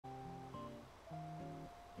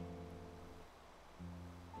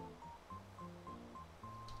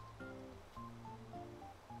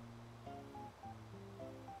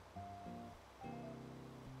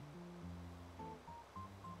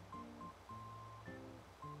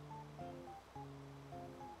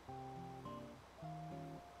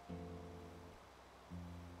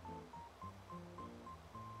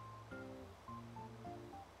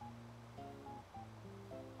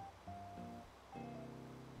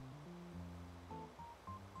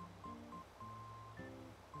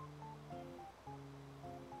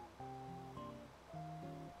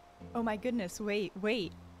Oh my goodness, wait.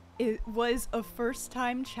 It was a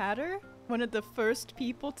first-time chatter? One of the first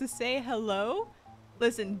people to say hello?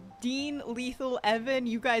 Listen, Dean, Lethal, Evan,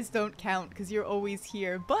 you guys don't count because you're always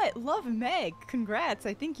here. But Love Meg, congrats.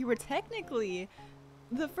 I think you were technically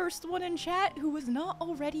the first one in chat who was not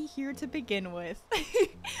already here to begin with.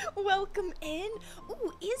 Welcome in.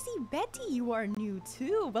 Ooh, Izzy Betty, you are new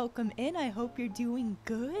too. Welcome in. I hope you're doing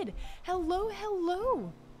good.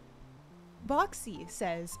 Hello. Boxy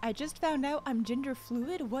says, I just found out I'm gender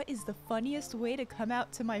fluid. What is the funniest way to come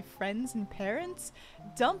out to my friends and parents?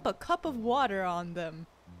 Dump a cup of water on them.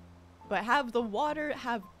 But have the water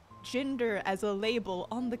have gender as a label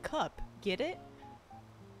on the cup. Get it?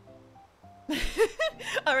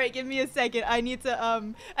 Alright, give me a second. I need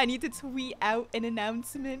to tweet out an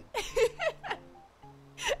announcement.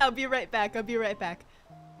 I'll be right back.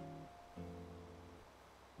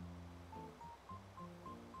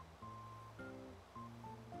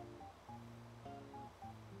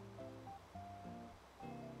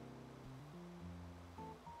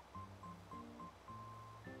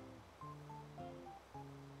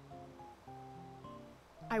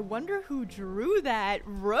 I wonder who drew that.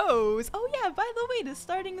 Rose. Oh yeah, by the way, the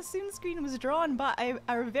starting soon screen was drawn by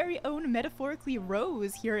our very own metaphorically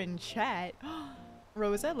Rose here in chat.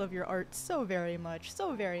 Rose, I love your art so very much.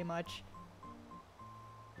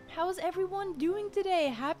 How's everyone doing today?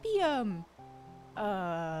 Happy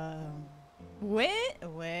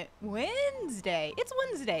Wednesday. It's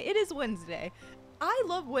Wednesday. It is Wednesday. I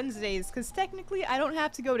love Wednesdays because technically I don't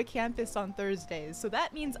have to go to campus on Thursdays, so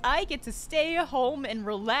that means I get to stay home and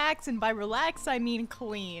relax, and by relax I mean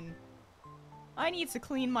clean. I need to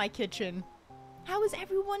clean my kitchen. How is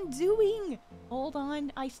everyone doing? Hold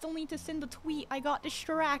on, I still need to send a tweet. I got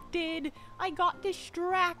distracted.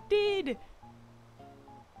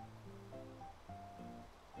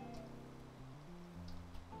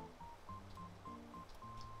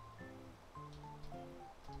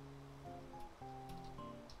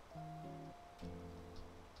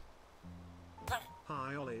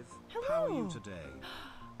 Hi Olive. Hello. How are you today?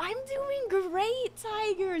 I'm doing great,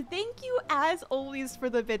 Tiger. Thank you as always for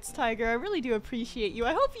the bits, Tiger. I really do appreciate you.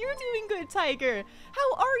 I hope you're doing good, Tiger.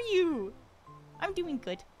 How are you? I'm doing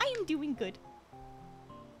good. I am doing good.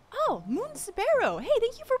 Oh, Moon Sparrow. Hey,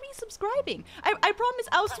 thank you for resubscribing. I promise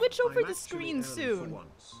I'll switch over the screen soon.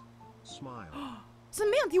 Smile.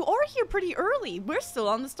 Samantha, you are here pretty early. We're still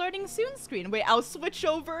on the starting soon screen. Wait, I'll switch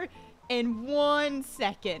over in 1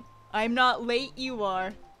 second. I'm not late, you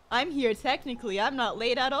are. I'm here technically. I'm not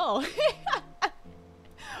late at all.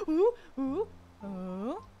 Ooh.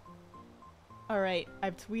 Alright,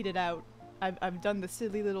 I've tweeted out. I've done the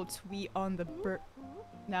silly little tweet on the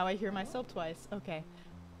Now I hear myself twice. Okay.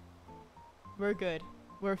 We're good.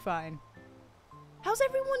 We're fine. How's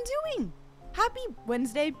everyone doing? Happy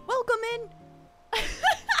Wednesday. Welcome in.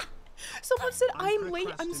 Someone said I'm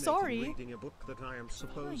late. I'm sorry. Reading a book that I am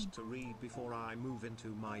supposed to read before I move into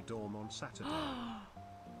my dorm on Saturday.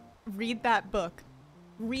 Read that book.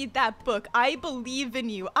 Read that book. I believe in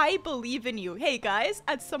you. Hey guys,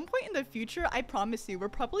 at some point in the future, I promise you, we're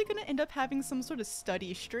probably gonna end up having some sort of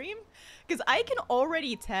study stream. Because I can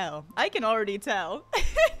already tell.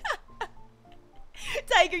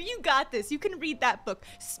 Tiger, you got this. You can read that book.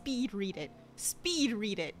 Speed read it.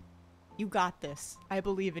 You got this. I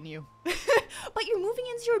believe in you. But you're moving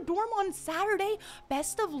into your dorm on Saturday.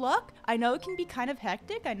 Best of luck. I know it can be kind of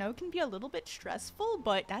hectic. I know it can be a little bit stressful,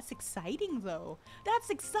 but that's exciting though.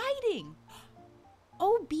 That's exciting.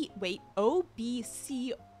 OBCO.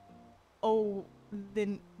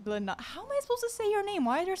 Then how am I supposed to say your name?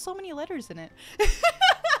 Why are there so many letters in it?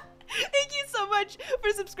 Thank you so much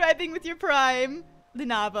for subscribing with your Prime.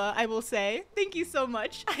 Linava, I will say. Thank you so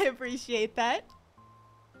much. I appreciate that.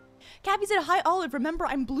 Cappy said, hi, Olive. Remember,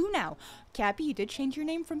 I'm blue now. Cappy, you did change your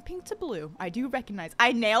name from pink to blue. I do recognize.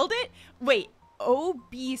 I nailed it? Wait,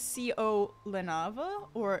 OBCO Linava?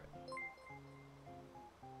 Or...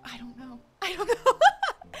 I don't know.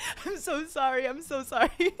 I'm so sorry.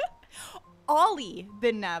 Ollie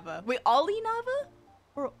the Nava. Wait, Ollie Nava?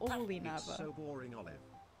 Or Oli Nava? It's so boring, Olive.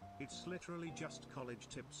 It's literally just college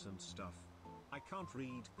tips and stuff. I can't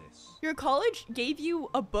read this. Your college gave you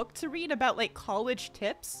a book to read about, like, college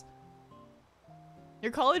tips?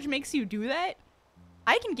 Your college makes you do that?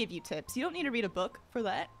 I can give you tips. You don't need to read a book for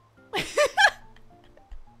that.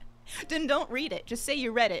 Then don't read it. Just say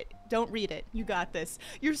you read it. Don't read it. You got this.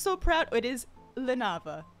 You're so proud. It is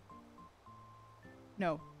Linava.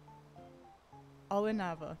 No.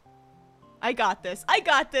 Olinava. I got this.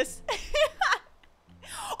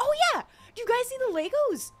 Oh yeah! Do you guys see the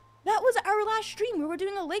Legos? That was our last stream. We were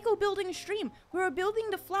doing a Lego building stream. We were building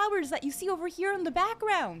the flowers that you see over here in the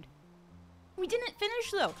background. We didn't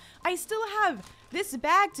finish though. I still have this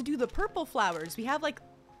bag to do the purple flowers. We have like,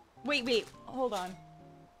 wait, hold on.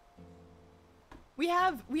 We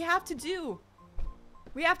have to do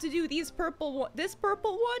these this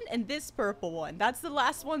purple one and this purple one. That's the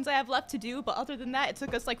last ones I have left to do. But other than that, it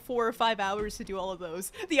took us like 4 or 5 hours to do all of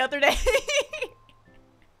those the other day.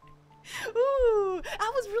 Ooh,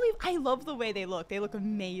 I love the way they look. They look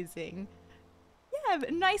amazing. Yeah,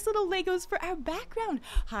 nice little Legos for our background.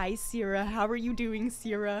 Hi, Sierra. How are you doing,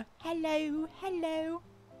 Sierra? Hello.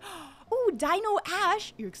 Ooh, Dino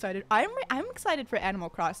Ash. You're excited? I'm excited for Animal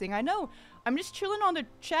Crossing. I know. I'm just chilling on the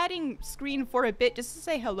chatting screen for a bit just to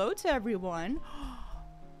say hello to everyone.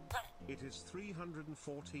 It is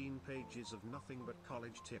 314 pages of nothing but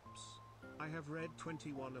college tips. I have read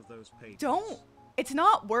 21 of those pages. It's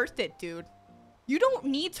not worth it, dude. You don't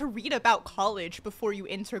need to read about college before you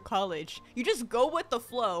enter college. You just go with the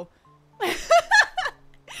flow.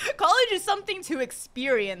 College is something to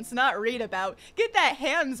experience, not read about. Get that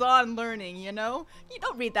hands-on learning, you know? You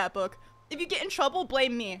don't read that book. If you get in trouble,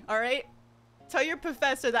 blame me, alright? Tell your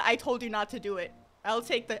professor that I told you not to do it. I'll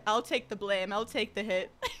take the blame. I'll take the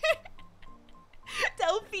hit.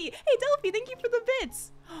 Delphi! Hey, Delphi, thank you for the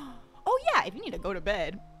bits! Oh yeah, if you need to go to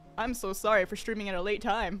bed. I'm so sorry for streaming at a late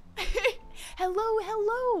time.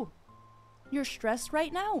 Hello. You're stressed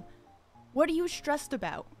right now? What are you stressed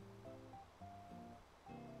about?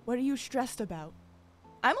 What are you stressed about?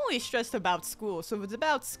 I'm always stressed about school, so if it's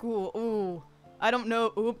about school, ooh. I don't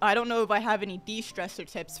know if I have any de-stressor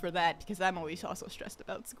tips for that, because I'm always also stressed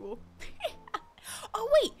about school. Oh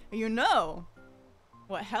wait, you know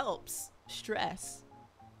what helps stress?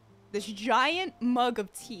 This giant mug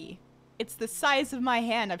of tea. It's the size of my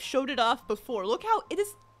hand. I've showed it off before. Look how it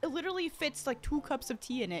literally fits like 2 cups of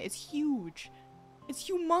tea in it. It's huge. It's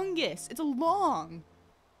humongous. It's long.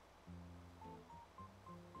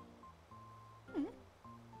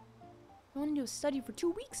 Going to study for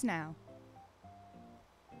 2 weeks now.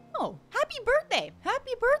 Oh, happy birthday!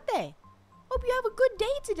 Happy birthday! Hope you have a good day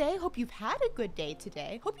today. Hope you've had a good day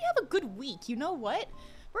today. Hope you have a good week. You know what?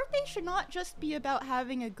 Birthday should not just be about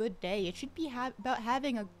having a good day. It should be about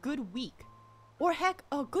having a good week. Or heck,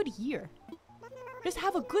 a good year. Just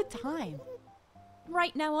have a good time.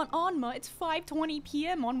 Right now on Onma, it's 5:20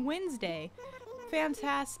 p.m. on Wednesday.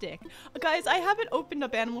 Fantastic. Guys, I haven't opened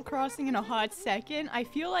up Animal Crossing in a hot second. I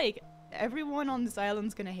feel like everyone on this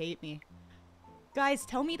island's gonna hate me. Guys,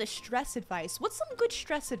 tell me the stress advice. What's some good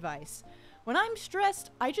stress advice? When I'm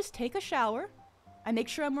stressed, I just take a shower. I make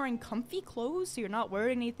sure I'm wearing comfy clothes so you're not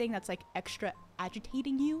wearing anything that's like extra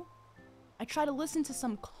agitating you. I try to listen to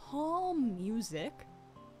some calm music.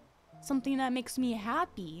 Something that makes me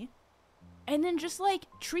happy. And then just like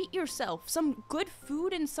treat yourself. Some good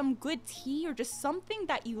food and some good tea or just something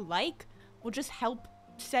that you like will just help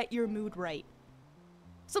set your mood right.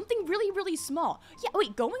 Something really, really small. Yeah,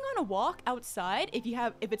 wait, going on a walk outside,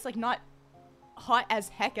 if it's like not hot as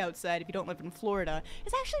heck outside, if you don't live in Florida,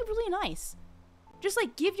 it's actually really nice. Just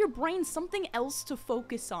like give your brain something else to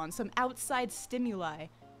focus on, some outside stimuli.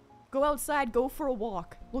 Go outside, go for a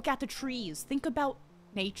walk, look at the trees, think about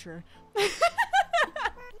nature.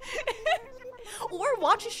 Or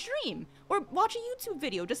watch a stream, or watch a YouTube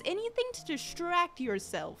video, just anything to distract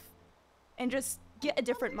yourself and just get a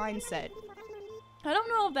different mindset. I don't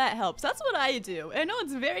know if that helps. That's what I do. I know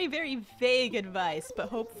it's very, very vague advice, but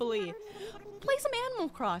hopefully... Play some Animal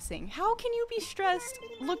Crossing. How can you be stressed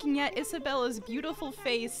looking at Isabella's beautiful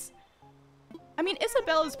face? I mean,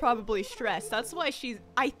 Isabella's probably stressed. That's why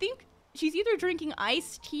I think she's either drinking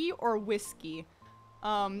iced tea or whiskey.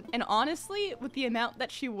 And honestly, with the amount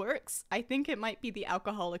that she works, I think it might be the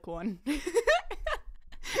alcoholic one.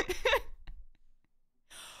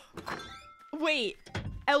 Wait,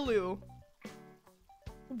 Elu.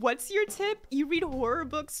 What's your tip? You read horror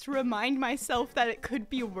books to remind myself that it could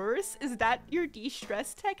be worse? Is that your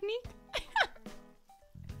de-stress technique?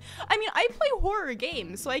 I mean, I play horror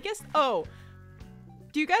games, so I guess... Oh.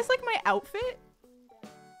 Do you guys like my outfit?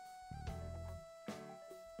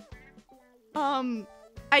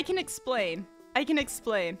 I can explain.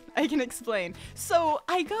 So,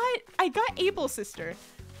 I got Able Sister.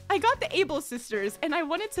 I got the Able Sisters, and I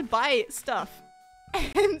wanted to buy stuff.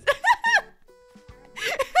 And...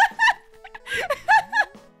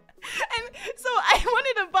 And so I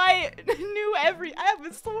wanted to buy I have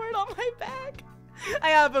a sword on my back. I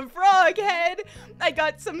have a frog head. I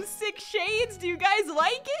got some sick shades. Do you guys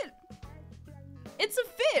like it? It's a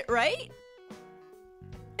fit, right?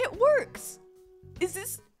 It works. Is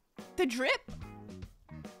this the drip?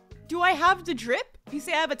 Do I have the drip? You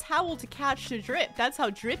say I have a towel to catch the drip. That's how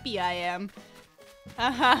drippy I am.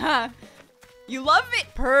 Hahaha. You love it?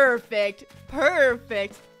 Perfect.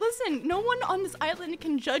 Perfect. Listen, no one on this island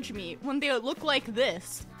can judge me when they look like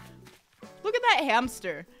this. Look at that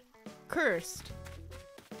hamster. Cursed.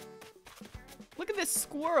 Look at this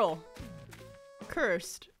squirrel.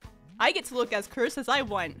 Cursed. I get to look as cursed as I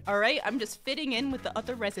want, alright? I'm just fitting in with the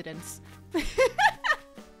other residents.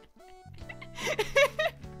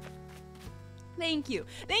 Thank you.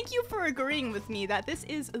 Thank you for agreeing with me that this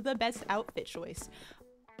is the best outfit choice.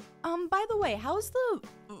 By the way, how's the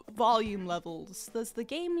volume levels? Does the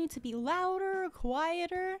game need to be louder,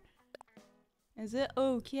 quieter? Is it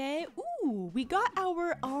okay? Ooh, we got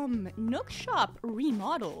our, Nook shop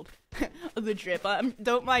remodeled. The drip,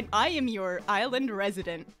 don't mind, I am your island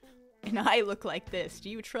resident. And I look like this. Do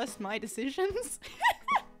you trust my decisions?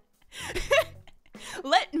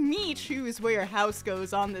 Let me choose where your house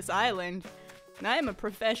goes on this island. I am a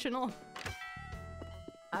professional.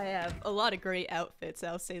 I have a lot of great outfits,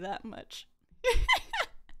 I'll say that much.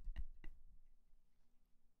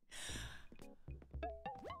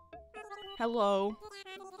 Hello.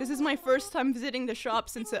 This is my first time visiting the shop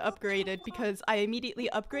since it upgraded because I immediately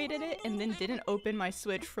upgraded it and then didn't open my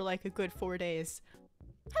Switch for like a good 4 days.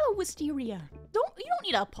 Hello, Wisteria. You don't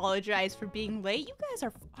need to apologize for being late. You guys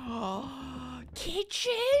are... Oh,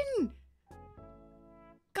 kitchen!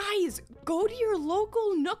 Guys, go to your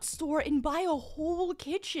local Nook store and buy a whole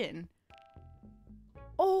kitchen.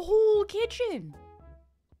 A whole kitchen.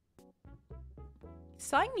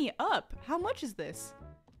 Sign me up. How much is this?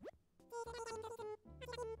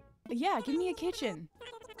 Yeah, give me a kitchen.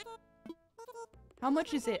 How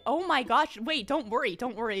much is it? Oh my gosh, wait, don't worry,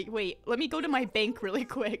 wait, let me go to my bank really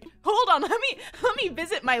quick. Hold on, let me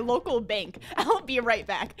visit my local bank. I'll be right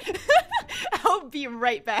back. I'll be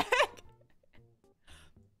right back.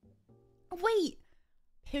 Wait,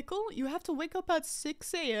 Pickle, you have to wake up at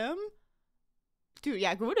 6 a.m.? Dude,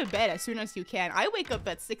 yeah, go to bed as soon as you can. I wake up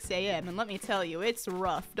at 6 a.m. and let me tell you, it's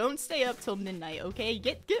rough. Don't stay up till midnight, okay?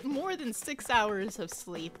 Get more than 6 hours of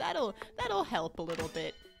sleep. That'll help a little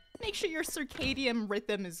bit. Make sure your circadian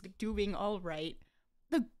rhythm is doing all right.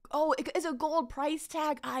 Oh, it is a gold price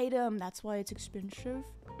tag item. That's why it's expensive.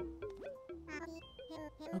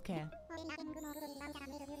 Okay.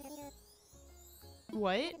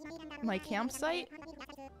 What? My campsite?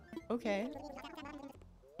 Okay.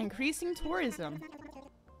 Increasing tourism.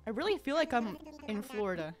 I really feel like I'm in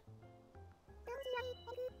Florida.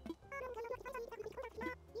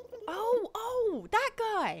 Oh, that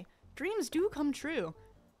guy! Dreams do come true.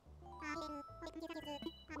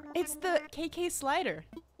 It's the KK Slider.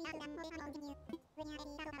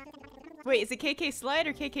 Wait, is it KK Slide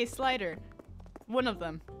or KK Slider? One of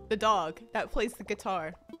them. The dog that plays the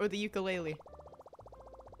guitar or the ukulele.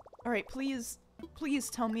 Alright, please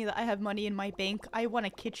tell me that I have money in my bank. I want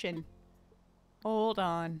a kitchen. Hold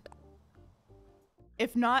on.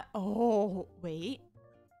 If not, oh, wait.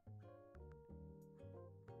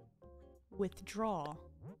 Withdraw.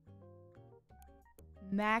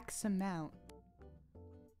 Max amount.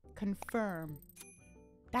 Confirm.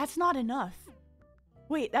 That's not enough.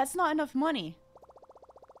 Wait, that's not enough money.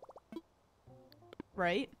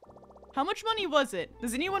 Right? How much money was it?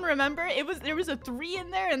 Does anyone remember? There was a 3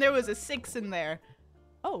 in there and there was a 6 in there.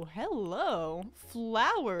 Oh, hello.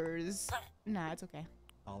 Flowers. Nah, it's okay.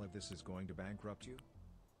 All of this is going to bankrupt you?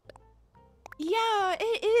 Yeah,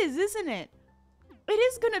 it is, isn't it? It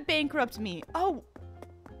is gonna bankrupt me. Oh,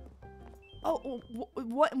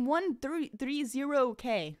 what?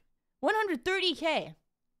 130K. 130K.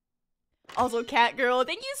 Also, Cat Girl,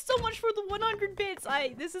 thank you so much for the 100 bits.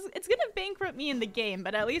 It's gonna bankrupt me in the game,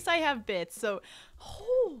 but at least I have bits. So,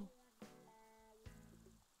 oh,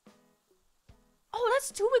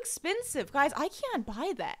 that's too expensive, guys. I can't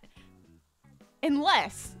buy that.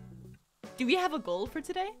 Unless, do we have a goal for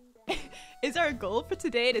today? Is our goal for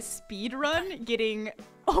today to speed run getting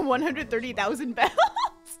 130,000 bells?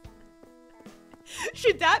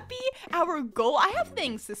 Should that be our goal? I have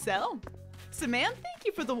things to sell. Samantha, thank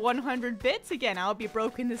you for the 100 bits. Again, I'll be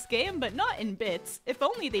broke in this game, but not in bits. If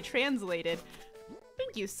only they translated.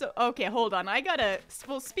 Thank you so- okay, hold on. I gotta-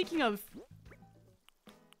 well, speaking of-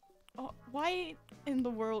 oh, why in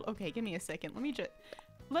the world- okay, give me a second.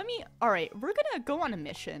 Alright, we're gonna go on a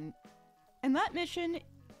mission. And that mission-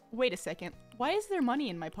 wait a second. Why is there money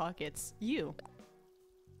in my pockets? You.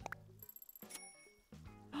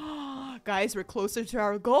 Guys, we're closer to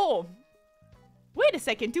our goal. Wait a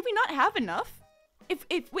second, do we not have enough?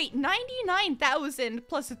 Wait, 99,000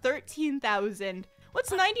 plus 13,000.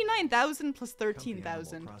 What's 99,000 plus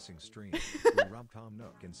 13,000? Crossing streams, we rob Tom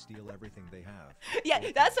Nook and steal everything they have.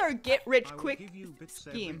 Yeah, that's our get rich quick I will give you bits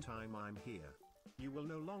scheme. every time I'm here. You will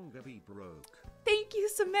no longer be broke. Thank you,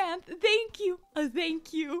 Samantha. Thank you.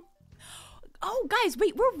 Thank you. Oh, guys,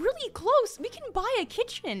 wait, we're really close. We can buy a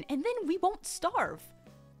kitchen and then we won't starve.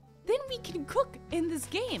 Then we can cook in this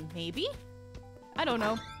game, maybe? I don't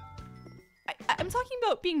know. I'm talking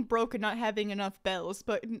about being broke and not having enough bells,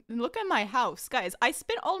 but look at my house. Guys, I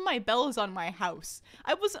spent all my bells on my house.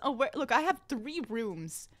 I wasn't aware. Look, I have 3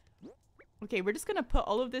 rooms. Okay, we're just gonna put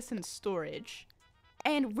all of this in storage.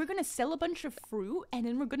 And we're gonna sell a bunch of fruit, and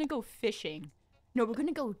then we're gonna go fishing. No, we're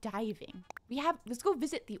gonna go diving. Let's go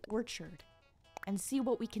visit the orchard and see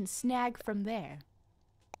what we can snag from there.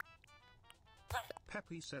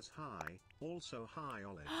 Peppy says hi. Also hi,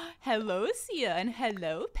 Olive. Hello, Sia, and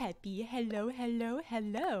hello, Peppy. Hello, hello,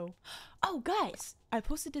 hello. Oh, guys, I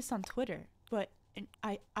posted this on Twitter, but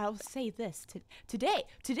I'll say this.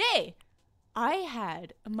 Today, I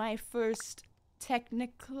had my first,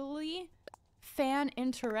 technically, fan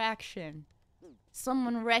interaction.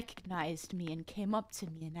 Someone recognized me and came up to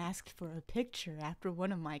me and asked for a picture after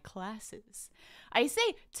one of my classes. I say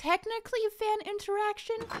technically fan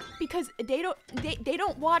interaction because they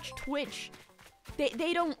don't watch Twitch.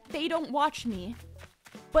 They don't watch me,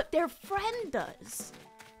 but their friend does.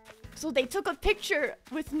 So they took a picture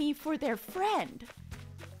with me for their friend.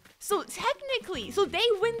 So technically, they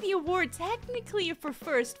win the award technically for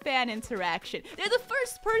first fan interaction. They're the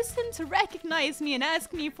first person to recognize me and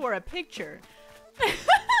ask me for a picture.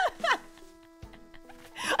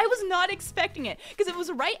 I was not expecting it because it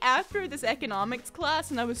was right after this economics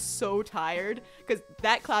class and I was so tired because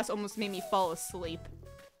that class almost made me fall asleep.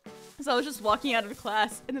 So I was just walking out of the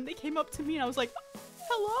class and then they came up to me and I was like,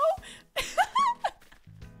 hello?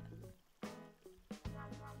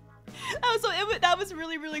 That was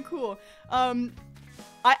really, really cool. I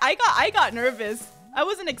got nervous. I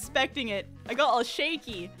wasn't expecting it. I got all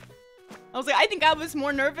shaky. I was like, I think I was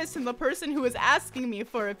more nervous than the person who was asking me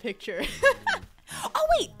for a picture. Oh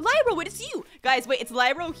wait, Lyro, it's you! Guys, wait, it's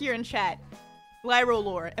Lyro here in chat. Lyro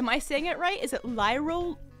Lore. Am I saying it right? Is it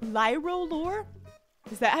Lyro Lore?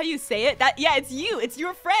 Is that how you say it? Yeah, it's you. It's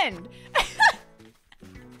your friend.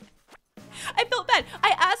 I felt bad.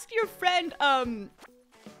 I asked your friend,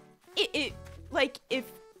 like, if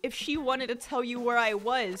she wanted to tell you where I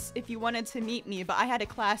was, if you wanted to meet me, but I had a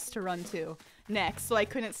class to run to next, so I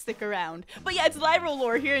couldn't stick around. But yeah, it's Lyro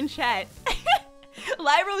Lore here in chat.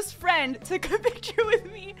 Lyro's friend took a picture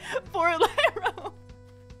with me for Lyro.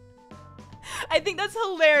 I think that's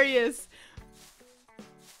hilarious.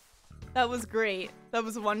 That was great. That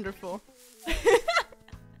was wonderful.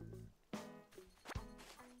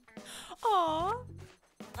 Aww.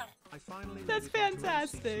 I finally That's made it onto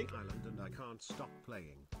fantastic. MCC Island and I can't stop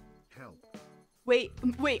playing. Help. Wait,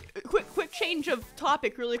 quick change of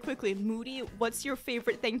topic really quickly. Moody, what's your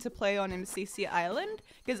favorite thing to play on MCC Island?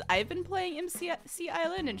 Because I've been playing MCC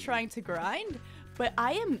Island and trying to grind, but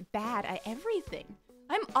I am bad at everything.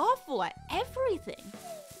 I'm awful at everything.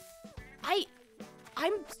 I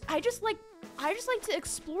just like to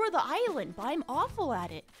explore the island, but I'm awful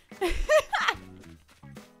at it.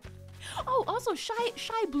 Oh, also Shy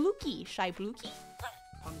Blookie. Pun,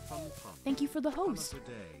 pun, pun. Thank you for the Pun of host. the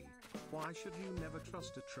day. Why should you never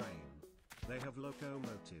trust a train? They have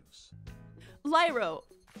locomotives. Lyro,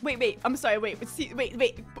 wait, I'm sorry, wait,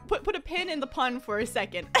 put a pin in the pun for a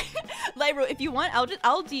second. Lyro, if you want,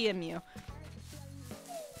 I'll DM you.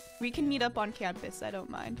 We can meet up on campus, I don't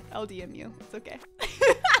mind. I'll DM you, it's okay.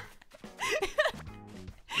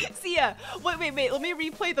 Sia, wait, let me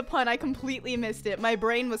replay the pun, I completely missed it. My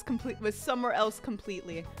brain was somewhere else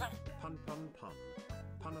completely. Pun, pun, pun.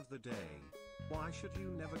 Pun of the day. Why should you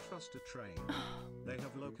never trust a train? They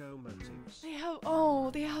have locomotives. They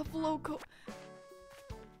have loco.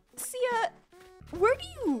 Sia, where do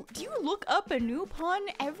you look up a new pun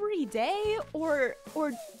every day, or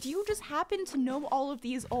do you just happen to know all of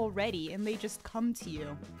these already and they just come to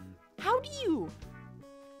you? How do you?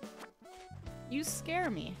 You scare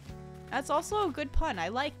me. That's also a good pun. I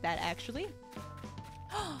like that actually.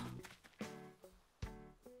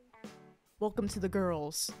 Welcome to the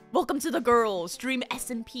girls. Welcome to the girls. Dream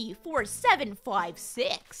SMP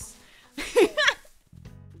 4756.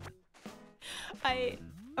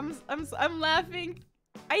 I'm laughing.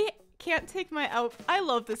 I can't take my outfit. I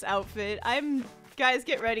love this outfit. Guys,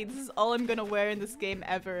 get ready. This is all I'm gonna wear in this game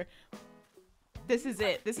ever. This is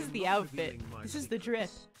it. This is the outfit. This is the drip.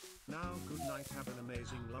 Now, good night. Have an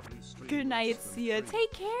amazing, lovely stream. Good night, Sia.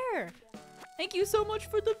 Take care. Thank you so much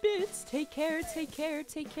for the bits. Take care, take care,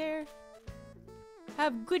 take care.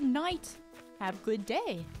 Have good night. Have good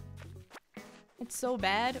day. It's so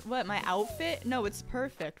bad. What, my outfit? No, it's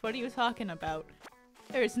perfect. What are you talking about?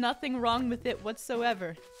 There's nothing wrong with it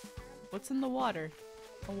whatsoever. What's in the water?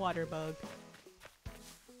 A water bug.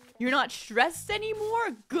 You're not stressed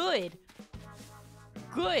anymore? Good.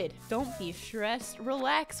 Good. Don't be stressed.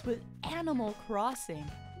 Relax with Animal Crossing.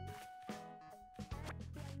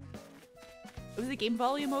 Was the game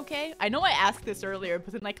volume okay? I know I asked this earlier,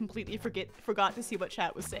 but then I completely forgot to see what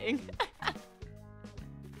chat was saying.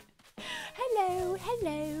 Hello,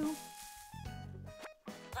 hello.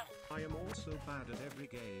 I am also bad at every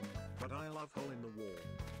game, but I love Hole in the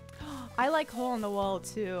Wall. I like Hole in the Wall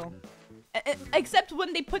too. Except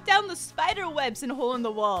when they put down the spider webs in Hole in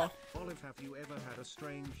the Wall. Olive, have you ever had a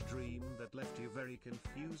strange dream that left you very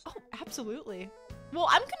confused? Oh, absolutely. Well,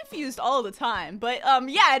 I'm confused all the time, but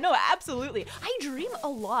yeah, no, absolutely. I dream a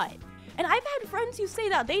lot. And I've had friends who say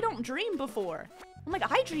that they don't dream before. I'm like,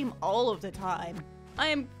 I dream all of the time. I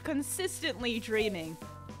am consistently dreaming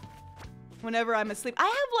whenever I'm asleep. I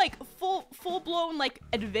have like full-blown like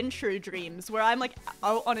adventure dreams where I'm like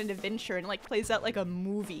out on an adventure and it like plays out like a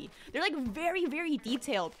movie. They're like very, very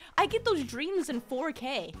detailed. I get those dreams in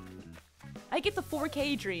 4K. I get the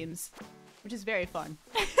 4K dreams, which is very fun.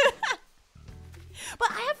 But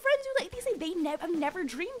I have friends who like, they say have never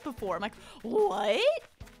dreamed before. I'm like, what?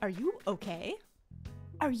 Are you okay?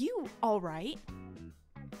 Are you all right?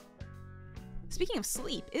 Speaking of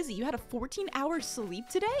sleep, Izzy, you had a 14-hour sleep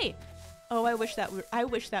today. Oh, I wish that was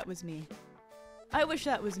me. I wish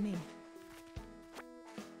that was me.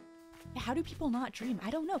 How do people not dream? I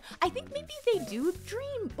don't know. I think maybe they do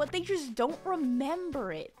dream, but they just don't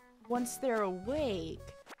remember it once they're awake.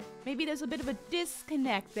 Maybe there's a bit of a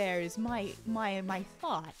disconnect there is my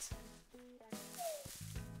thought.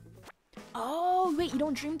 Oh, wait, you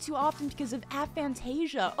don't dream too often because of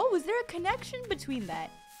aphantasia. Oh, is there a connection between that?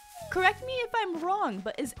 Correct me if I'm wrong,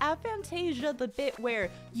 but is aphantasia the bit where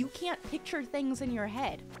you can't picture things in your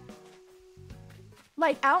head?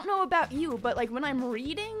 Like, I don't know about you, but like when I'm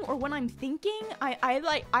reading or when I'm thinking, I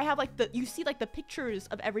have like you see like the pictures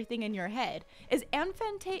of everything in your head. Is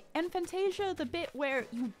aphantasia the bit where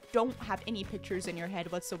you don't have any pictures in your head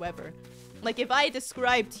whatsoever? Like if I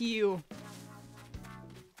describe to you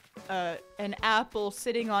an apple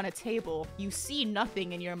sitting on a table, you see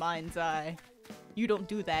nothing in your mind's eye. You don't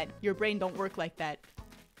do that. Your brain don't work like that.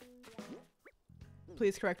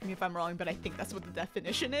 Please correct me if I'm wrong, but I think that's what the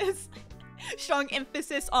definition is. Strong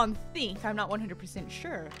emphasis on think. I'm not 100%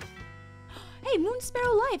 sure. Hey, Moon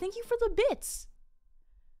Sparrow Live, thank you for the bits.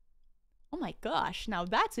 Oh my gosh, now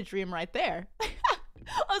that's a dream right there.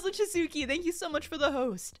 Also, Chizuki, thank you so much for the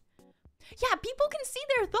host. Yeah, people can see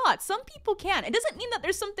their thoughts. Some people can. It doesn't mean that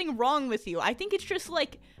there's something wrong with you. I think it's just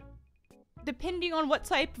like, depending on what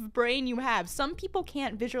type of brain you have, some people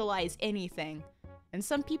can't visualize anything. And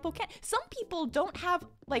some people can. Some people don't have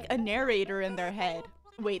like a narrator in their head.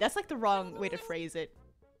 Wait, that's like the wrong way to phrase it.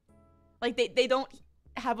 Like they don't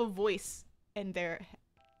have a voice in their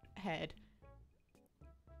head.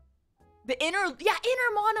 The inner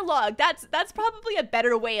monologue. That's probably a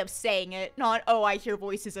better way of saying it. Not, oh, I hear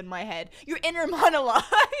voices in my head. Your inner monologue.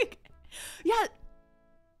 Yeah.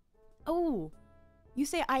 Oh. You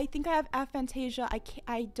say, I think I have aphantasia.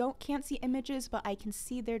 I can't see images, but I can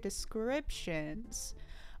see their descriptions.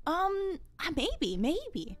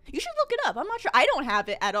 Maybe. You should look it up. I'm not sure. I don't have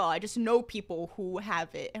it at all. I just know people who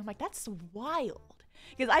have it. And I'm like, that's wild.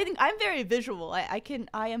 Because I think I'm very visual.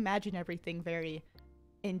 I imagine everything very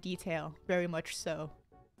in detail. Very much so.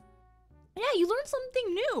 Yeah, you learned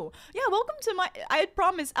something new. Yeah, welcome to I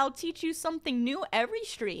promise I'll teach you something new every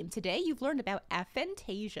stream. Today, you've learned about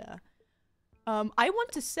aphantasia. I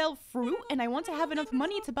want to sell fruit and I want to have enough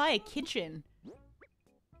money to buy a kitchen.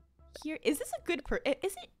 Here, is this a good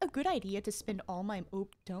is it a good idea to spend all my— oh,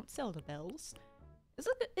 don't sell the bells. Is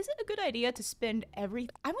it a good idea to spend I want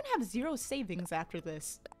to have 0 savings after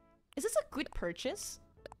this. Is this a good purchase?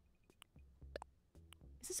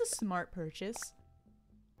 Is this a smart purchase?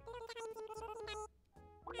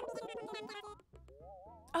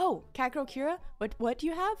 Oh, Kakro Kira, what do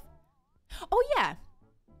you have? Oh yeah.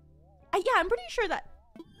 Yeah, I'm pretty sure that—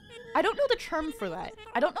 I don't know the term for that.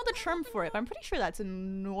 I don't know the term for it, but I'm pretty sure that's a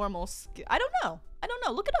normal skill. I don't know.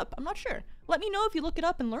 Look it up. I'm not sure. Let me know if you look it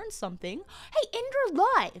up and learn something. Hey, Ender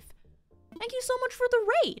Live! Thank you so much for the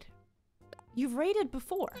raid. You've raided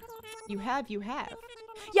before. You have.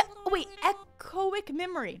 Yeah, oh wait, echoic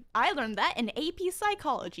memory. I learned that in AP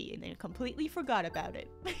Psychology and then completely forgot about it.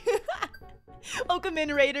 Welcome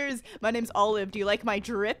in, raiders. My name's Olive. Do you like my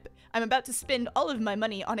drip? I'm about to spend all of my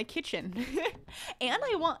money on a kitchen. And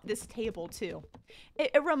I want this table too.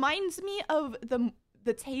 It reminds me of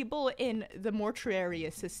the table in The Mortuary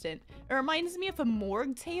Assistant. It reminds me of a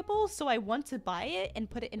morgue table, so I want to buy it and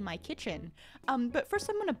put it in my kitchen. But first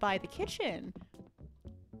I'm gonna buy the kitchen.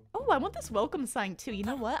 Oh, I want this welcome sign too. You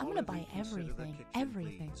know what? I'm gonna buy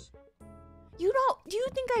everything. You don't, do you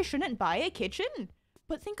think I shouldn't buy a kitchen?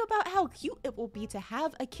 But think about how cute it will be to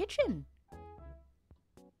have a kitchen.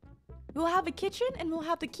 We'll have a kitchen and we'll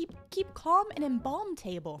have the keep calm and embalm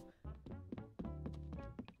table.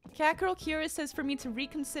 Cat Girl Kira says for me to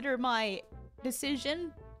reconsider my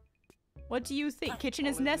decision. What do you think? Kitchen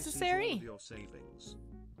is necessary?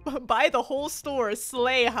 Buy the whole store,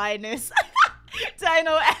 slay, Highness.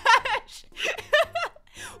 Dino Ash.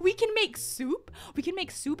 We can make soup. We can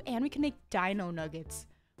make soup and we can make dino nuggets.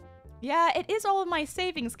 Yeah, it is all of my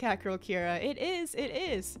savings, Cat Girl Kira. It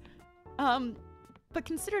is. But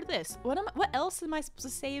consider this. What else am I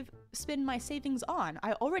supposed to spend my savings on?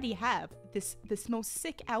 I already have this most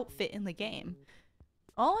sick outfit in the game.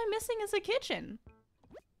 All I'm missing is a kitchen.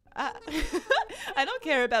 I don't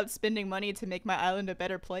care about spending money to make my island a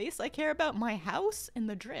better place. I care about my house and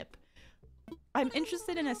the drip. I'm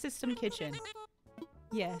interested in a system kitchen.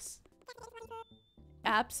 Yes.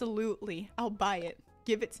 Absolutely. I'll buy it.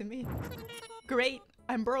 Give it to me. Great.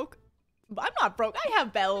 I'm broke. I'm not broke. I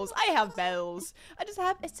have bells. I just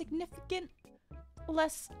have a significant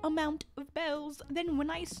less amount of bells than when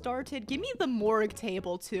I started. Give me the morgue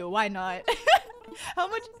table too. Why not? How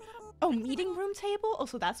much? Oh, meeting room table? Oh,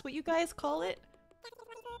 so that's what you guys call it?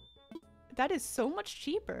 That is so much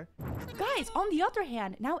cheaper. Guys, on the other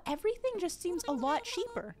hand, now everything just seems a lot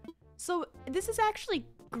cheaper. So this is actually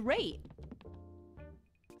great.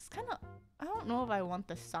 It's kind of, I don't know if I want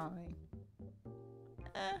the sign.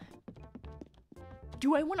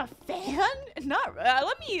 Do I want a fan? Not,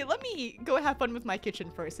 let me go have fun with my kitchen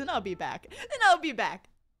first, and I'll be back.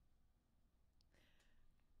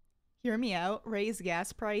 Hear me out. Raise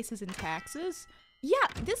gas prices and taxes. Yeah,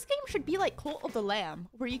 this game should be like Cult of the Lamb,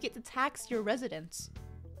 where you get to tax your residents.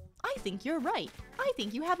 I think you're right. I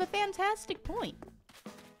think you have a fantastic point.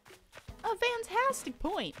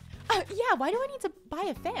 Yeah, why do I need to buy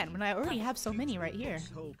a fan when I already have so many right here?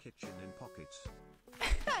 Whole kitchen in pockets.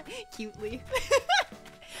 Cutely.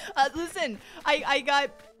 Listen, I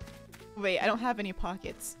got... Wait, I don't have any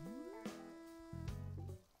pockets.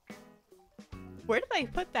 Where did I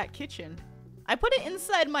put that kitchen? I put it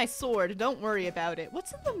inside my sword. Don't worry about it.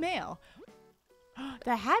 What's in the mail?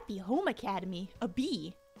 The Happy Home Academy. A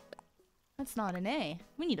B. That's not an A.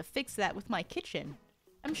 We need to fix that with my kitchen.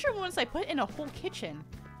 I'm sure once I put in a whole kitchen,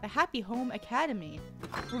 the Happy Home Academy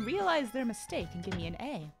will realize their mistake and give me an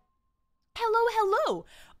A. Hello,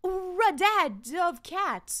 Radad of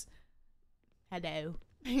cats. Hello.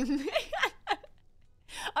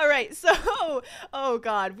 Alright, so, oh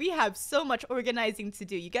god, we have so much organizing to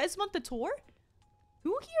do. You guys want the tour?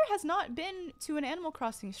 Who here has not been to an Animal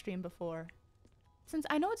Crossing stream before? Since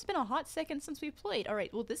I know it's been a hot second since we played.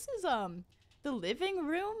 Alright, well this is, the living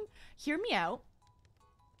room. Hear me out.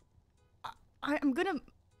 I'm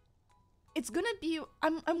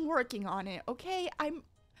working on it, okay? I'm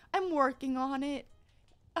working on it.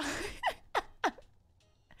 I'm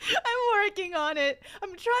working on it. I'm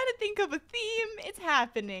trying to think of a theme. It's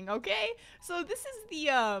happening, okay? So this is the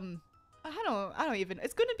I don't even.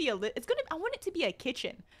 It's gonna be I want it to be a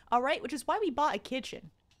kitchen, all right? Which is why we bought a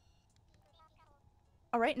kitchen.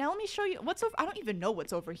 All right, now let me show you what's over. I don't even know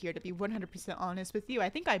what's over here, to be 100% honest with you. I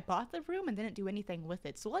think I bought the room and didn't do anything with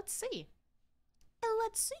it. So let's see.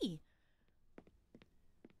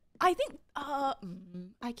 I think,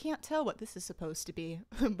 I can't tell what this is supposed to be,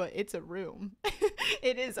 but it's a room.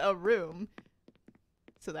 It is a room.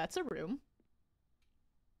 So that's a room.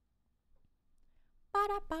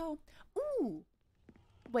 Ba-da-bow. Ooh.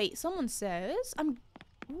 Wait, someone says,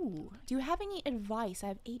 ooh, do you have any advice? I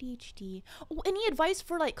have ADHD. Oh, any advice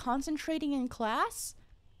for, like, concentrating in class?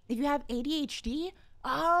 If you have ADHD?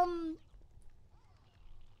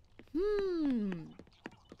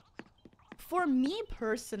 For me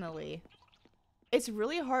personally, it's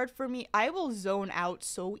really hard for me. I will zone out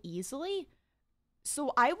so easily.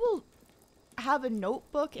 So I will have a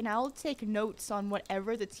notebook and I'll take notes on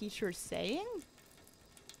whatever the teacher's saying.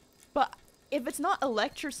 But if it's not a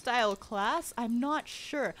lecture style class, I'm not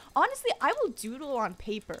sure. Honestly, I will doodle on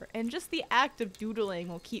paper, and just the act of doodling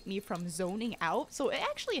will keep me from zoning out. So it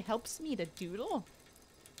actually helps me to doodle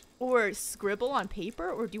or scribble on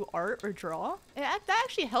paper or do art or draw. That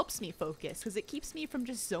actually helps me focus because it keeps me from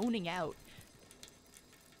just zoning out.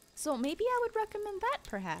 So maybe I would recommend that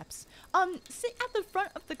perhaps. Sit at the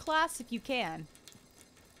front of the class if you can.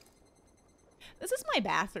 This is my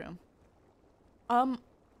bathroom.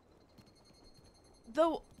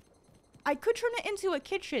 Though I could turn it into a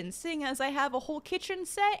kitchen, seeing as I have a whole kitchen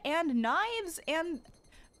set and knives, and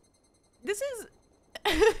this is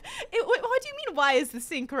What do you mean, why is the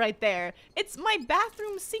sink right there? It's my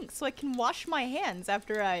bathroom sink so I can wash my hands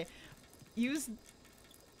after I use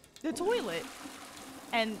the toilet.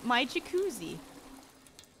 And my jacuzzi.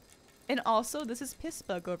 And also, this is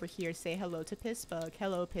Pissbug over here. Say hello to Pissbug.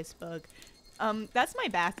 Hello, Pissbug. That's my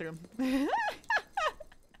bathroom.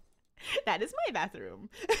 That is my bathroom.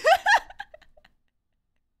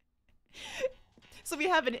 So we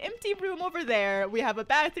have an empty room over there. We have a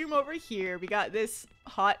bathroom over here. We got this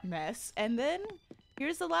hot mess. And then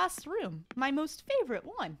here's the last room. My most favorite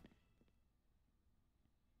one.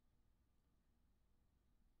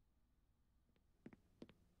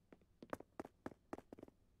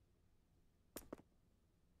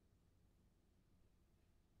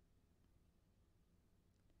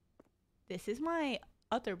 This is my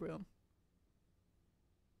other room.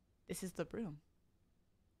 This is the room.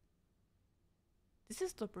 This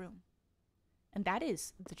is the room. And that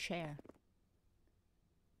is the chair.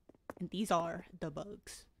 And these are the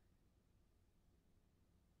bugs.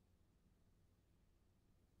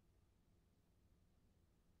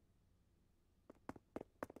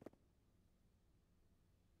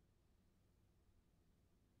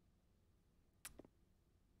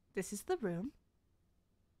 This is the room.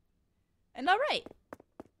 And all right.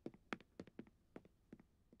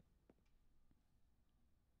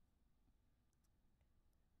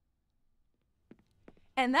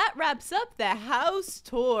 And that wraps up the house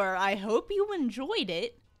tour. I hope you enjoyed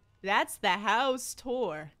it. That's the house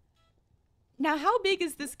tour. Now, how big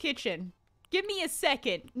is this kitchen? Give me a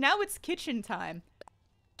second. Now it's kitchen time.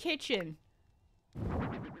 Kitchen.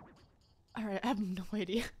 Alright, I have no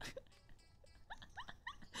idea.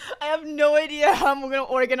 I have no idea how I'm gonna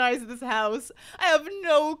organize this house. I have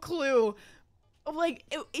no clue.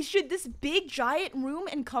 Like, should this big giant room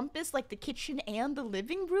encompass like the kitchen and the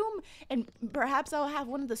living room? And perhaps I'll have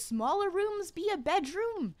one of the smaller rooms be a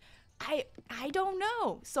bedroom? I don't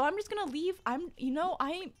know. So I'm just gonna leave.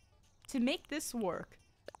 To make this work.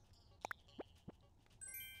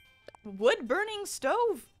 Wood burning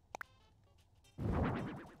stove.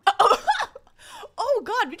 Oh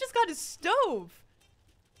god, we just got a stove.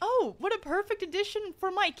 Oh, what a perfect addition for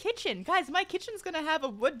my kitchen. Guys, my kitchen's gonna have a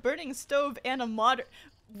wood-burning stove and a modern...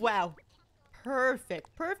 Wow.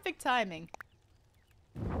 Perfect. Perfect timing.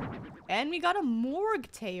 And we got a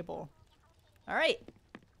morgue table. Alright.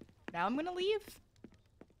 Now I'm gonna leave.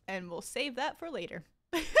 And we'll save that for later.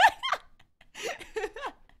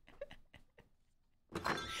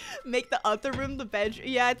 Make the other room the bedroom.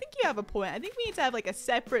 Yeah, I think you have a point. I think we need to have like a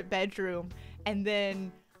separate bedroom. And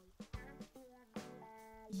then...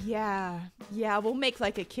 Yeah, we'll make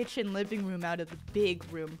like a kitchen living room out of the big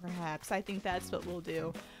room, perhaps. I think that's what we'll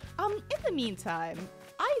do. In the meantime,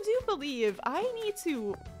 I do believe I need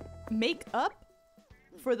to make up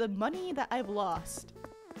for the money that I've lost.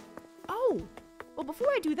 Oh, well, before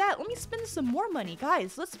I do that, let me spend some more money.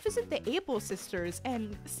 Guys, let's visit the Able sisters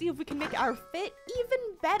and see if we can make our fit even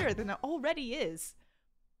better than it already is.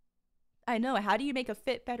 I know, how do you make a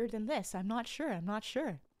fit better than this? I'm not sure.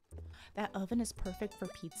 That oven is perfect for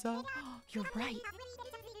pizza? You're right.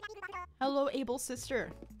 Hello, Able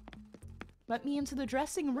sister. Let me into the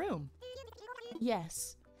dressing room.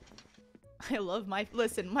 Yes. I love my...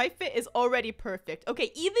 Listen, my fit is already perfect.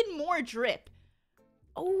 Okay, even more drip.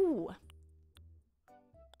 Oh.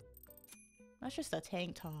 That's just a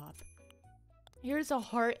tank top. Here's a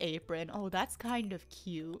heart apron. Oh, that's kind of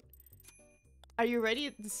cute. Are you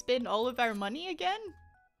ready to spend all of our money again?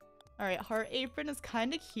 Alright, heart apron is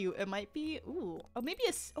kind of cute. It might be... Ooh. Oh, maybe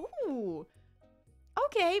a... Ooh.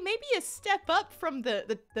 Okay, maybe a step up from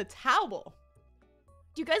the towel.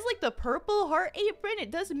 Do you guys like the purple heart apron? It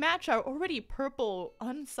does match our already purple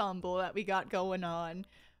ensemble that we got going on.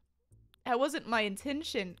 That wasn't my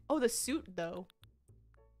intention. Oh, the suit, though.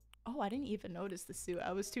 Oh, I didn't even notice the suit.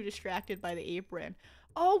 I was too distracted by the apron.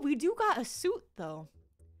 Oh, we do got a suit, though.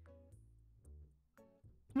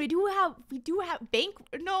 We do have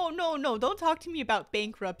no, don't talk to me about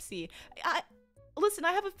bankruptcy. Listen,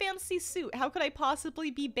 I have a fancy suit. How could I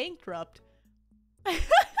possibly be bankrupt?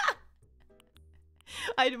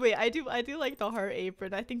 I do like the heart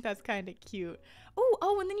apron. I think that's kind of cute.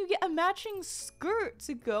 Oh, and then you get a matching skirt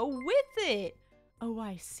to go with it. Oh,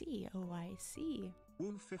 I see.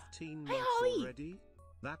 Ooh, 15 Hi, months Holly. already?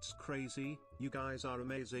 That's crazy. You guys are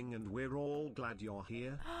amazing and we're all glad you're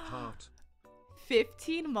here. Heart.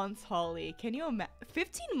 15 months, Holly. Can you imagine?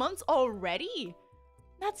 15 months already?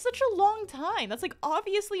 That's such a long time. That's like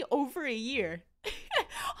obviously over a year.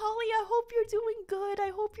 Holly, I hope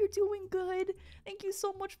you're doing good. Thank you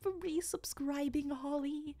so much for resubscribing,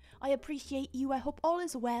 Holly. I appreciate you. I hope all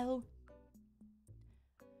is well.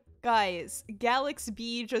 Guys, Galax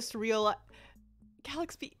B just realized.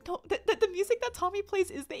 Galax B, no, the music that Tommy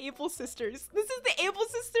plays is the Able Sisters. This is the Able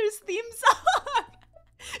Sisters theme song.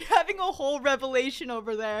 You're having a whole revelation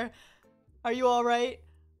over there. Are you all right?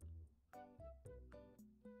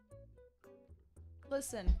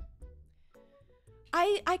 Listen,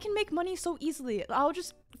 I can make money so easily. I'll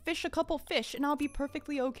just fish a couple fish and I'll be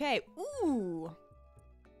perfectly okay. Ooh,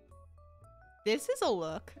 this is a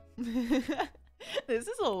look. This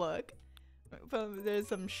is a look. There's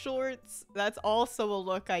some shorts. That's also a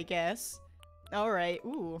look, I guess. All right.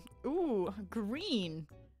 Ooh, ooh, green.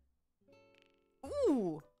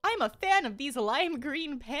 Ooh, I'm a fan of these lime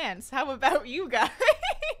green pants. How about you guys?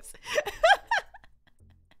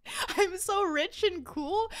 I'm so rich and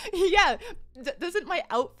cool. Yeah, doesn't my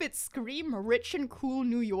outfit scream rich and cool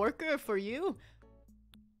New Yorker for you?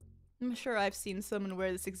 I'm sure I've seen someone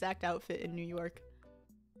wear this exact outfit in New York.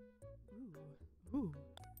 Ooh.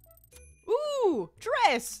 Ooh,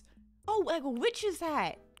 dress! Oh, like a witch's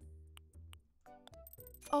hat.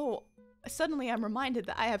 Oh, suddenly I'm reminded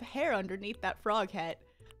that I have hair underneath that frog hat.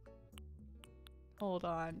 Hold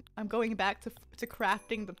on. I'm going back to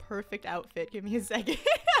crafting the perfect outfit. Give me a second.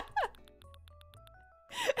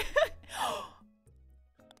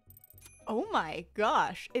 Oh my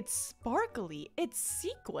gosh. It's sparkly. It's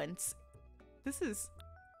sequins. This is...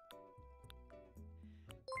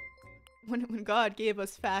 When God gave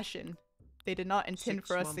us fashion, they did not intend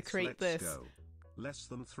for us to create this. Go. Less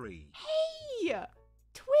than 3. Hey!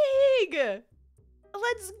 Twig!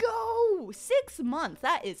 Let's go! 6 months.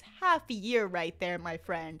 That is half a year right there, my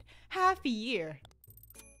friend. Half a year.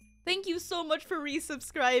 Thank you so much for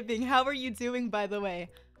resubscribing. How are you doing, by the way?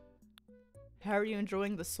 How are you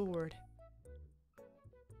enjoying the sword?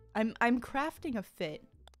 I'm crafting a fit.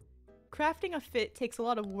 Crafting a fit takes a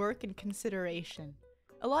lot of work and consideration.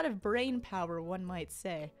 A lot of brain power, one might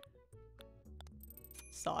say.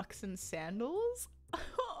 Socks and sandals?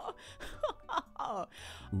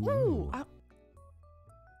 Ooh.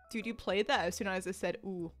 Dude, you played that as soon as I said,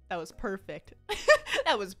 ooh. That was perfect.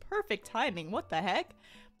 That was perfect timing. What the heck?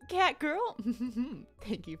 Cat girl?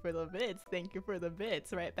 Thank you for the bits. Thank you for the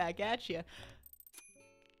bits. Right back at you.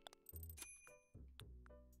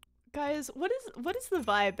 Guys, what is the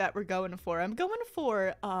vibe that we're going for? I'm going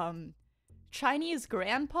for, Chinese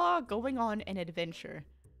grandpa going on an adventure.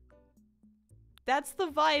 That's the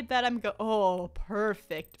vibe that I'm oh,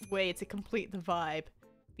 perfect way to complete the vibe.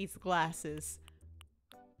 These glasses.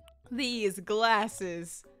 These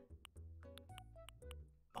glasses.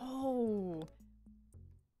 Oh.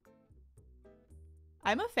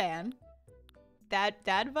 I'm a fan. Dad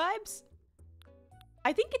vibes?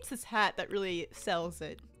 I think it's this hat that really sells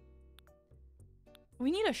it.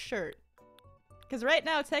 We need a shirt. Because right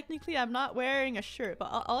now, technically, I'm not wearing a shirt, but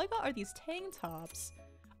all I got are these tank tops.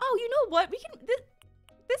 Oh, you know what? We can...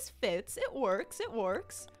 This fits. It works. It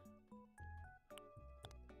works.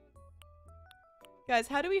 Guys,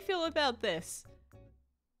 how do we feel about this?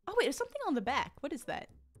 Oh, wait, there's something on the back. What is that?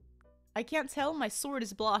 I can't tell. My sword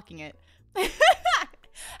is blocking it.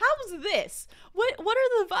 How's this? What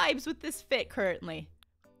are the vibes with this fit currently?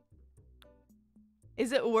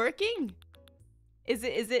 Is it working? Is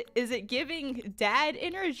it giving dad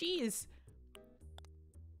energies?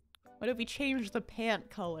 What if we change the pant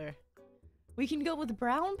color? We can go with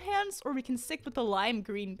brown pants or we can stick with the lime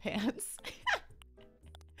green pants.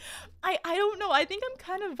 I don't know. I think I'm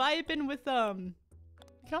kind of vibing with you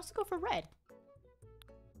can also go for red.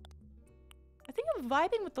 I think I'm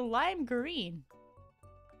vibing with the lime green.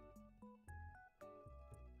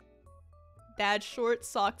 Dad shorts,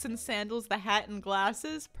 socks and sandals, the hat and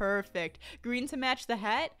glasses. Perfect. Green to match the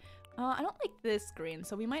hat. I don't like this green,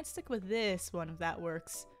 so we might stick with this one if that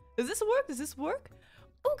works. Does this work? Does this work?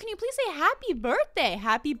 Oh, can you please say happy birthday?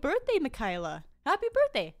 Happy birthday, Michaela. Happy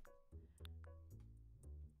birthday.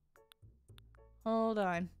 Hold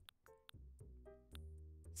on.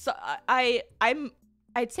 So I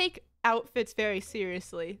take outfits very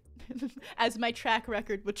seriously, as my track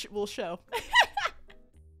record which will show.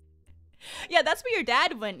 Yeah, that's where your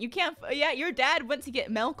dad went. You can't. Yeah, your dad went to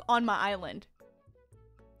get milk on my island,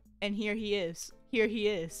 and here he is. Here he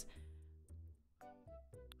is.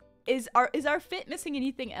 Is our fit missing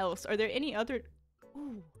anything else? Are there any other?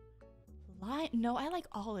 Ooh, no, I like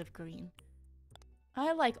olive green.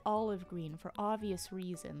 I like olive green for obvious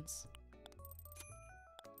reasons.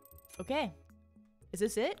 Okay, is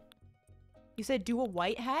this it? You said do a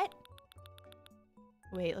white hat?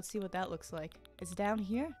 Wait, let's see what that looks like. It's down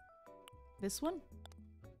here? This one?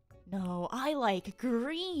 No, I like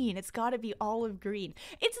green. It's gotta be olive green.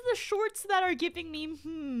 It's the shorts that are giving me,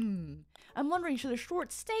 I'm wondering, should the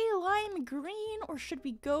short stay lime green or should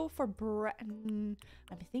we go for I'm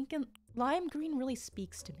thinking lime green really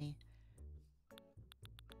speaks to me.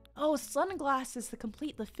 Oh, sunglasses to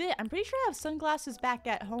complete the fit. I'm pretty sure I have sunglasses back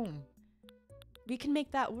at home. We can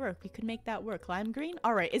make that work. We could make that work. Lime green?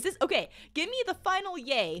 All right. Is this... Okay, give me the final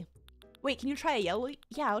yay. Wait, can you try a yellow?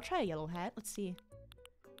 Yeah, I'll try a yellow hat. Let's see.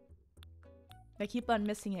 I keep on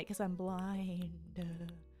missing it because I'm blind.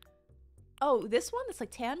 Oh, this one that's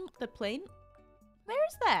like tan, the plain?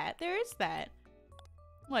 There's that. There is that.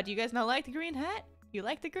 What, do you guys not like the green hat? You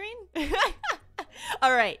like the green?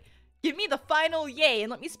 All right. Give me the final yay and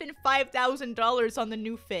let me spend $5,000 on the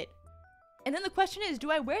new fit. And then the question is, do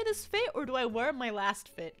I wear this fit or do I wear my last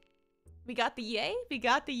fit? We got the yay? We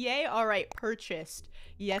got the yay? All right, purchased.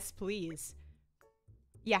 Yes, please.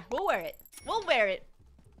 Yeah, we'll wear it. We'll wear it.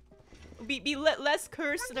 Be less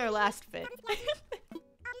cursed than our last fit.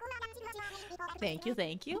 Thank you,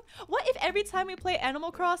 thank you. What if every time we play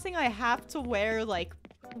Animal Crossing, I have to wear, like,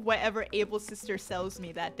 whatever Able Sister sells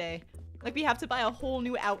me that day? Like, we have to buy a whole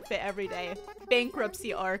new outfit every day.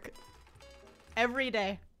 Bankruptcy arc. Every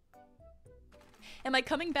day. Am I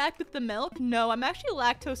coming back with the milk? No, I'm actually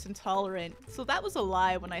lactose intolerant. So that was a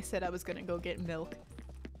lie when I said I was gonna go get milk.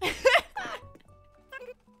 5K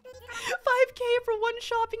for one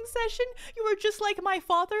shopping session? You are just like my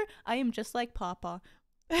father? I am just like Papa.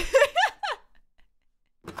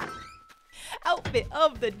 Outfit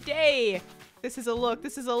of the day! This is a look,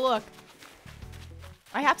 this is a look.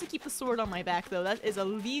 I have to keep the sword on my back though, that is a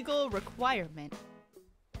legal requirement.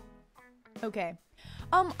 Okay.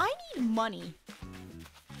 I need money.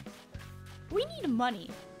 We need money.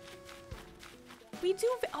 We do.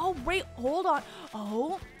 Oh, wait, hold on.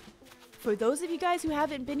 Oh, for those of you guys who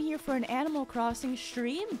haven't been here for an Animal Crossing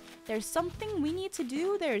stream, there's something we need to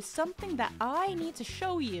do. There's something that I need to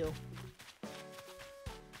show you.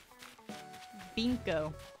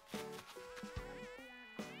 Binko.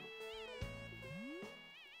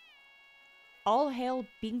 All hail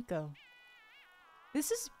Binko.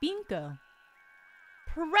 This is Binko.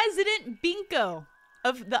 President Binko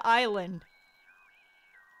of the island.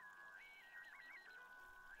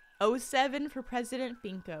 07 for President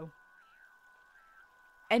Binko.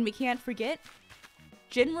 And we can't forget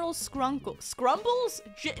General Scrumbles?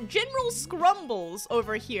 General Scrumbles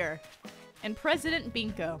over here. And President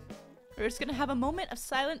Binko. We're just gonna have a moment of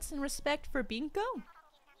silence and respect for Binko.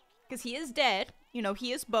 Because he is dead. You know,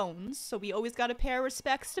 he is bones. So we always gotta pay our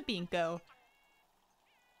respects to Binko.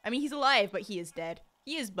 I mean, he's alive, but he is dead.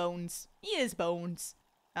 He is bones. He is bones.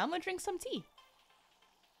 I'm gonna drink some tea.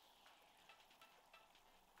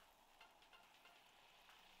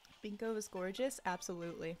 Binko is gorgeous?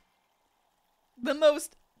 Absolutely. The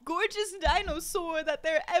most gorgeous dinosaur that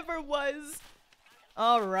there ever was.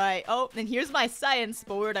 Alright. Oh, and here's my science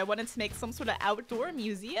board. I wanted to make some sort of outdoor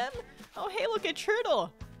museum. Oh, hey, look at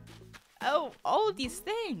Turtle. Oh, all of these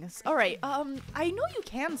things. Alright, I know you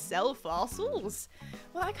can sell fossils.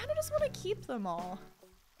 Well, I kind of just want to keep them all.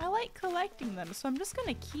 I like collecting them, so I'm just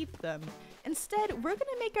gonna keep them. Instead, we're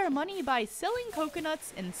gonna make our money by selling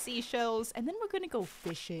coconuts and seashells, and then we're gonna go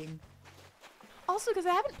fishing. Also, because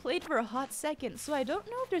I haven't played for a hot second, so I don't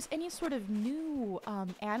know if there's any sort of new,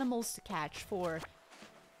 animals to catch for.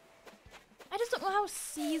 I just don't know how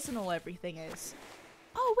seasonal everything is.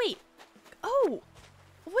 Oh, wait. Oh,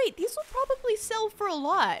 wait, these will probably sell for a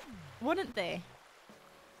lot, wouldn't they?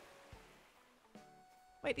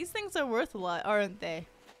 Wait, these things are worth a lot, aren't they?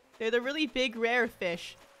 They're the really big, rare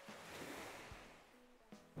fish.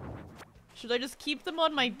 Should I just keep them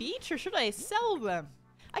on my beach or should I sell them?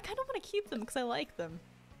 I kind of want to keep them because I like them.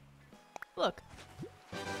 Look.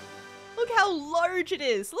 Look how large it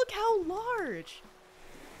is. Look how large.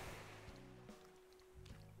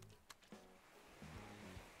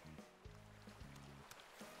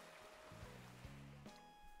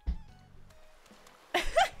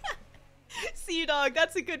 Sea dog,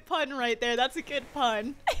 that's a good pun right there. That's a good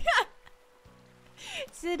pun.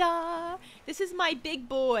 Ta-da! This is my big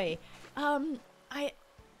boy. I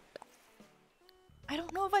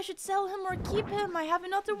don't know if I should sell him or keep him. I have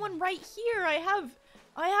another one right here. I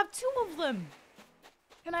have two of them.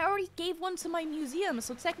 And I already gave one to my museum,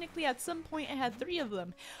 so technically at some point I had 3 of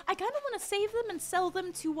them. I kind of want to save them and sell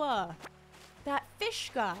them to, that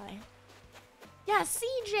fish guy. Yeah,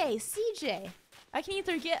 CJ. I can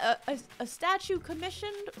either get a statue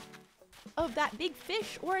commissioned of that big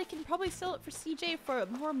fish, or I can probably sell it for CJ for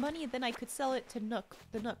more money than I could sell it to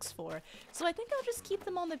the Nooks for. So I think I'll just keep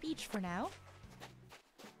them on the beach for now.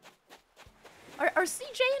 Are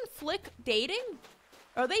CJ and Flick dating?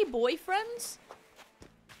 Are they boyfriends?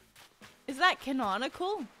 Is that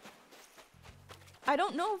canonical? I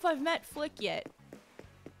don't know if I've met Flick yet.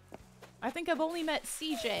 I think I've only met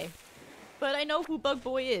CJ. But I know who Bug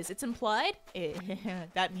Boy is. It's implied?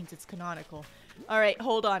 That means it's canonical. Alright,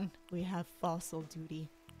 hold on. We have fossil duty.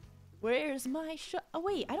 Where's my oh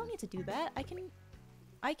wait, I don't need to do that. I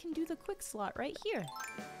can do the quick slot right here.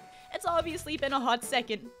 It's obviously been a hot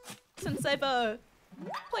second since I've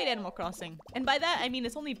played Animal Crossing. And by that I mean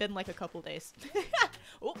it's only been like a couple days.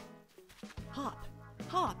 Oh. Hop.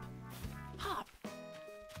 Hop. Hop.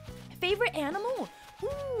 Favorite animal?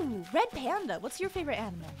 Ooh, red panda. What's your favorite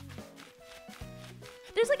animal?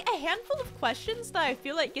 There's like a handful of questions that I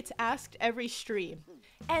feel like gets asked every stream.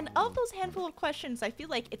 And of those handful of questions, I feel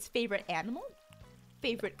like it's favorite animal,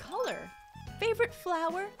 favorite color, favorite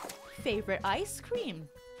flower, favorite ice cream,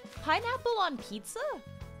 pineapple on pizza,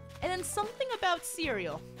 and then something about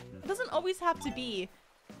cereal. It doesn't always have to be...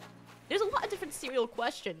 There's a lot of different cereal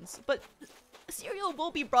questions, but cereal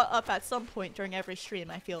will be brought up at some point during every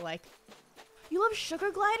stream, I feel like. You love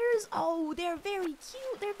sugar gliders? Oh, they're very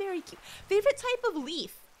cute. They're very cute. Favorite type of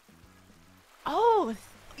leaf? Oh,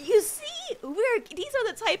 you see? These are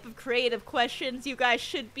the type of creative questions you guys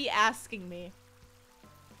should be asking me.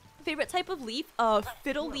 Favorite type of leaf?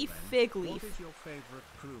 Fiddle leaf, fig leaf. What is your favorite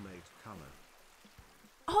crewmate color?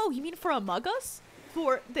 Oh, you mean for Among Us?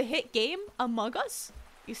 For the hit game, Among Us?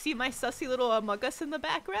 You see my sussy little Among Us in the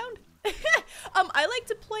background? I like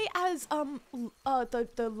to play as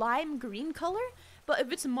the lime green color, but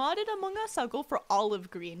if it's modded Among Us, I'll go for olive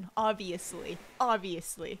green. Obviously,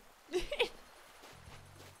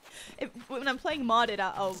 when I'm playing modded,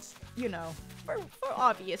 I'll you know, for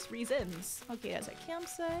obvious reasons. Okay, that's a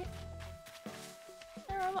campsite.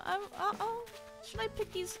 Should I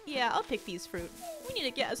pick these? Yeah, I'll pick these fruit. We need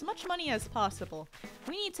to get as much money as possible.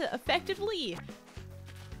 We need to effectively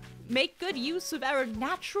make good use of our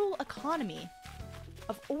natural economy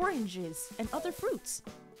of oranges and other fruits.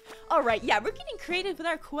 Alright, yeah, we're getting creative with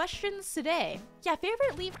our questions today. Yeah,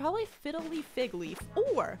 favorite leaf, probably fiddle leaf, fig leaf,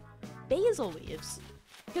 or basil leaves.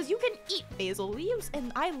 Because you can eat basil leaves,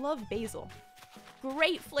 and I love basil.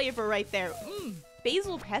 Great flavor right there. Mmm,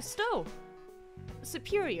 basil pesto.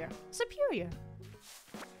 Superior. Superior.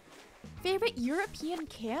 Favorite European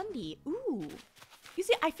candy? Ooh. You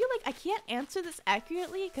see, I feel like I can't answer this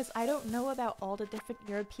accurately because I don't know about all the different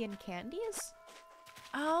European candies.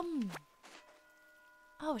 Oh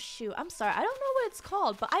shoot, I'm sorry. I don't know what it's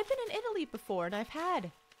called, but I've been in Italy before and I've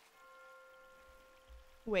had...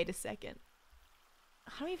 Wait a second.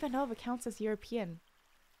 I don't even know if it counts as European.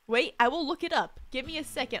 Wait, I will look it up. Give me a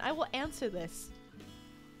second. I will answer this.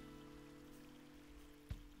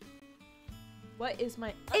 What is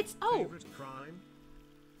my... It's... Oh! Favorite crime?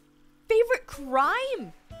 Favorite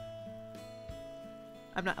crime?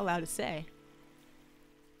 I'm not allowed to say.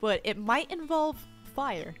 But it might involve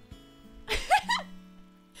fire.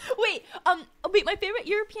 Wait, my favorite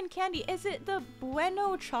European candy, is it the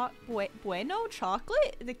Bueno chocolate?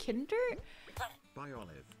 The Kinder? Bye,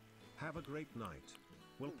 Olive. Have a great night.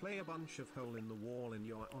 We'll play a bunch of Hole in the Wall in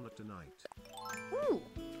your honor tonight. Ooh.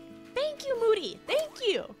 Thank you, Moody. Thank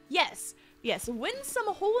you. Yes. Yes, win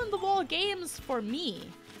some Hole in the Wall games for me.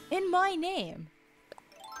 In my name.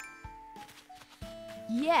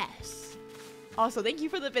 Yes. Also, thank you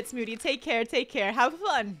for the bits, Moody. Take care, take care. Have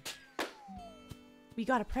fun. We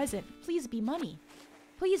got a present. Please be money.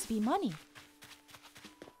 Please be money.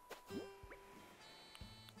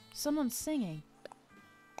 Someone's singing.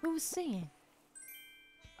 Who's singing?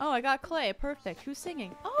 Oh, I got Clay. Perfect. Who's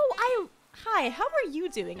singing? Oh, Hi, how are you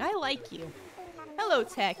doing? I like you. Hello,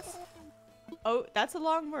 Tex. Oh, that's a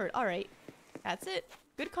long word. Alright. That's it.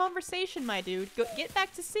 Good conversation, my dude. Get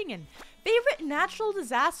back to singing. Favorite natural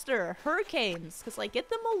disaster? Hurricanes. Because I get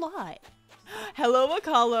them a lot. Hello,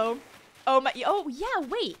 Akalo. Oh, yeah,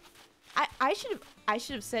 wait. I should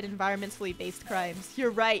have said environmentally based crimes.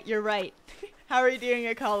 You're right, you're right. How are you doing,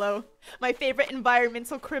 Akalo? My favorite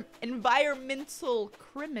environmental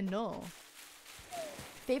criminal.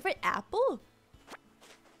 Favorite apple?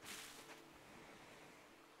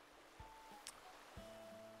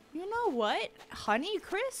 You know what? Honey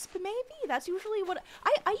Crisp, maybe? That's usually what...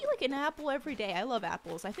 I eat like an apple every day. I love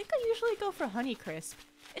apples. I think I usually go for Honey Crisp.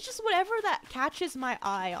 It's just whatever that catches my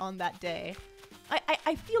eye on that day.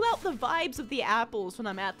 I feel out the vibes of the apples when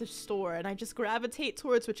I'm at the store, and I just gravitate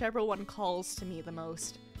towards whichever one calls to me the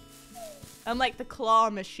most. I'm like the claw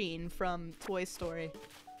machine from Toy Story.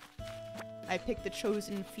 I pick the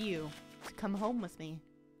chosen few to come home with me,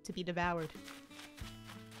 to be devoured.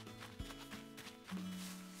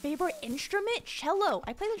 Favorite instrument? Cello.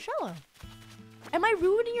 I play the cello. Am I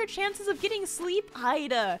ruining your chances of getting sleep?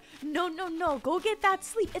 Ida. No. Go get that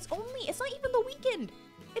sleep. It's not even the weekend.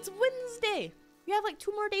 It's Wednesday. You have like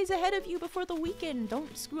 2 more days ahead of you before the weekend.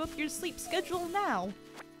 Don't screw up your sleep schedule now.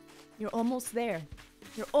 You're almost there.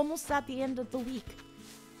 You're almost at the end of the week.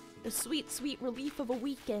 The sweet, sweet relief of a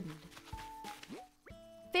weekend.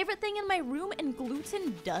 Favorite thing in my room and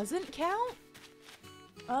gluten doesn't count?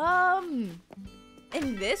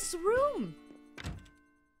 In this room?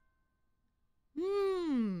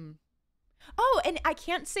 Oh, and I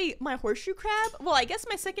can't say my horseshoe crab. Well, I guess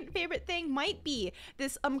my second favorite thing might be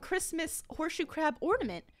this Christmas horseshoe crab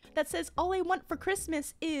ornament that says all I want for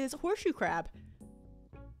Christmas is horseshoe crab.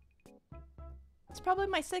 It's probably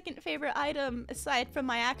my second favorite item aside from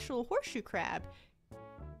my actual horseshoe crab.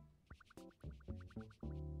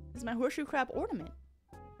 Is my horseshoe crab ornament.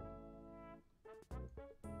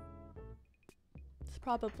 That's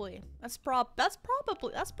probably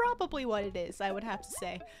what it is, I would have to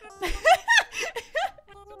say.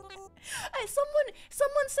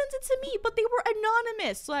 Someone sent it to me, but they were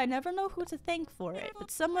anonymous, so I never know who to thank for it. But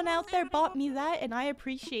someone out there bought me that, and I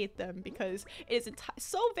appreciate them because it is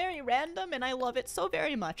so very random, and I love it so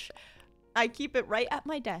very much. I keep it right at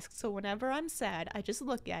my desk, so whenever I'm sad, I just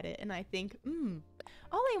look at it and I think,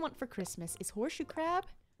 all I want for Christmas is horseshoe crab.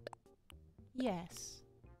 Yes.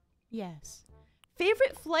 Yes.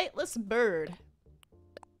 Favorite flightless bird.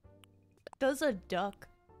 Does a duck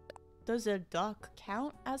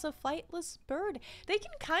count as a flightless bird? They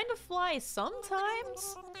can kind of fly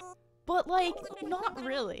sometimes, but like not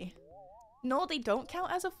really. No, they don't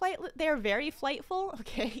count as a flightless. They're very flightful.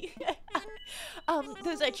 Okay.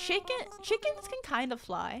 There's a chicken. Chickens can kind of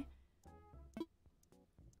fly.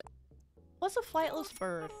 What's a flightless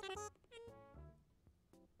bird?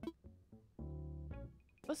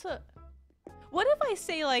 What if I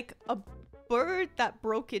say like a bird that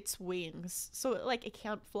broke its wings, so it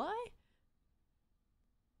can't fly?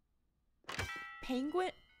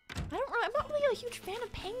 Penguin? I'm not really a huge fan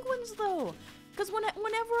of penguins though, because whenever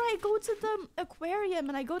I go to the aquarium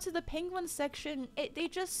and I go to the penguin section, they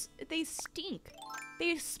stink.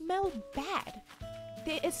 They smell bad.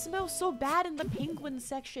 It smells so bad in the penguin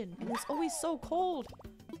section, and it's always so cold.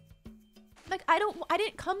 Like, I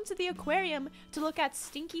didn't come to the aquarium to look at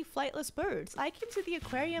stinky flightless birds. I came to the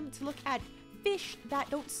aquarium to look at fish that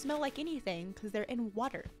don't smell like anything because they're in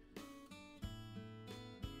water.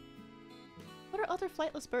 What are other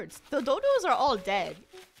flightless birds? The dodos are all dead.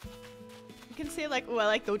 You can say like, oh, I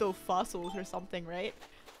like dodo fossils or something, right?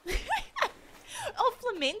 Oh,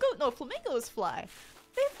 flamingo? No, flamingos fly.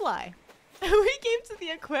 They fly. We came to the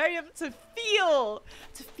aquarium to feel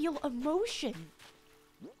emotion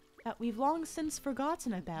that we've long since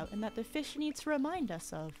forgotten about and that the fish need to remind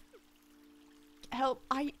us of. Help,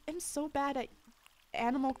 I am so bad at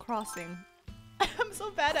Animal Crossing. I'm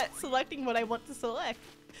so bad at selecting what I want to select.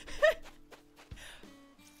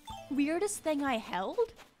 Weirdest thing I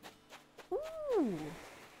held? Ooh.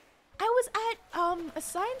 I was at a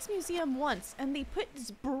science museum once and they put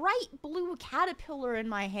this bright blue caterpillar in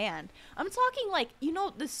my hand. I'm talking like, you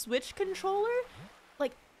know, the Switch controller?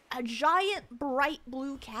 Like a giant bright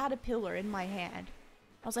blue caterpillar in my hand.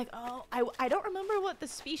 I was like, oh, I don't remember what the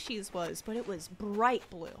species was, but it was bright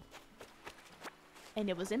blue. And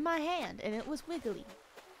it was in my hand and it was wiggly.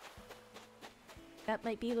 That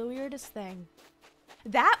might be the weirdest thing.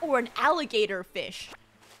 That or an alligator fish.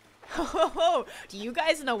 Oh, do you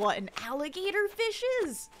guys know what an alligator fish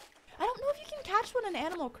is? I don't know if you can catch one in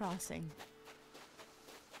Animal Crossing.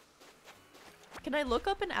 Can I look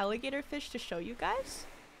up an alligator fish to show you guys?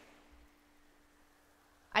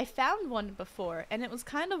 I found one before and it was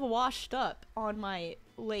kind of washed up on my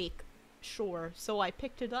lake shore, so I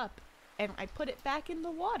picked it up and I put it back in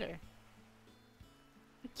the water.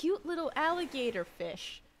 A cute little alligator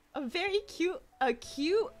fish. A cute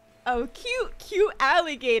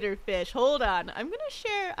alligator fish. Hold on. I'm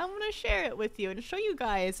gonna share it with you and show you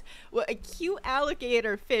guys what a cute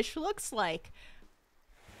alligator fish looks like.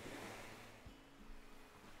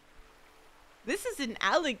 This is an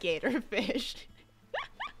alligator fish.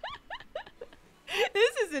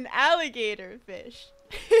 This is an alligator fish.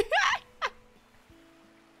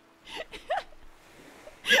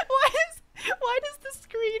 Why does the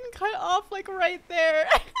screen cut off like right there?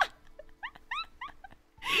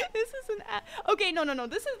 This is okay, no.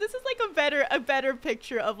 This is like a better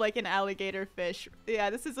picture of like an alligator fish. Yeah,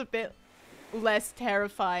 this is a bit less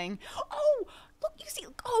terrifying. Oh, look, you see,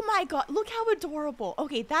 oh my god, look how adorable.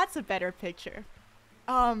 Okay, that's a better picture.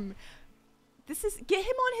 This is, get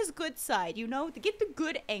him on his good side, you know, to get the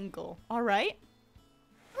good angle, all right?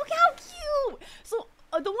 Look how cute. So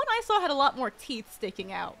the one I saw had a lot more teeth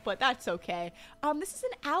sticking out, but that's okay. This is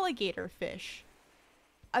an alligator fish.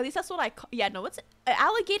 At least that's what I call, yeah, no, it's an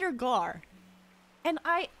alligator gar. And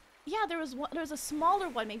Yeah, there was a smaller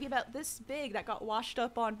one, maybe about this big, that got washed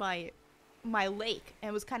up on my lake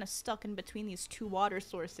and was kind of stuck in between these two water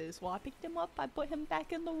sources. Well, I picked him up, I put him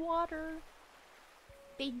back in the water.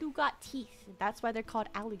 They do got teeth. That's why they're called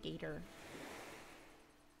alligator.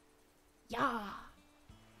 Yeah.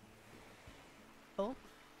 Oh.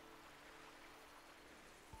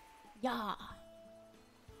 Yeah.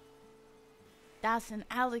 That's an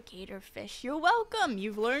alligator fish. You're welcome.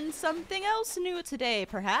 You've learned something else new today,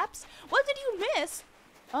 perhaps. What did you miss?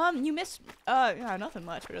 You missed, yeah, nothing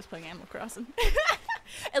much. We're just playing Animal Crossing.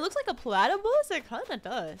 It looks like a platypus. It kinda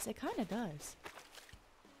does. It kinda does.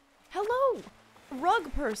 Hello,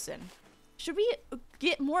 rug person. Should we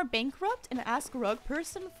get more bankrupt and ask rug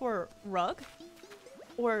person for rug?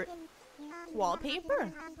 Or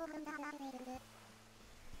wallpaper?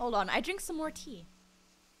 Hold on, I drink some more tea.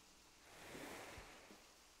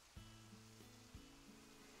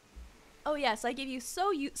 Oh yes, I give you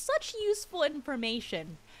such useful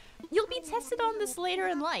information. You'll be tested on this later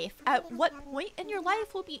in life. At what point in your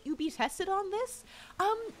life will you be tested on this?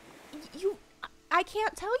 I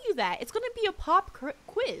can't tell you that. It's gonna be a pop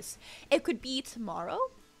quiz. It could be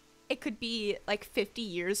tomorrow. It could be like 50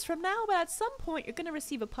 years from now, but at some point you're gonna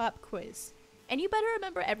receive a pop quiz. And you better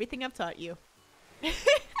remember everything I've taught you.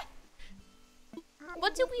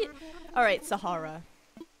 What do we... Alright, Sahara.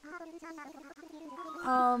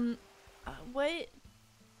 What?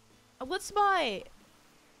 What's my...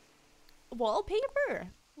 wallpaper?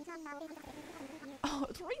 Oh,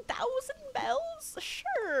 3,000 bells?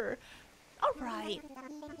 Sure. Alright.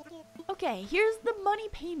 Okay, here's the money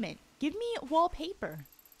payment. Give me wallpaper.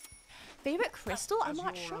 Favorite crystal? I'm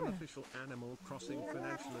not sure. As your unofficial Animal Crossing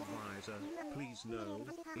financial advisor, please know,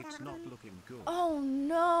 it's not looking good. Oh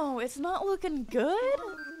no, it's not looking good?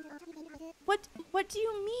 What do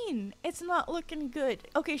you mean? It's not looking good.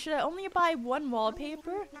 Okay, should I only buy one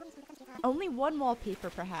wallpaper? Only one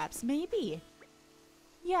wallpaper, perhaps. Maybe.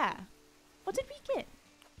 Yeah. What did we get?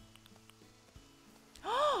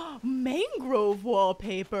 Mangrove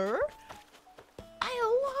wallpaper?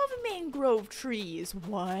 I love mangrove trees.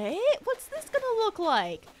 What? What's this gonna look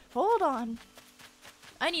like? Hold on.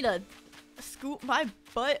 I need to scoot my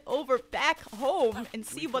butt over back home and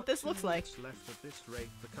see what this looks like. Left at this rate,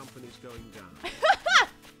 the company's going down.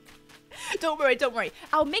 Don't worry.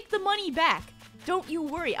 I'll make the money back. Don't you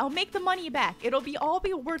worry. I'll make the money back. It'll all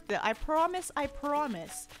be worth it. I promise.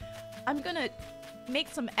 I'm gonna make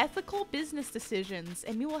some ethical business decisions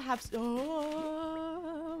and we will have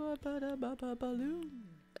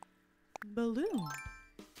balloon.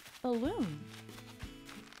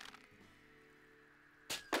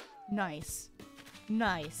 Nice.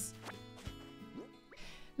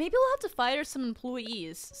 Maybe we'll have to fire some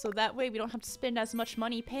employees so that way we don't have to spend as much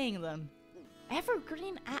money paying them.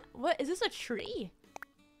 Evergreen what is this, a tree?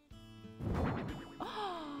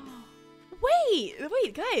 Oh,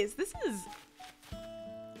 wait guys, this is...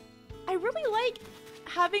 I really like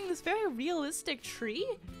having this very realistic tree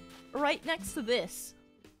right next to this.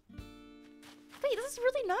 Wait, this is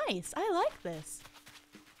really nice. I like this.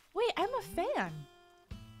 Wait, I'm a fan.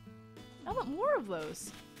 I want more of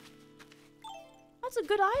those. That's a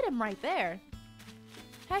good item right there.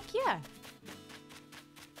 Heck yeah.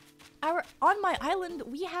 On my island,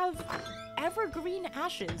 we have evergreen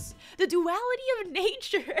ashes. The duality of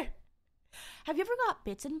nature. Have you ever got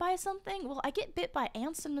bitten by something? Well, I get bit by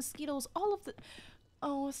ants and mosquitoes all of the...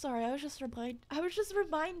 Oh, sorry, I was just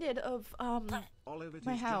reminded of, Olive, it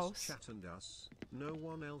my is house. just chat and us. No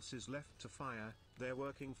one else is left to fire. They're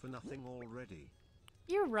working for nothing already.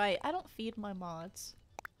 You're right, I don't feed my mods.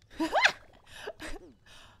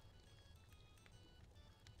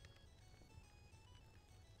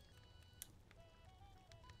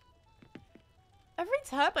 Every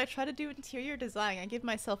time I try to do interior design, I give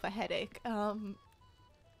myself a headache.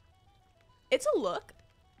 It's a look.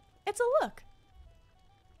 It's a look.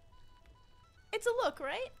 It's a look,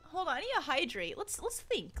 right? Hold on, I need to hydrate. Let's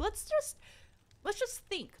think. Let's just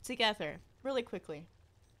think together really quickly.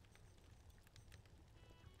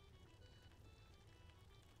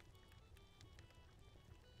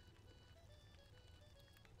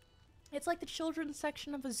 It's like the children's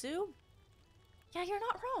section of a zoo. Yeah, you're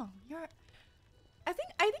not wrong. I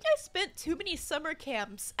think I spent too many summer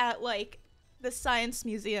camps at like the science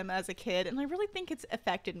museum as a kid, and I really think it's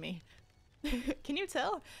affected me. Can you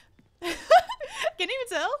tell? Can you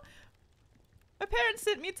tell? My parents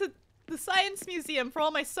sent me to the science museum for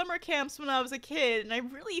all my summer camps when I was a kid, and I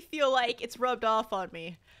really feel like it's rubbed off on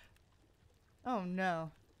me. Oh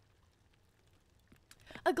no.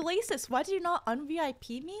 Aglacis, why did you not un-VIP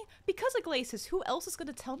me? Because Aglacis, who else is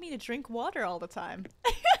gonna tell me to drink water all the time?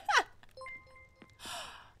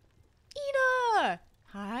 Ina!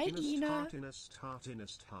 Hi, Ina.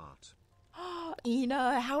 Heart.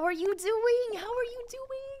 Ina, how are you doing? How are you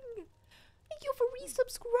doing? Thank you for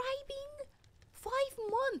resubscribing. 5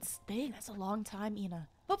 months. Dang, that's a long time, Ina.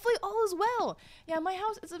 Hopefully all is well. Yeah, my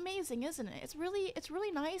house is amazing, isn't it? It's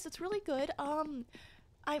really nice. It's really good. I'm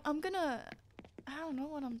gonna, I don't know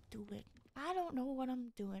what I'm doing.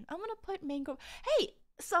 I'm gonna put mango. Hey,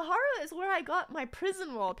 Sahara is where I got my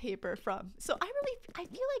prison wallpaper from. So I feel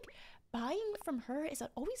like buying from her is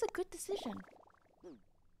always a good decision.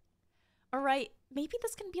 Alright, maybe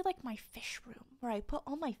this can be like my fish room, where I put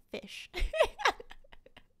all my fish.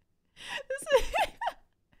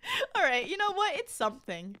 Alright, you know what? It's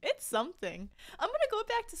something. It's something. I'm gonna go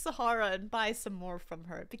back to Sahara and buy some more from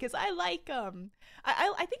her, because I like, I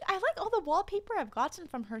think I like all the wallpaper I've gotten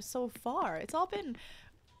from her so far. It's all been...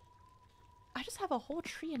 I just have a whole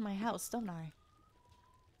tree in my house, don't I?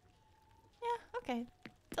 Yeah, okay.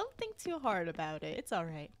 Don't think too hard about it. It's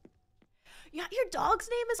alright. Yeah, your dog's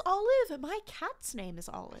name is Olive. My cat's name is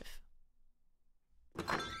Olive.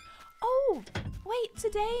 Oh, wait,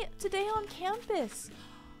 today on campus,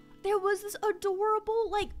 there was this adorable,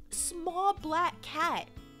 like, small black cat.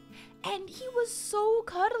 And he was so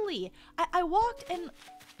cuddly. I walked and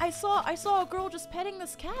I saw a girl just petting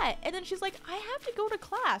this cat, and then she's like, I have to go to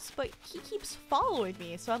class, but he keeps following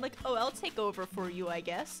me. So I'm like, oh, I'll take over for you, I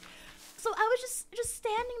guess. So I was just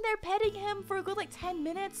standing there petting him for a good like 10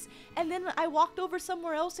 minutes, and then I walked over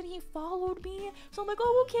somewhere else and he followed me. So I'm like,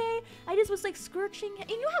 oh, okay. I just was like scorching.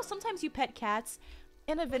 And you know how sometimes you pet cats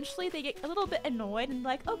and eventually they get a little bit annoyed and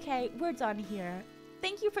like, okay, we're done here.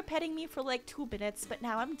 Thank you for petting me for like 2 minutes, but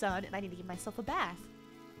now I'm done and I need to give myself a bath.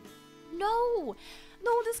 No,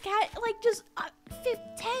 this cat, like, just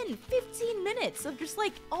 10, 15 minutes of just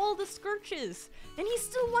like all the scorches, and he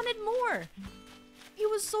still wanted more. He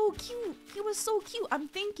was so cute. I'm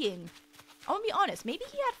thinking, I'm gonna be honest, maybe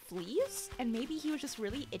he had fleas and maybe he was just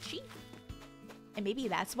really itchy. And maybe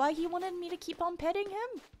that's why he wanted me to keep on petting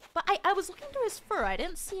him. But I was looking through his fur, I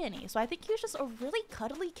didn't see any. So I think he was just a really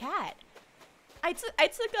cuddly cat. I took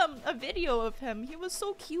a video of him. He was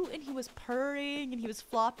so cute and he was purring and he was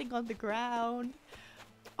flopping on the ground.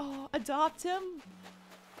 Oh, adopt him?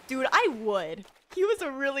 Dude, I would. He was a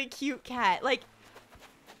really cute cat. Like,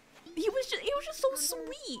 he was just so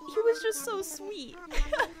sweet. He was just so sweet.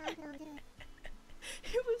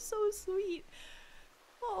 He was so sweet.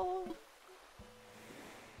 Oh.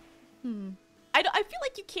 I feel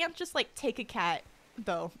like you can't just like take a cat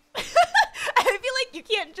though. I feel like you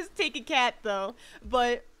can't just take a cat though,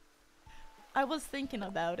 but I was thinking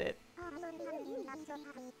about it.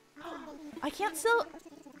 I can't sell.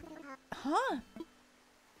 Huh?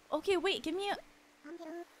 Okay, wait, give me a.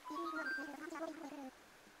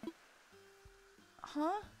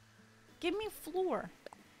 Huh? Give me floor.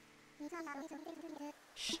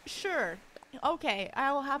 Sure. Okay,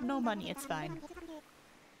 I will have no money, it's fine.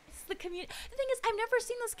 It's the community. The thing is, I've never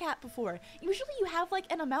seen this cat before. Usually you have like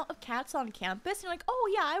an amount of cats on campus and you're like, oh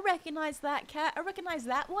yeah, I recognize that cat, I recognize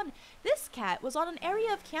that one. This cat was on an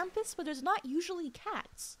area of campus where there's not usually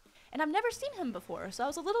cats. And I've never seen him before, so I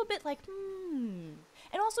was a little bit like, And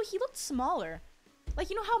also, he looked smaller. Like,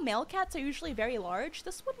 you know how male cats are usually very large?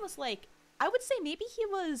 This one was like, I would say maybe he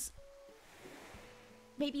was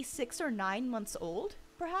maybe 6 or 9 months old,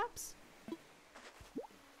 perhaps?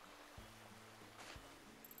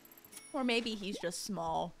 Or maybe he's just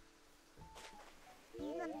small.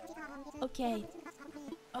 Okay.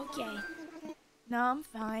 Okay. No, I'm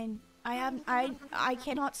fine. I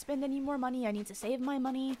cannot spend any more money. I need to save my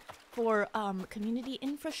money for community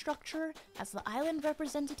infrastructure. As the island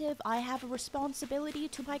representative, I have a responsibility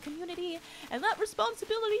to my community, and that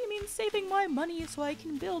responsibility means saving my money so I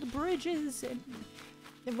can build bridges and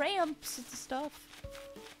ramps and stuff.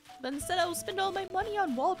 But instead, I will spend all my money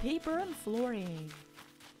on wallpaper and flooring.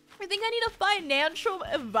 I think I need a financial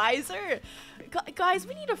advisor. Guys,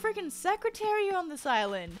 we need a freaking secretary on this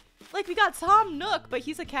island. Like, we got Tom Nook, but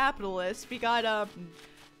he's a capitalist. We got,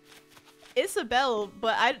 Isabelle,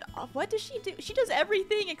 but what does she do? She does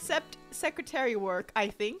everything except secretary work, I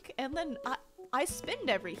think. And then I spend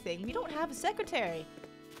everything. We don't have a secretary.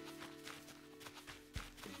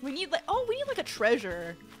 We need, like, we need, like, a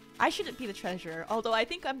treasurer. I shouldn't be the treasurer, although I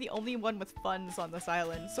think I'm the only one with funds on this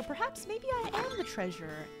island. So perhaps maybe I am the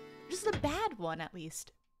treasurer. Just a bad one, at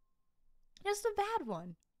least. Just a bad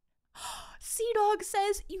one. Sea Dog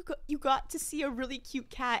says you got to see a really cute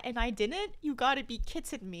cat and I didn't. You gotta be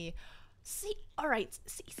kidding me. Alright,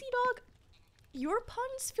 Sea Dog, your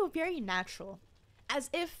puns feel very natural. As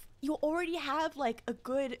if you already have like a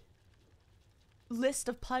good list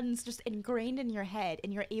of puns just ingrained in your head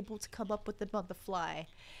and you're able to come up with them on the fly.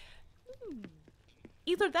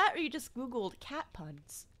 Either that or you just Googled cat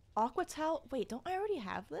puns. Aqua towel. Wait, don't I already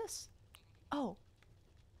have this? Oh.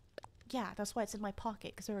 Yeah, that's why it's in my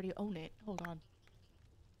pocket, because I already own it. Hold on.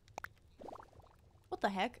 What the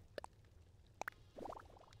heck?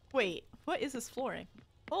 Wait, what is this flooring?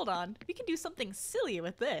 Hold on. We can do something silly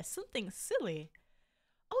with this. Something silly.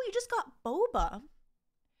 Oh, you just got boba.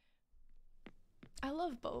 I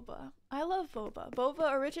love boba. I love boba.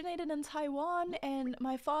 Boba originated in Taiwan, and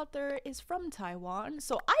my father is from Taiwan,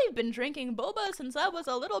 so I've been drinking boba since I was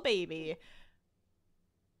a little baby.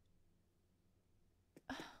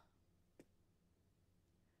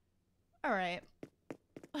 Alright.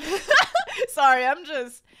 Sorry, I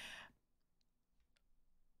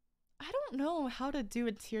don't know how to do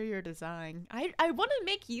interior design. I want to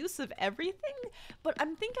make use of everything, but I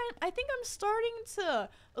think I'm starting to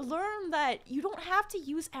learn that you don't have to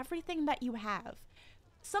use everything that you have.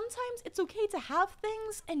 Sometimes it's okay to have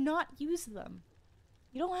things and not use them.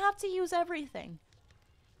 You don't have to use everything.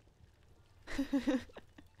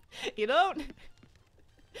 You don't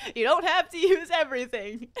have to use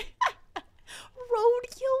everything.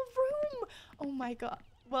 Roadkill room. Oh my god.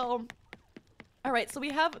 Well, all right, so we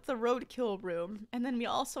have the roadkill room, and then we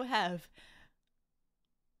also have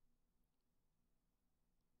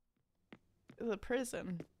the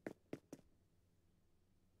prison.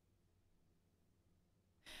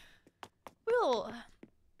 I'll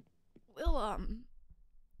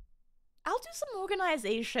do some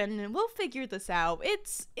organization and we'll figure this out.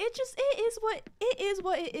 It is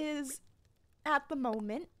what it is at the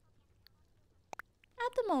moment.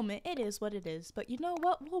 At the moment, it is what it is. But you know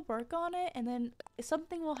what? We'll work on it, and then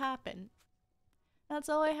something will happen. That's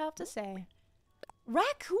all I have to say.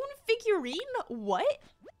 Raccoon figurine? What?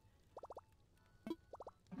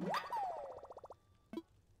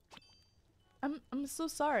 I'm so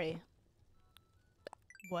sorry.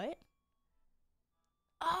 What?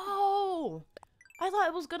 Oh! I thought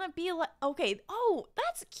it was gonna be like... Okay. Oh,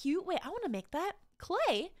 that's cute. Wait, I want to make that.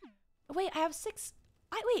 Clay? Wait, I have 6...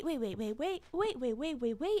 Wait.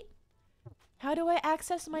 How do I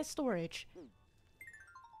access my storage?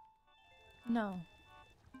 No.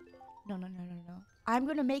 No. I'm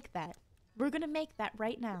gonna make that. We're gonna make that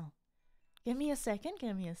right now. Give me a second.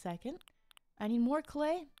 I need more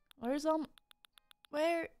clay.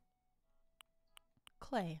 Where?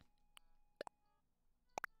 Clay.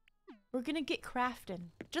 We're gonna get crafting.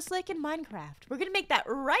 Just like in Minecraft. We're gonna make that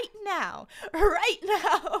right now. Right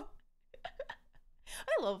now.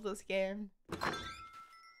 I love this game.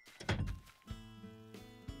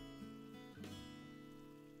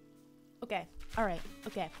 Okay. Alright.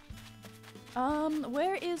 Okay.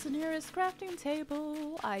 Where is the nearest crafting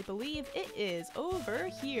table? I believe it is over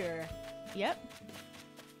here. Yep.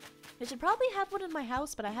 I should probably have one in my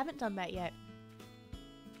house, but I haven't done that yet.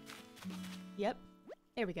 Yep.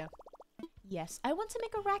 There we go. Yes. I want to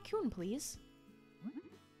make a raccoon, please.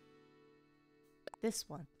 This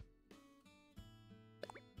one.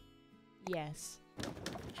 Yes.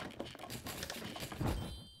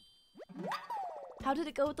 How did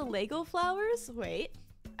it go with the Lego flowers? Wait,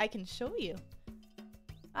 I can show you.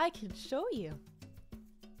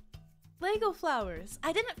 Lego flowers.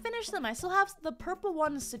 I didn't finish them. I still have the purple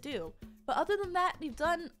ones to do. But other than that, we've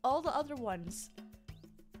done all the other ones.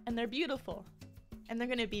 And they're beautiful. And they're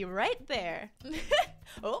gonna be right there.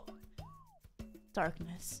 Oh.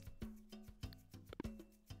 Darkness.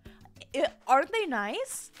 Aren't they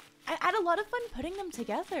nice? I had a lot of fun putting them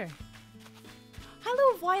together.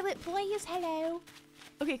 Hello, Violet Blaze. Hello.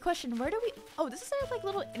 Okay, question. Where do we... Oh, this is our like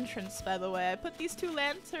little entrance, by the way. I put these 2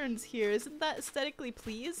 lanterns here. Isn't that aesthetically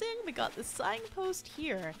pleasing? We got the signpost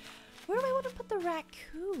here. Where do I want to put the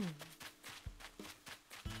raccoon?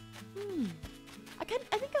 I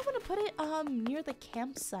think I want to put it near the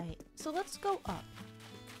campsite. So let's go up.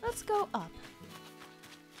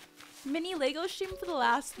 Mini Lego stream for the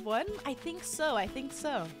last one? I think so. I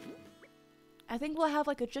think we'll have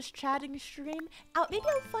like a just chatting stream. Maybe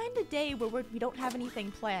I'll find a day where we don't have anything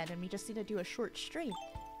planned and we just need to do a short stream.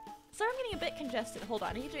 So I'm getting a bit congested. Hold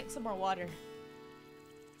on, I need to drink some more water.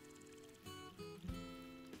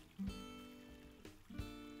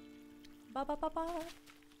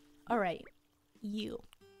 Alright, you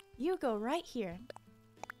go right here.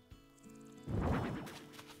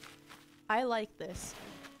 I like this.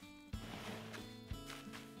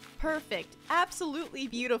 Perfect. Absolutely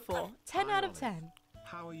beautiful. 10 out of 10.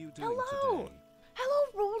 How are you doing today? Hello,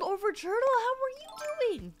 rolled over turtle. How are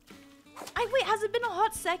you doing? Wait, has it been a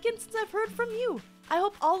hot second since I've heard from you? I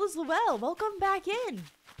hope all is well. Welcome back in.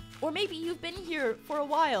 Or maybe you've been here for a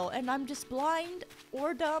while and I'm just blind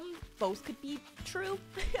or dumb. Both could be true.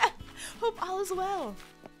 Hope all is well.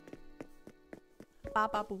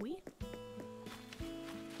 Baba Booey?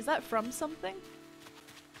 Is that from something?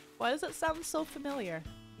 Why does that sound so familiar?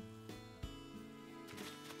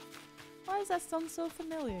 Why does that sound so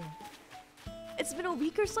familiar? It's been a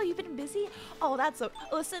week or so, you've been busy? Oh, that's so—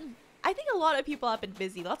 listen, I think a lot of people have been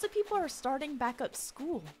busy. Lots of people are starting back up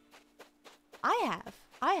school. I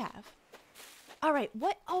have. Alright,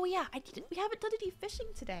 what? Oh yeah, we haven't done any fishing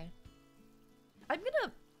today. I'm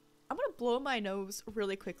gonna blow my nose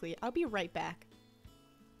really quickly. I'll be right back.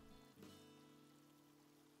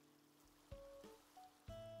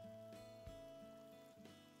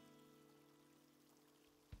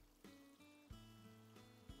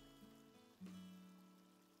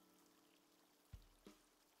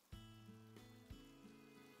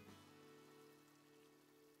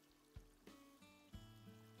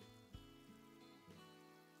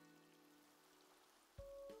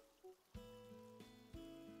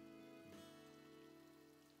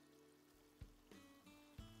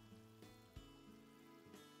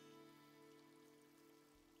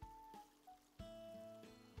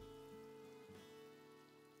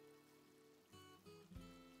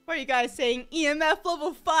 What are you guys saying? EMF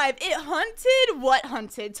level 5. It hunted? What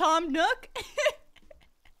hunted? Tom Nook?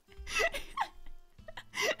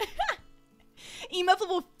 EMF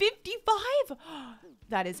level 55?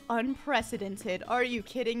 That is unprecedented. Are you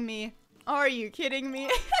kidding me? Are you kidding me?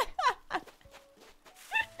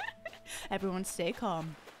 Everyone stay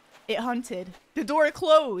calm. It hunted. The door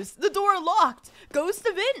closed. The door locked. Ghost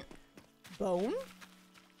event. Bone?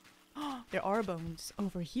 There are bones.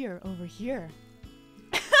 Over here. Over here.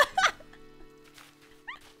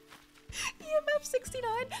 EMF 69.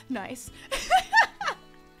 Nice.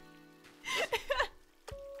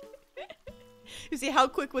 You see, how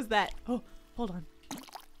quick was that? Oh, hold on.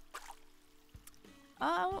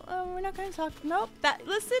 We're not gonna talk. Nope.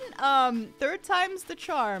 Listen, third time's the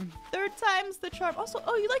charm. Third time's the charm. Also,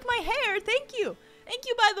 oh, you like my hair? Thank you. Thank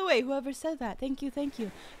you, by the way, whoever said that. Thank you, thank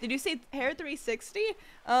you. Did you say hair 360?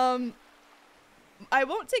 I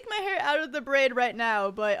won't take my hair out of the braid right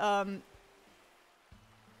now, but,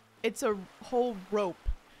 it's a whole rope.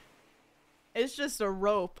 It's just a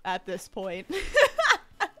rope at this point.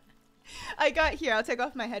 Here, I'll take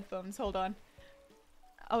off my headphones. Hold on.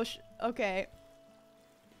 Okay.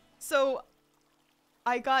 So,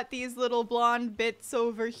 I got these little blonde bits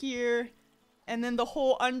over here. And then the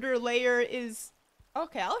whole under layer is...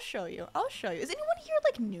 Okay, I'll show you. I'll show you. Is anyone here,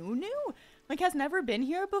 like, new? Like, has never been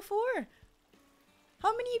here before?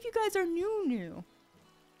 How many of you guys are new?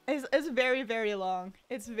 It's very, very long.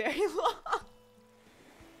 It's very long.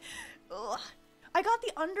 Ugh. I got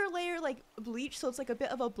the underlayer like bleach, so it's like a bit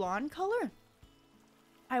of a blonde color.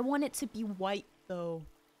 I want it to be white though.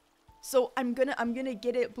 So I'm gonna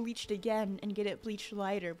get it bleached again and get it bleached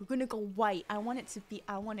lighter. We're gonna go white. I want it to be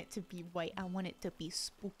white. I want it to be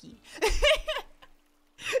spooky.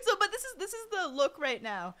 So but this is the look right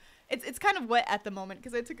now. It's kind of wet at the moment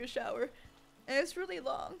because I took a shower. And it's really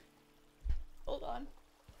long. Hold on.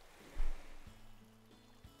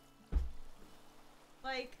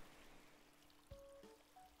 Like,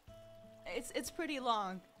 it's pretty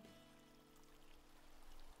long.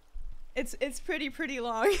 It's pretty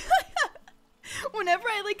long. Whenever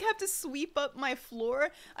I like have to sweep up my floor,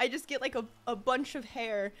 I just get like a bunch of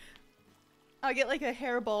hair. I'll get like a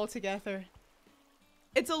hairball together.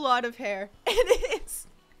 It's a lot of hair. It is.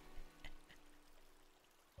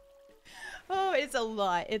 Oh, it's a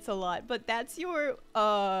lot. It's a lot. But that's your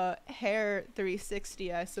hair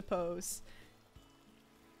 360, I suppose.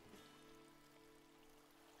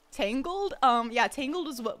 Tangled? Yeah, tangled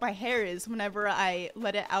is what my hair is whenever I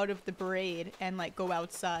let it out of the braid and like go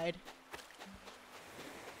outside.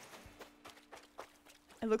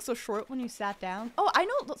 It looks so short when you sat down. Oh, I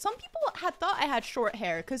know some people had thought I had short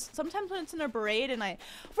hair because sometimes when it's in a braid and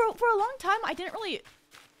for a long time I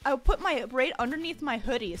would put my braid underneath my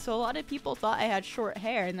hoodie, so a lot of people thought I had short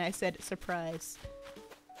hair and I said, surprise.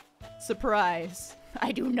 Surprise.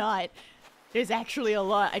 I do not. There's actually a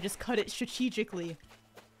lot. I just cut it strategically.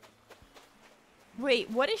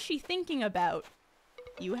 Wait, what is she thinking about?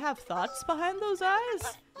 You have thoughts behind those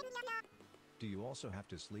eyes? Do you also have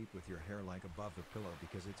to sleep with your hair like above the pillow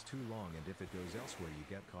because it's too long, and if it goes elsewhere you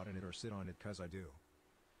get caught in it, or sit on it? Cause I do.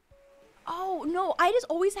 Oh, no, I just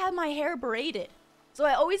always have my hair braided. So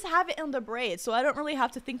I always have it in the braid, so I don't really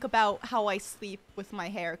have to think about how I sleep with my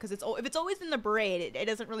hair, because if it's always in the braid, it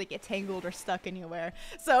doesn't really get tangled or stuck anywhere.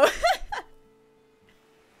 So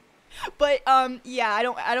but yeah, I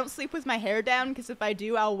don't sleep with my hair down, because if I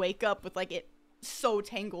do, I'll wake up with like it so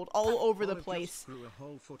tangled all over the place. Just grew a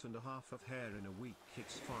whole foot and a half of hair in a week.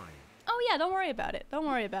 It's fine. Oh yeah, don't worry about it. Don't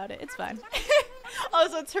worry about it. It's fine.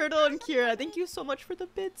 Also, Turtle and Kira, thank you so much for the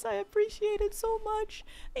bits. I appreciate it so much.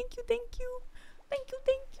 Thank you, thank you. Thank you,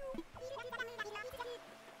 thank you.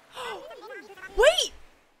 Wait!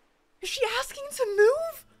 Is she asking to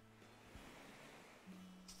move?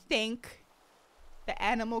 Thank the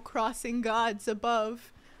Animal Crossing gods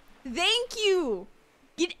above. Thank you!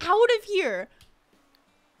 Get out of here!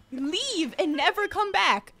 Leave and never come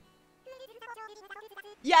back!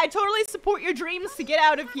 Yeah, I totally support your dreams to get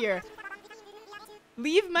out of here.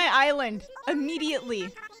 Leave my island immediately.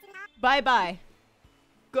 Bye-bye.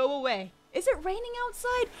 Go away. Is it raining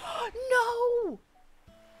outside? No!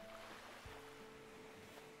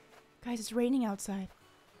 Guys, it's raining outside.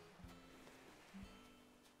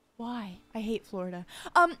 Why? I hate Florida.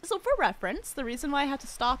 So for reference, the reason why I had to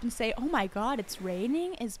stop and say, oh my god, it's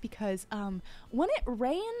raining is because, when it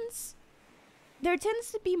rains, there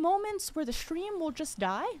tends to be moments where the stream will just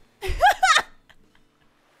die.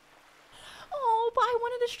 Oh, but I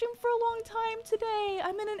wanted to stream for a long time today.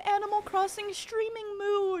 I'm in an Animal Crossing streaming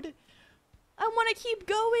mood. I want to keep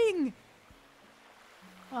going.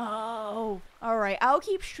 Oh, alright, I'll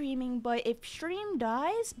keep streaming, but if stream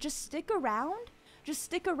dies, just stick around. Just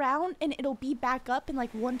stick around and it'll be back up in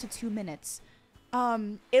like 1 to 2 minutes.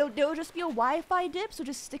 It'll just be a Wi-Fi dip, so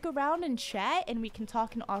just stick around and chat and we can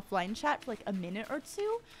talk in offline chat for like a minute or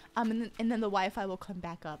two. And then the Wi-Fi will come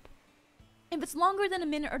back up. If it's longer than a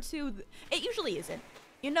minute or two, it usually isn't.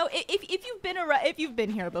 You know, if you've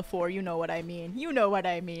been here before, you know what I mean. You know what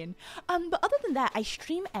I mean. But other than that, I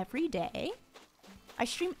stream every day.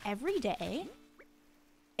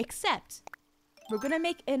 Except we're gonna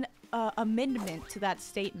make an amendment to that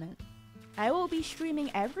statement. I will be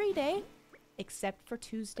streaming every day except for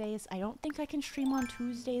Tuesdays. I don't think I can stream on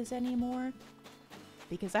Tuesdays anymore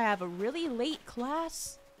because I have a really late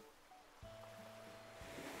class.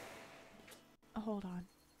 Oh, hold on.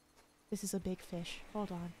 This is a big fish.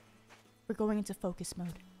 Hold on. We're going into focus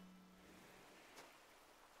mode.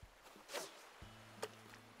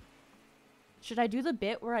 Should I do the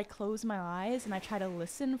bit where I close my eyes and I try to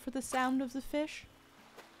listen for the sound of the fish?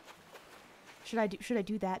 Should I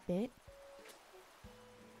do that bit?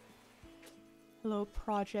 Hello,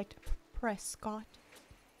 Project Prescott.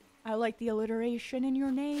 I like the alliteration in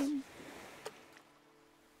your name.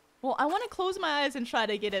 Well, I want to close my eyes and try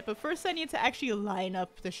to get it, but first I need to actually line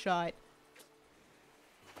up the shot.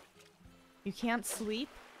 You can't sleep?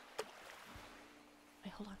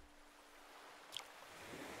 Wait, hold on.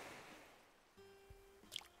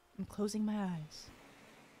 I'm closing my eyes.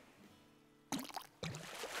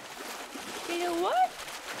 You know what?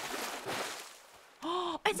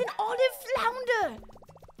 Oh, it's an olive flounder!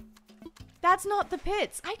 That's not the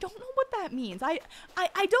pits. I don't know what that means. I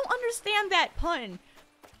don't understand that pun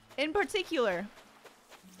in particular.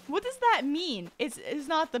 What does that mean? It's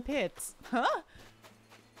not the pits. Huh?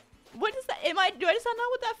 What is that? Do I just not know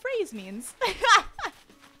what that phrase means?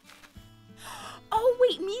 Oh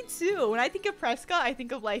wait, me too. When I think of Prescott, I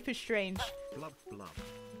think of Life is Strange. Blub blub.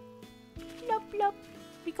 Blub blub.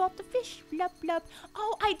 We got the fish. Blub blub.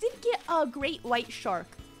 Oh, I did get a great white shark.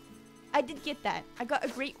 I did get that. I got a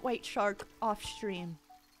great white shark off stream.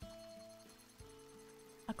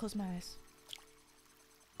 I'll close my eyes.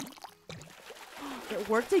 It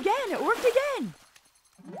worked again. It worked again.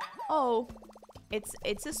 Oh,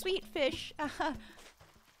 it's a sweet fish. I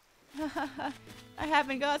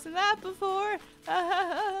haven't gotten that before.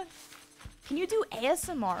 Can you do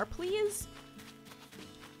ASMR, please?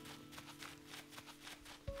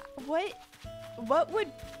 What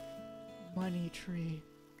would money tree?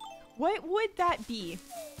 What would that be?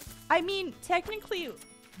 I mean, technically,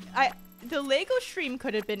 the Lego stream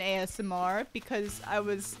could have been ASMR because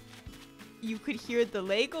you could hear the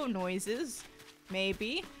Lego noises.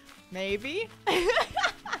 Maybe.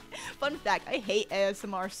 Fun fact, I hate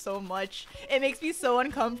ASMR so much. It makes me so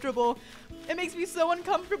uncomfortable.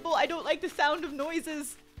 I don't like the sound of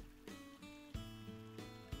noises.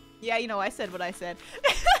 Yeah, you know, I said what I said.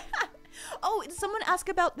 Oh, did someone ask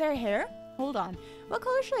about their hair? Hold on. What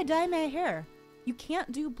color should I dye my hair? You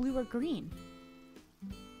can't do blue or green.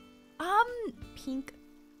 Pink.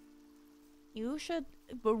 You should...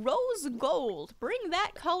 Rose gold. Bring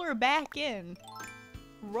that color back in.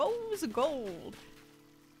 Rose gold.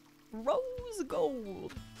 Rose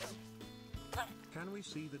gold. Can we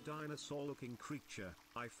see the dinosaur-looking creature?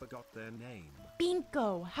 I forgot their name.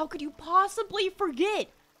 Bingo. How could you possibly forget?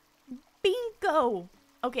 Bingo.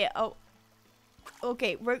 Okay, oh.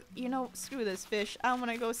 Okay, screw this fish. I want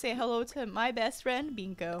to go say hello to my best friend,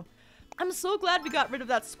 Bingo. I'm so glad we got rid of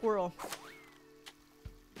that squirrel.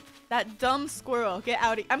 That dumb squirrel. Get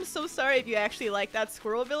out of here. I'm so sorry if you actually like that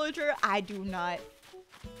squirrel villager. I do not.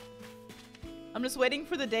 I'm just waiting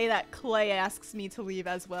for the day that Clay asks me to leave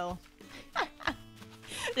as well.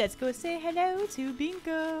 Let's go say hello to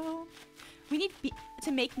Binko. We need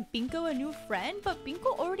to make Binko a new friend, but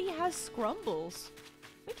Binko already has Scrumbles.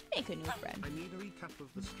 We can make a new friend. I need a recap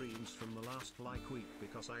of the streams from the last week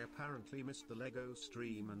because I apparently missed the Lego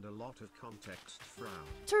stream and a lot of context frown.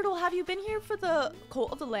 Turtle, have you been here for the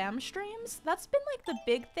Cult of the Lamb streams? That's been like the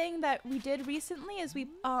big thing that we did recently is we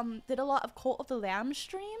did a lot of Cult of the Lamb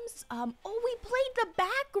streams. Oh, we played the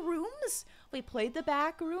back rooms. We played the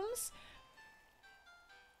back rooms.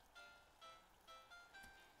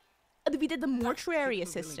 We did the mortuary Kick the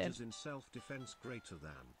assistant. villagers in self-defense greater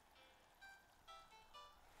than.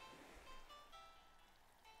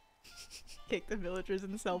 Kick the villagers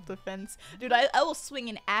in self-defense. Dude, I will swing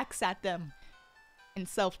an axe at them in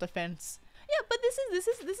self-defense. Yeah, but this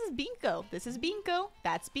is Binko. This is Binko.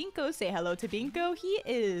 That's Binko. Say hello to Binko. He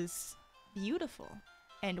is beautiful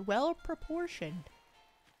and well proportioned.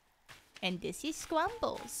 And this is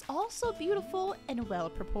Scrumbles, also beautiful and well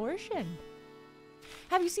proportioned.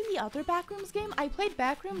 Have you seen the other Backrooms game? I played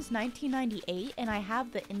Backrooms 1998 and I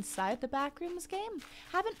have the Inside the Backrooms game.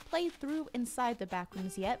 Haven't played through Inside the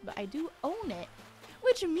Backrooms yet, but I do own it.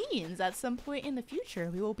 Which means at some point in the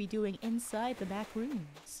future we will be doing Inside the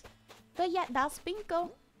Backrooms. But yeah, that's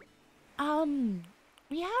Binko.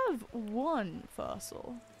 We have one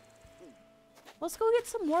fossil. Let's go get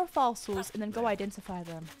some more fossils and then go identify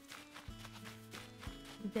them.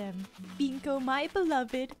 Binko, my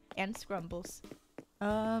beloved, and Scrumbles.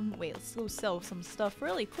 Wait, let's go sell some stuff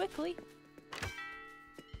really quickly.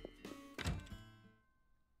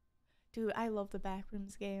 Dude, I love the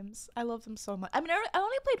Backrooms games. I love them so much. I mean, I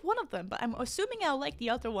only played one of them, but I'm assuming I'll like the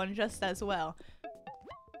other one just as well.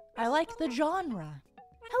 I like the genre.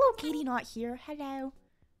 Hello, Katie, not here. Hello.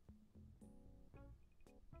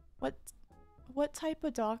 What type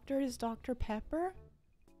of doctor is Dr. Pepper?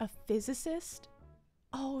 A physicist?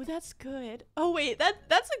 Oh, that's good. Oh wait,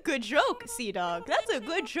 that's a good joke, Sea Dog. That's a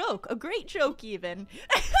good joke. A great joke even.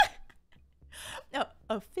 No,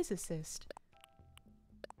 a physicist.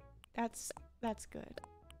 That's good.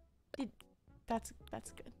 That's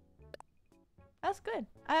good. That's good.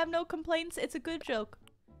 I have no complaints. It's a good joke.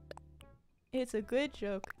 It's a good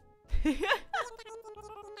joke.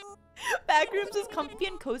 Backrooms is comfy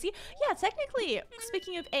and cozy. Yeah, technically,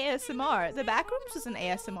 speaking of ASMR, the Backrooms was an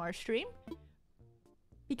ASMR stream.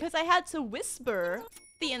 Because I had to whisper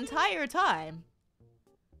the entire time,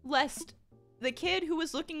 lest the kid who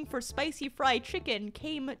was looking for spicy fried chicken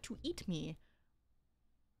came to eat me.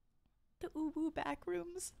 The Uwu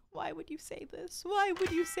Backrooms. Why would you say this? Why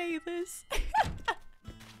would you say this?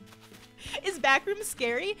 Is Backrooms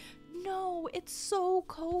scary? No, it's so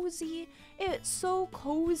cozy. It's so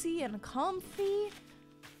cozy and comfy.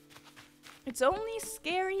 It's only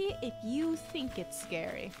scary if you think it's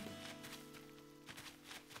scary.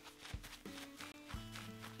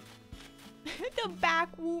 The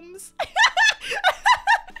Backrooms.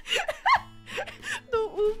 The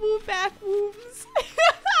Uwu Backrooms.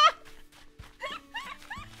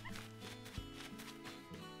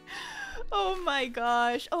 Oh my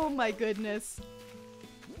gosh. Oh my goodness.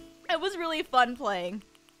 It was really fun playing.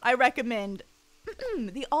 I recommend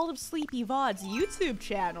the All of Sleepy VOD's YouTube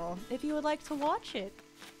channel if you would like to watch it.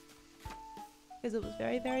 Because it was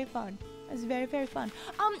very, very fun. It was very, very fun.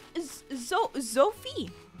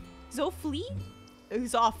 Zophie. Zoflee?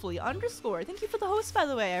 Zoffly _ Thank you for the host, by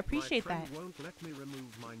the way. I appreciate that. My friend won't let me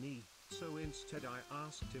remove my knee, so instead I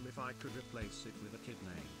asked him if I could replace it with a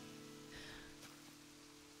kidney.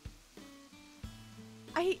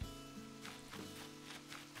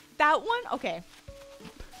 That one? Okay.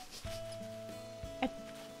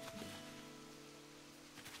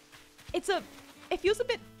 It feels a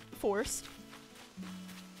bit forced.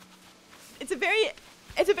 It's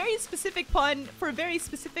a very specific pun for a very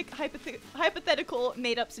specific hypothetical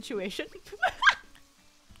made-up situation.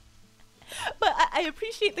 But I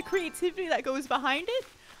appreciate the creativity that goes behind it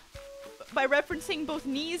by referencing both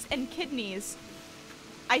knees and kidneys.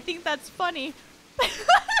 I think that's funny.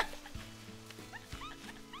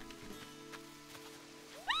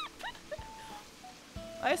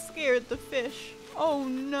 I scared the fish. Oh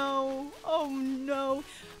no. Oh no.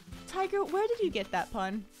 Tiger, where did you get that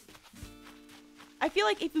pun? I feel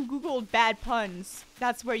like if you googled bad puns,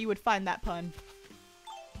 that's where you would find that pun.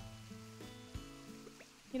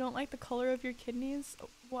 You don't like the color of your kidneys?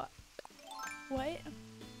 What? What?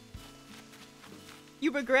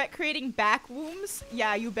 You regret creating back wombs?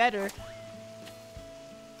 Yeah, you better.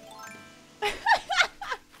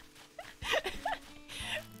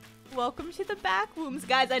 Welcome to the back rooms.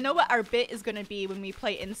 Guys, I know what our bit is gonna be when we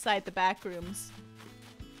play inside the back rooms.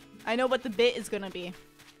 I know what the bit is gonna be.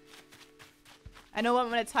 I know what I'm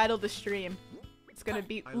gonna title the stream. It's gonna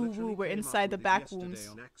be I ooh literally woo, we're came up inside the with it back yesterday wombs.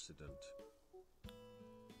 on accident.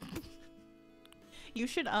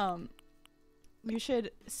 You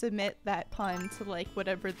should submit that pun to like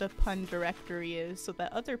whatever the pun directory is so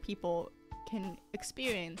that other people can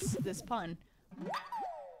experience this pun.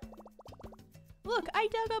 Look, I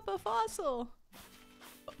dug up a fossil!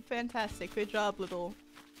 Oh, fantastic, good job, little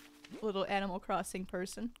Animal Crossing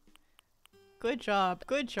person. Good job,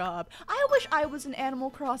 good job. I wish I was an Animal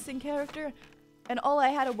Crossing character and all I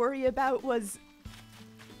had to worry about was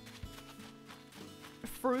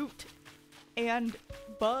fruit and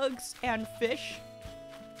bugs and fish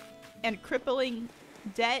and crippling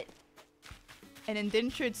debt and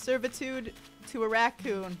indentured servitude to a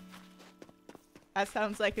raccoon. That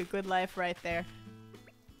sounds like a good life right there.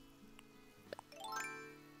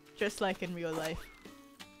 Just like in real life.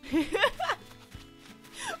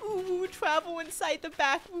 Ooh, travel inside the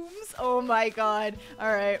back rooms. Oh my god.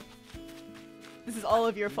 Alright. This is all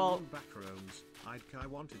of your fault. Backroads. I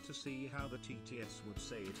wanted to see how the TTS would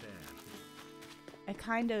say it air. It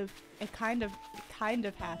kind of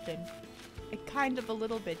happened. It kind of a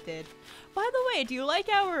little bit did. By the way, do you like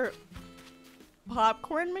our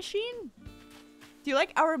popcorn machine? Do you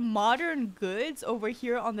like our modern goods over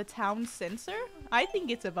here on the town sensor? I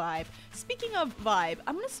think it's a vibe. Speaking of vibe,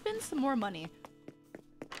 I'm gonna spend some more money.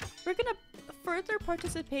 We're gonna further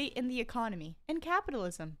participate in the economy and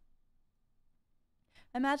capitalism.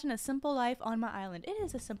 Imagine a simple life on my island. It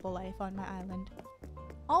is a simple life on my island.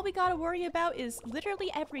 All we gotta worry about is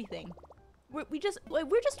literally everything. We're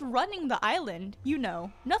just running the island, you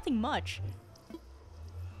know. Nothing much.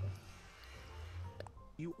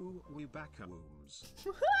 You ooh we backrooms.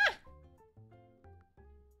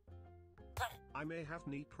 I may have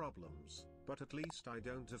knee problems, but at least I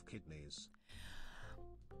don't have kidneys.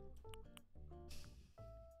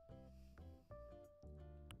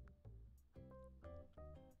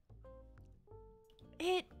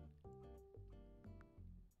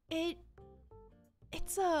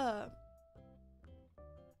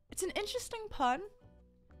 It's an interesting pun.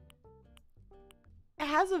 It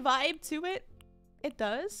has a vibe to it. It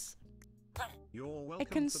does. You're welcome.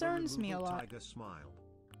 It concerns me a lot. Tiger smile.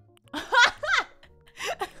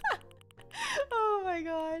 Oh my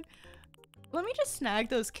god. Let me just snag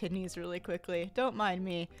those kidneys really quickly. Don't mind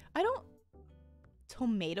me. I don't...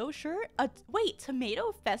 Tomato shirt? Wait,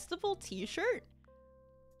 Tomato Festival t-shirt?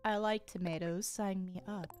 I like tomatoes. Sign me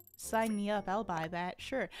up. Sign me up. I'll buy that.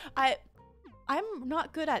 Sure. I'm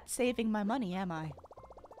not good at saving my money, am I?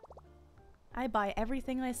 I buy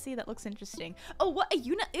everything I see that looks interesting. Oh, what?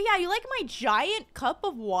 Yeah, you like my giant cup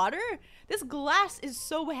of water? This glass is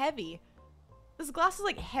so heavy. This glass is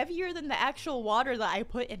like heavier than the actual water that I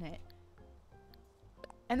put in it.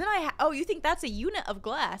 And then oh, you think that's a unit of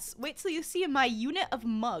glass? Wait till you see my unit of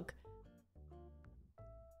mug.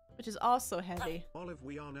 Which is also heavy. Olive,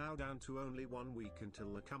 we are now down to only 1 week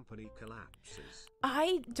until the company collapses.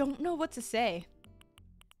 I don't know what to say.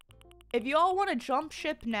 If you all want to jump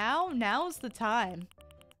ship now, now's the time.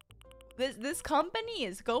 This company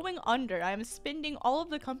is going under. I'm spending all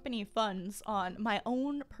of the company funds on my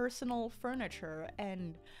own personal furniture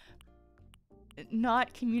and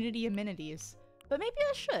not community amenities. But maybe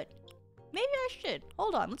I should. Maybe I should.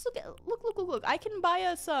 Hold on. Let's look. I can buy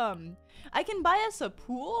us a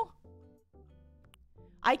pool.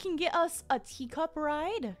 I can get us a teacup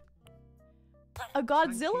ride. A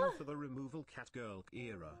Godzilla. Thank you for the removal Catgirl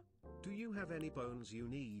era. Do you have any bones you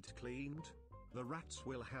need cleaned? The rats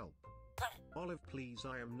will help. Olive, please,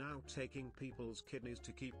 I am now taking people's kidneys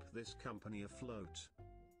to keep this company afloat.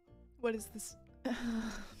 What is this?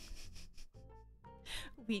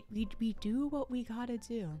 We do what we gotta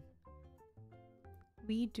do.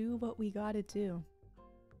 We do what we gotta do.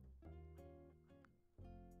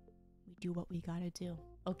 We do what we gotta do.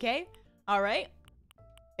 Okay? Alright?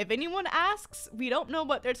 If anyone asks, we don't know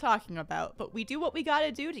what they're talking about, but we do what we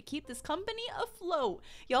gotta do to keep this company afloat.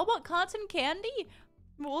 Y'all want cotton candy?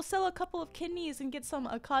 We'll sell a couple of kidneys and get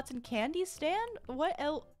a cotton candy stand? What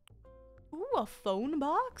else? Ooh, a phone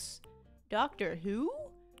box? Doctor Who?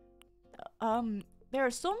 There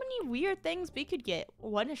are so many weird things we could get.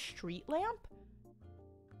 Want a street lamp?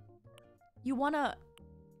 You want...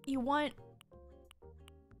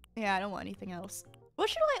 Yeah, I don't want anything else. What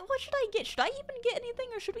should I get? Should I even get anything,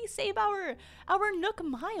 or should we save our Nook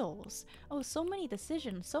miles? Oh, so many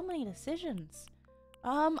decisions, so many decisions.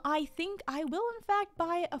 I think I will in fact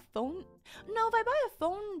buy a phone. No, if I buy a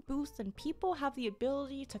phone booth, then people have the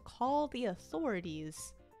ability to call the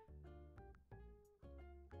authorities.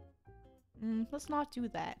 Let's not do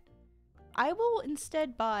that. I will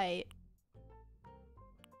instead buy...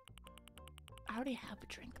 I already have a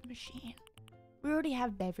drink machine. We already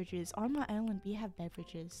have beverages. On my island, we have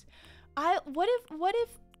beverages. What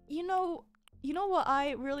if, you know what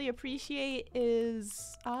I really appreciate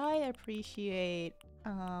is, what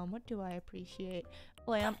do I appreciate?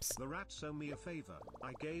 Lamps. The rats owe me a favor.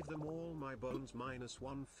 I gave them all my bones minus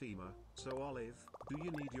 1 femur. So Olive, do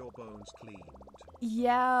you need your bones cleaned?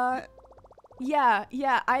 Yeah.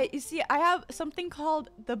 You see, I have something called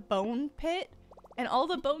the bone pit. And all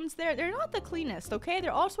the bones there, they're not the cleanest, okay?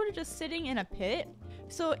 They're all sort of just sitting in a pit.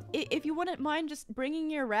 So if you wouldn't mind just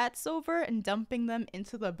bringing your rats over and dumping them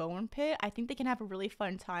into the bone pit, I think they can have a really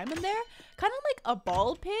fun time in there. Kind of like a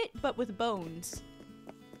ball pit, but with bones.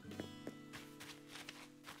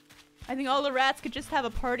 I think all the rats could just have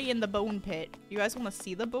a party in the bone pit. You guys want to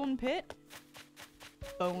see the bone pit?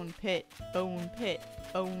 Bone pit, bone pit,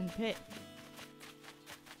 bone pit.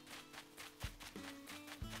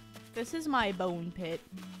 This is my bone pit.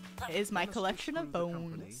 It is my collection of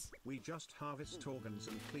bones. We just harvest organs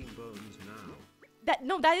and clean bones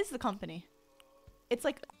now. That is the company. It's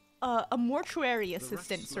like a mortuary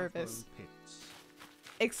assistant service.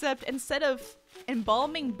 Except instead of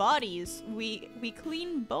embalming bodies, we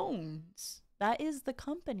clean bones. That is the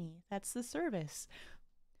company. That's the service.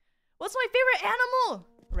 What's my favorite animal?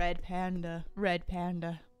 Red panda. Red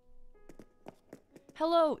panda.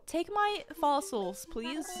 Hello, take my fossils,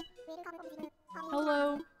 please.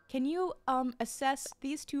 Hello, can you assess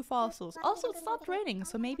these 2 fossils? Also, it stopped raining,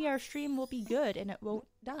 so maybe our stream will be good and it won't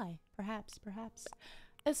die. Perhaps.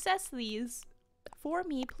 Assess these for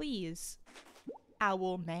me, please.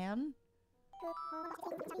 Owl man.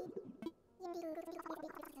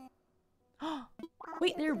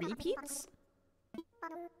 Wait, they're repeats?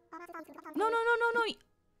 No.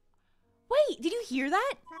 Wait, did you hear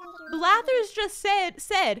that? Blathers just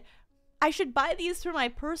said, I should buy these for my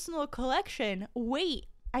personal collection. Wait,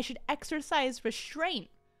 I should exercise restraint.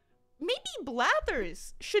 Maybe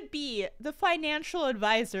Blathers should be the financial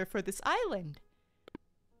advisor for this island.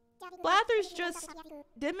 Blathers just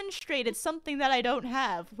demonstrated something that I don't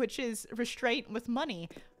have, which is restraint with money.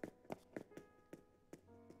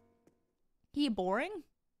 He boring?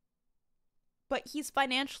 But he's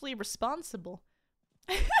financially responsible.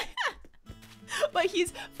 But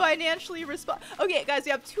he's financially responsible. Okay, guys,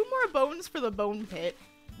 we have 2 more bones for the bone pit.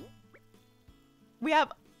 We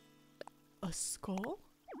have a skull?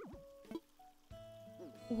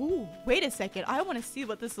 Ooh, wait a second. I want to see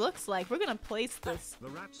what this looks like. We're gonna place this. The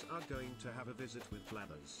rats are going to have a visit with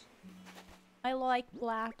Blathers. I like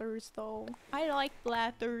Blathers, though. I like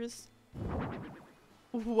Blathers.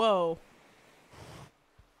 Whoa.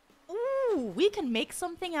 Ooh, we can make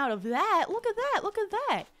something out of that. Look at that. Look at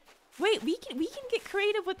that. Wait, we can get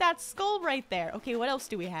creative with that skull right there. Okay, what else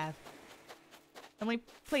do we have? And we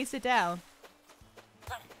place it down.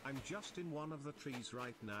 I'm just in one of the trees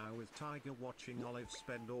right now with Tiger watching Olive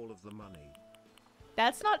spend all of the money.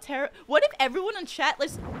 That's not terrible. What if everyone in chat, like,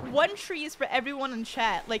 1 tree is for everyone in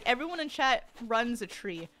chat? Like, everyone in chat runs a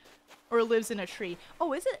tree. Or lives in a tree.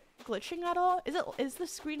 Oh, is it glitching at all? Is the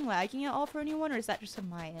screen lagging at all for anyone? Or is that just on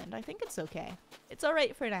my end? I think it's okay. It's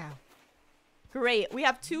alright for now. Great. We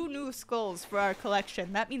have 2 new skulls for our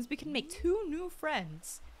collection. That means we can make 2 new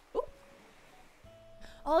friends. Ooh.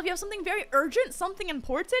 All of you have something very urgent, something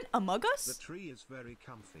important? Among Us? The tree is very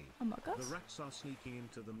comfy. Among Us? The rats are sneaking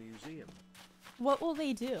into the museum. What will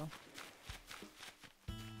they do?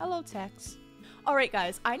 Hello, Tex. Alright,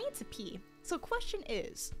 guys. I need to pee. So question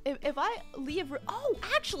is, if I leave... Oh,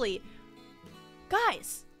 actually!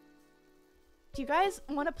 Guys! Do you guys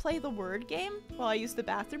want to play the word game while I use the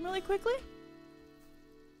bathroom really quickly?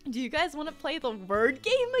 Do you guys want to play the word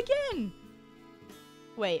game again?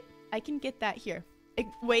 Wait, I can get that here.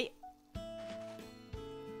 Wait.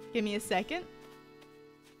 Give me a second.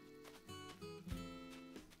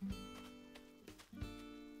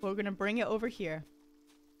 We're gonna bring it over here.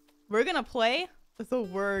 We're gonna play the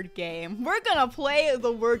word game. We're gonna play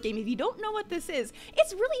the word game. If you don't know what this is,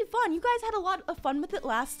 it's really fun. You guys had a lot of fun with it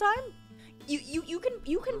last time. You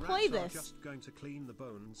can play this. Are just going to clean the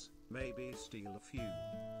bones. Maybe steal a few.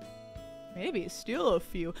 Maybe steal a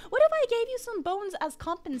few. What if I gave you some bones as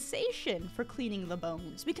compensation for cleaning the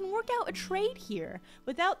bones? We can work out a trade here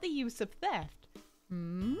without the use of theft.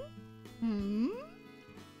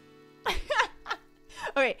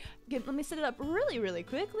 Alright, let me set it up really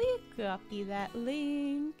quickly. Copy that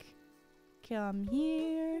link. Come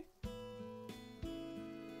here.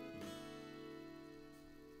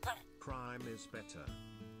 Crime is better.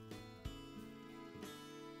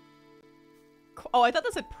 Oh, I thought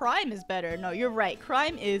that said Prime is better. No, you're right.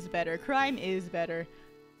 Crime is better. Crime is better.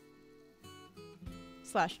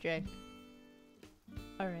 /J.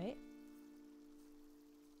 Alright.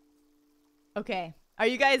 Okay. Are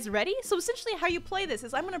you guys ready? So essentially how you play this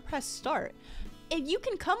is I'm gonna press start. If you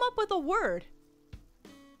can come up with a word,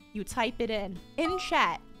 you type it in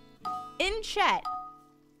chat. In chat.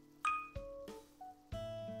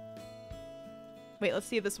 Wait, let's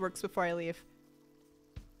see if this works before I leave.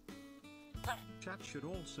 Chat should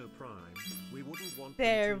also prime. We wouldn't want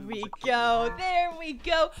There them to we lose a go. kidney. There we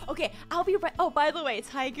go. Okay, I'll be right. Oh, by the way,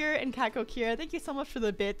 Tiger and Kako Kira, thank you so much for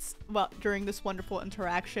the bits. Well, during this wonderful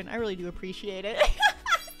interaction, I really do appreciate it.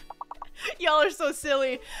 Y'all are so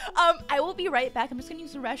silly. I will be right back. I'm just gonna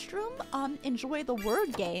use the restroom. Enjoy the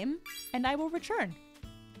word game, and I will return.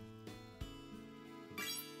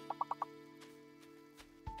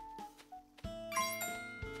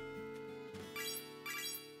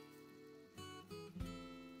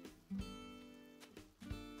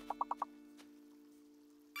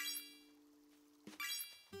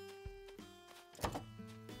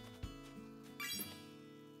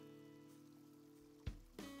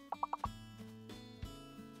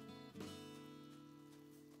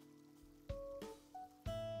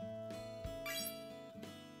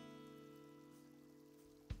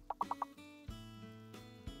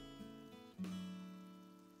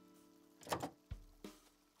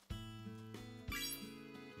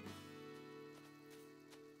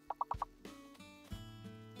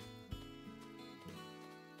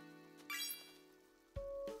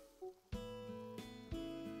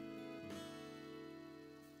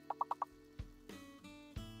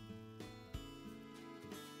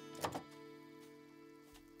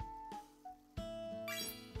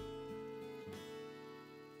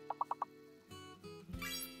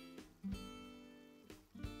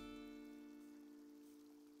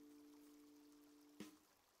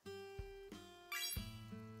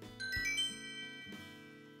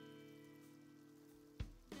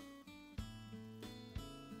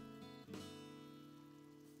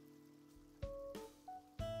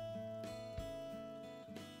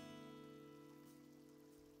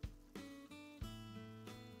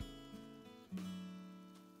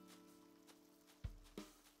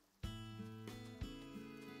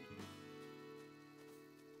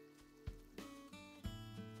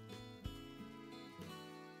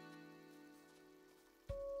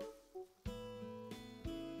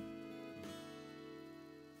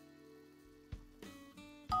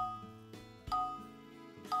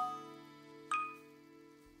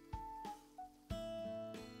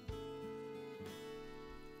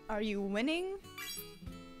 Are you winning,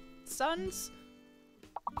 sons?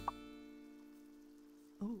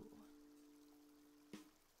 Ooh.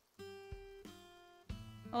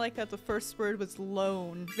 I like that the first word was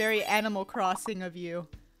lone. Very Animal Crossing of you.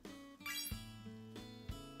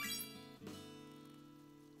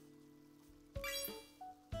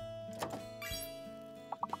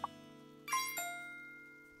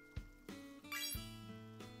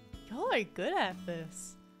 Y'all are good at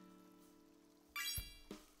this.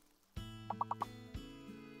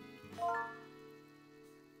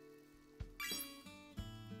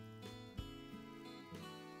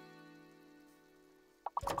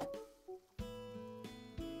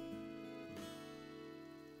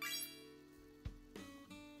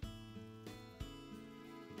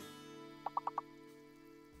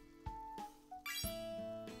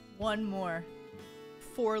 One more.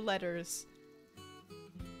 4 letters.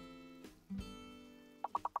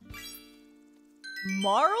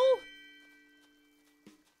 Marl?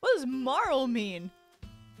 What does Marl mean?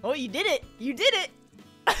 Oh, you did it! You did it!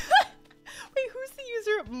 Wait, who's the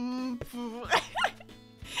user?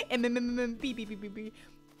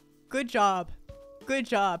 Good job. Good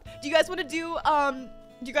job. Do you guys want to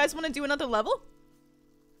do another level?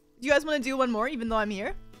 Do you guys want to do one more even though I'm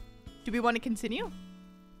here? Do we want to continue?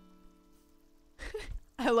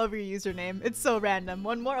 I love your username. It's so random.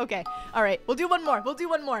 One more? Okay. Alright, we'll do one more. We'll do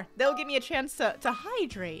one more. That'll give me a chance to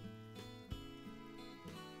hydrate.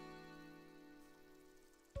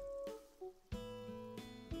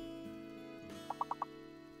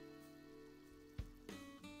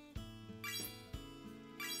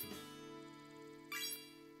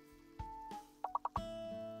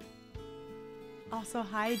 Also,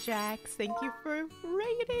 hi Jax. Thank you for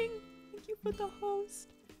rating. Thank you for the host.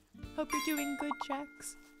 Hope you're doing good,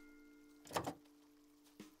 Jax.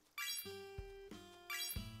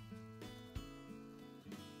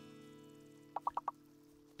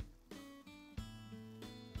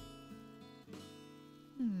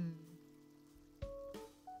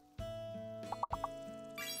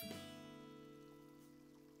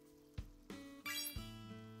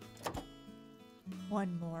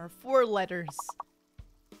 One more. 4 letters.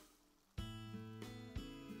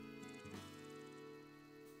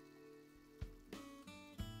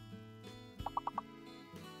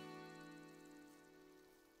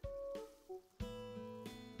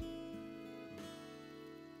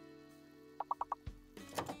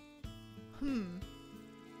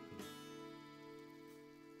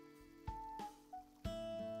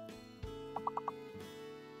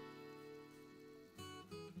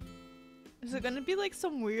 Is it gonna be like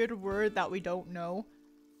some weird word that we don't know?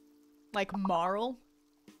 Like marl?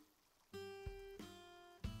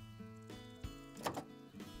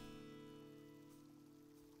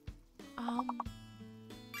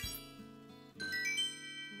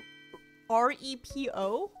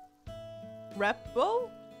 R-E-P-O? Repo?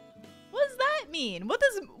 What does that mean? What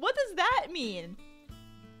does that mean?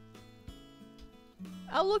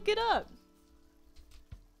 I'll look it up.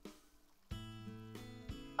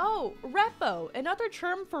 Oh, repo, another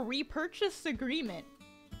term for repurchase agreement.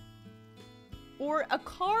 Or a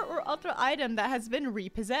car or other item that has been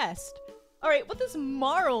repossessed. Alright, what does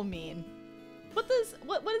marl mean? What is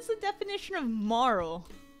the definition of marl?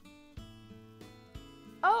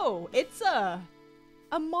 Oh, it's a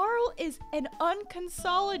marl is an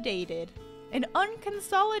unconsolidated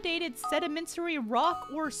sedimentary rock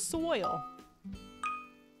or soil.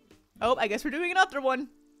 Oh, I guess we're doing another one.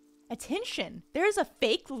 Attention, there's a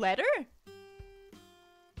fake letter?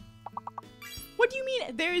 What do you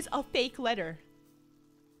mean there's a fake letter?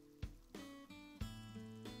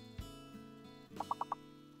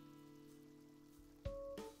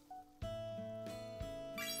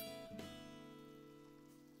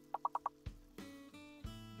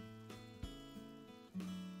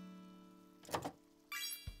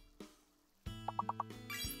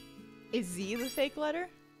 Is Z the fake letter?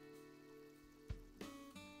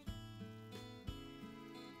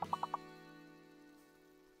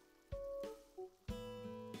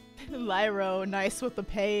 Lyro, nice with the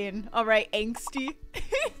pain. Alright, angsty.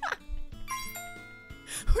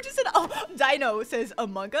 Who just said, oh, Dino says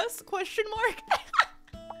Among Us, question mark?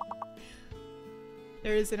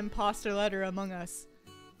 There is an imposter letter among us.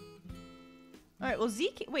 Alright, well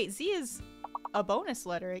Z, wait, Z is a bonus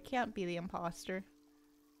letter. It can't be the imposter.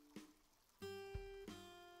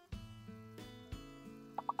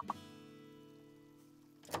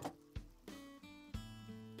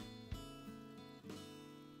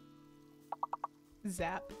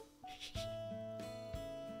 Zap.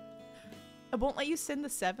 I won't let you send the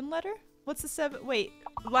 7 letter? What's the 7? Wait,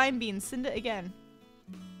 lime beans, send it again.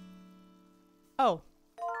 Oh.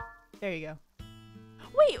 There you go.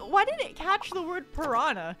 Wait, why didn't it catch the word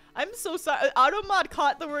piranha? I'm so sorry. Automod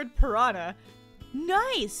caught the word piranha.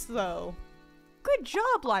 Nice, though. Good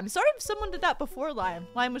job, Lime. Sorry if someone did that before Lime.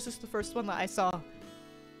 Lime was just the first one that I saw.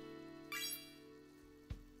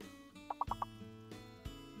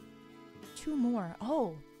 Two more.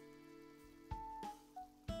 Oh.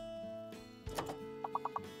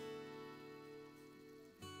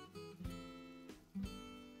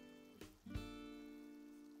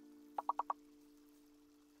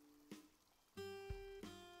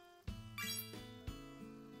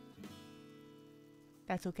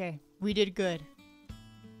 That's okay. We did good.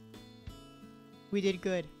 We did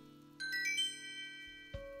good.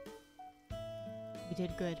 We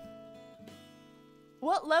did good.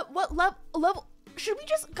 What level? Should we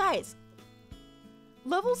just, guys?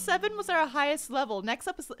 Level 7 was our highest level. Next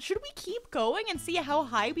up is, should we keep going and see how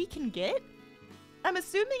high we can get? I'm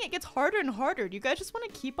assuming it gets harder and harder. Do you guys just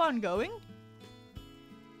want to keep on going?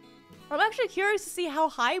 I'm actually curious to see how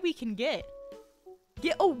high we can get.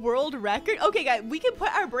 Get a world record? Okay, guys, we can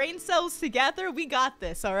put our brain cells together. We got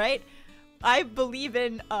this, all right? I believe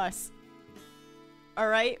in us. All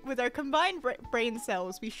right, with our combined brain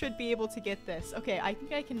cells, we should be able to get this. Okay, I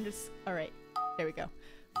think I can just, all right, there we go.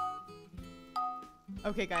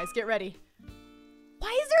 Okay, guys, get ready.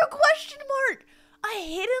 Why is there a question mark? A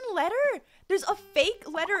hidden letter? There's a fake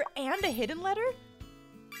letter and a hidden letter?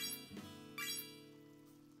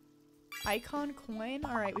 Icon coin?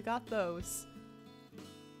 All right, we got those.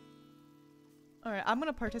 All right, I'm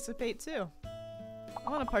gonna participate too. I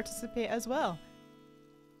wanna participate as well.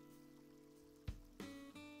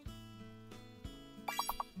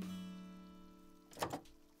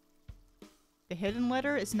 The hidden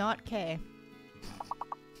letter is not K.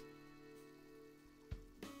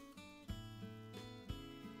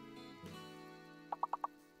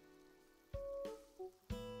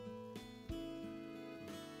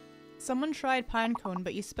 Someone tried pinecone,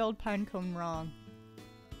 but you spelled pinecone wrong.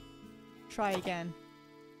 Try again.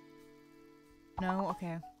 No?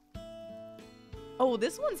 Okay. Oh,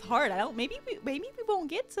 this one's hard. Maybe we won't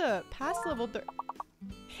get to past level 3.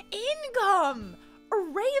 Income! A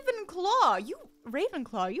Ravenclaw!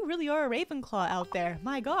 Ravenclaw, you really are a Ravenclaw out there.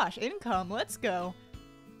 My gosh, income, let's go.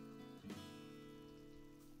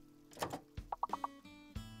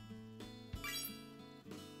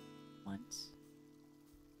 Once.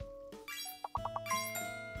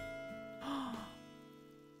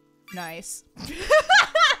 Nice.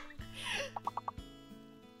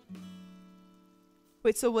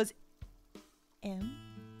 Wait, so was M?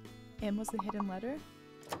 M was the hidden letter?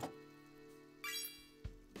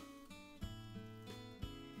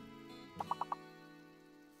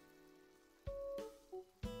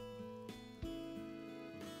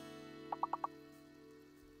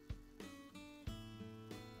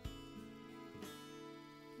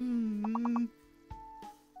 Hmm.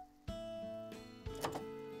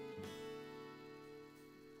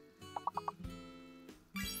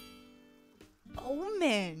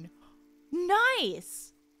 Omen.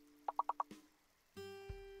 Nice.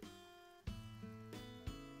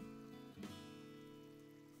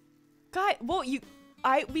 Guy, well,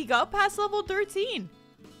 we got past level 13.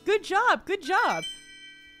 Good job, good job.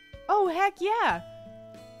 Oh, heck yeah.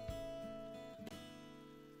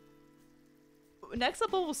 Next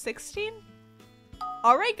up, level 16?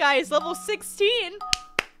 Alright, guys, level 16.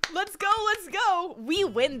 Let's go, let's go. We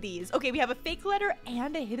win these. Okay, we have a fake letter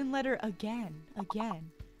and a hidden letter again.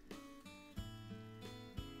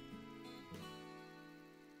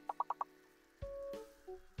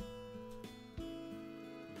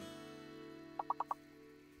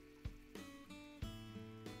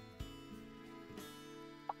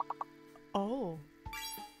 Oh.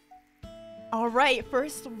 Alright,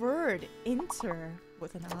 first word. Enter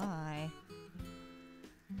with an I.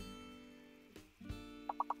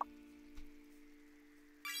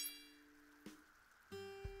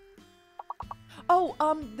 Oh,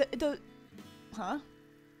 huh?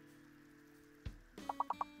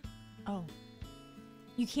 Oh.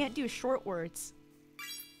 You can't do short words.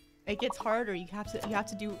 It gets harder. You can't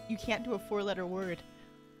do a 4-letter word.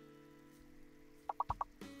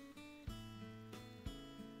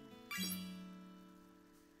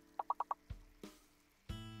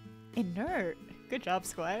 Inert. Good job,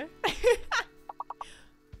 Squire.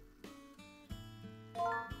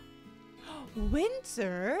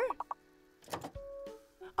 Winter?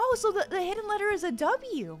 Oh, so the hidden letter is a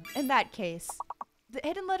W in that case. The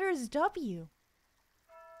hidden letter is W.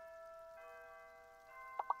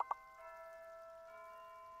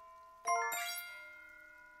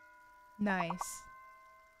 Nice.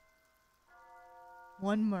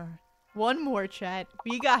 One more, chat.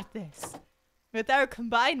 We got this. With our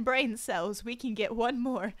combined brain cells, we can get one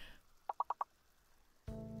more.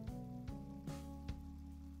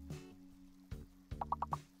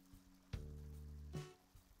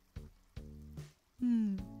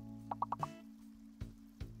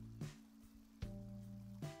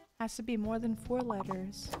 Has to be more than 4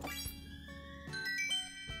 letters.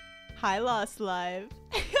 Hi, Lost Live.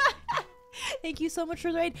 Thank you so much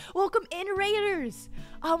for the raid. Welcome in, Raiders.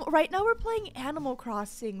 Right now we're playing Animal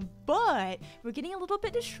Crossing, but we're getting a little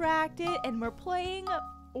bit distracted and we're playing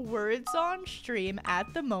Words on Stream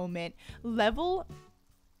at the moment. Level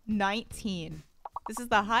 19. This is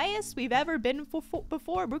the highest we've ever been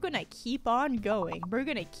before. We're gonna keep on going. We're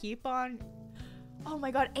gonna keep on... Oh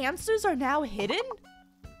my god, answers are now hidden?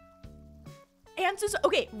 Answers...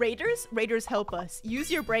 Okay, Raiders, help us. Use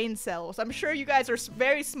your brain cells. I'm sure you guys are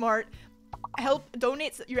very smart. Help,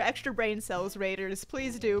 donate your extra brain cells, Raiders.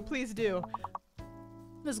 Please do, please do.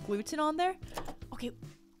 There's gluten on there? Okay.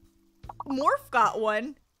 Morph got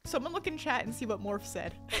one. Someone look in chat and see what Morph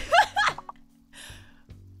said.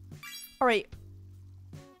 Alright.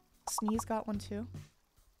 Sneeze got one too.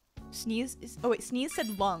 Sneeze is... Oh wait, Sneeze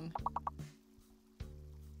said lung.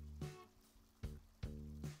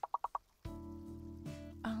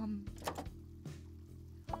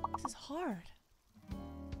 This is hard.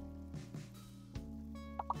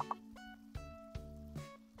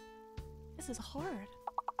 This is hard.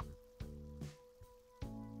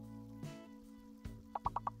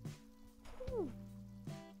 Whew.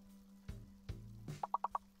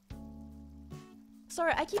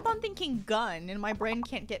 Sorry, I keep on thinking gun, and my brain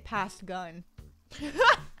can't get past gun.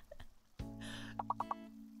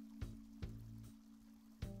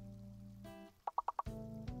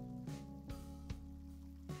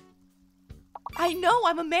 I know,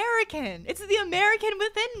 I'm American. It's the American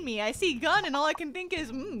within me. I see gun and all I can think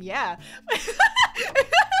is, yeah.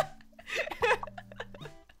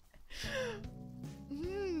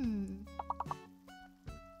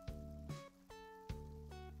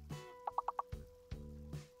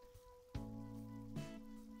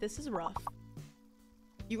 This is rough.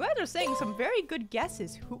 You guys are saying some very good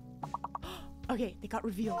guesses. Who? Okay, they got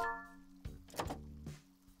revealed.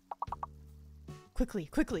 Quickly,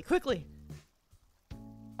 quickly, quickly.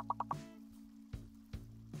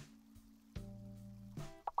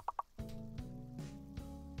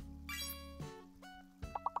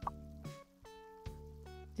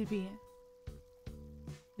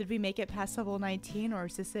 Did we make it past level 19 or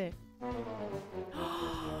is this it?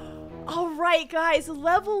 Alright guys,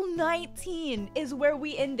 level 19 is where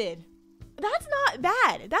we ended. That's not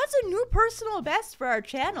bad. That's a new personal best for our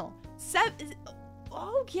channel.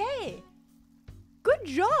 Okay. Good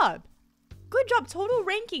job. Good job. Total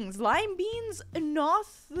rankings. Lime Beans,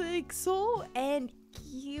 Nothixel, and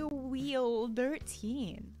Wheel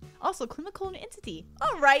 13. Also, clinical entity.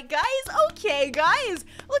 Alright, guys. Okay, guys.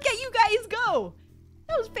 Look at you guys go.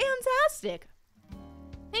 That was fantastic.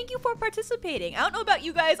 Thank you for participating. I don't know about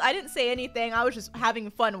you guys. I didn't say anything. I was just having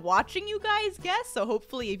fun watching you guys guess. So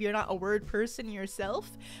hopefully if you're not a word person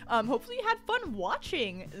yourself, hopefully you had fun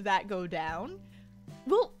watching that go down.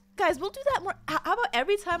 Guys, we'll do that more. How about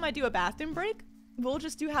every time I do a bathroom break, we'll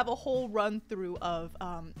just have a whole run through of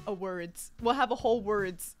a words. We'll have a whole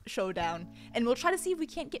words showdown and we'll try to see if we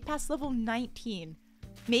can't get past level 19.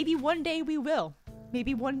 Maybe one day we will.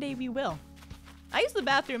 Maybe one day we will. I use the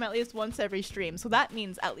bathroom at least once every stream, so that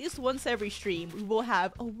means at least once every stream we will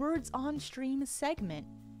have a words on stream segment,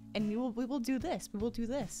 and we will do this. We will do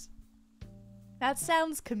this. That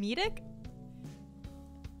sounds comedic.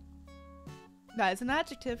 That is an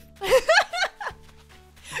adjective.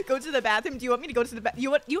 Go to the bathroom. Do you want me to go to the bathroom?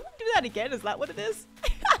 You want to do that again? Is that what it is?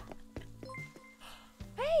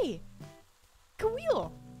 Hey,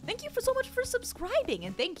 Kawil, thank you so much for subscribing,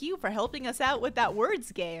 and thank you for helping us out with that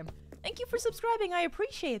words game. Thank you for subscribing. I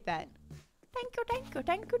appreciate that. Thank you, thank you,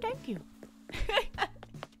 thank you, thank you.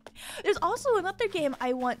 There's also another game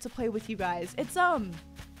I want to play with you guys. It's a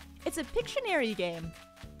Pictionary game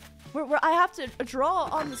where I have to draw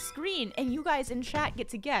on the screen and you guys in chat get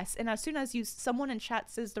to guess. And as soon as someone in chat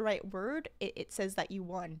says the right word, it says that you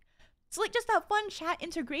won. It's like just that fun chat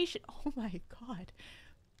integration. Oh my god.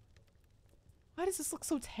 Why does this look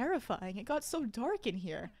so terrifying? It got so dark in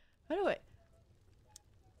here. How do I...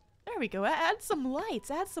 There we go. Add some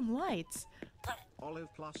lights. Add some lights.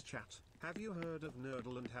 Olive plus chat. Have you heard of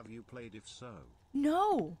Nerdle and have you played if so?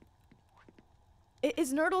 No.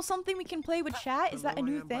 Is Nerdle something we can play with chat? Is that a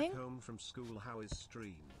new thing? Back home from school. How is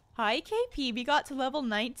stream? Hi KP. We got to level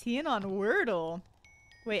 19 on Wordle.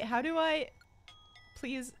 Wait, how do I...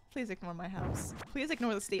 Please ignore my house. Please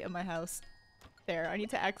ignore the state of my house. There. I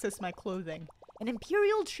need to access my clothing. An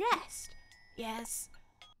Imperial chest. Yes.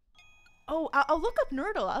 Oh, I'll look up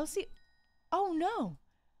Nerdle. I'll see. Oh, no.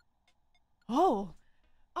 Oh.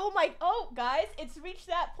 Oh, guys, it's reached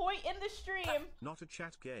that point in the stream. Not a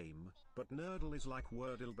chat game, but Nerdle is like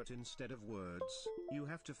Wordle, but instead of words, you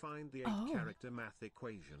have to find the 8-character math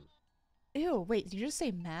equation. Ew, wait, did you just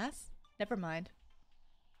say math? Never mind.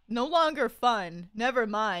 No longer fun. Never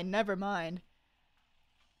mind, never mind.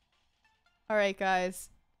 Alright, guys.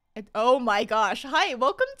 Oh my gosh. Hi,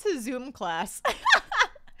 welcome to Zoom class.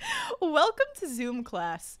 Welcome to Zoom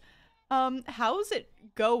class. How's it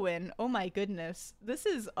going? Oh my goodness. This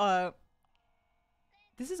is a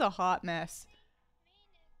hot mess.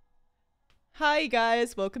 Hi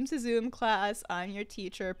guys, welcome to Zoom class. I'm your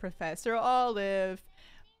teacher, Professor Olive.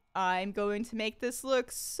 I'm going to make this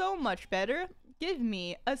look so much better. Give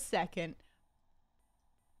me a second.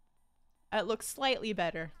 It looks slightly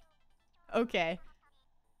better. Okay.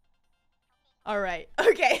 Alright,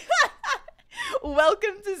 okay.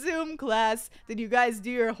 Welcome to Zoom class. Did you guys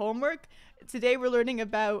do your homework? Today we're learning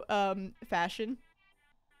about fashion.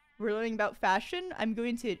 We're learning about fashion. I'm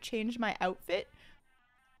going to change my outfit.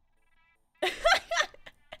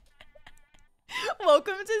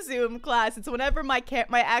 Welcome to Zoom class. It's whenever my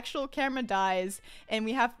actual camera dies and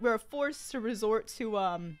we're forced to resort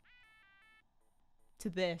to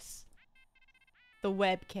this. The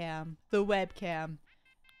webcam. The webcam.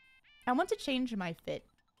 I want to change my fit.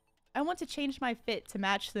 I want to change my fit to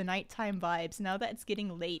match the nighttime vibes now that it's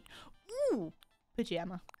getting late. Ooh!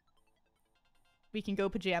 Pajama. We can go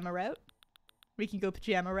pajama route. We can go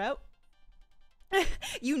pajama route.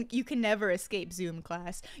 You can never escape Zoom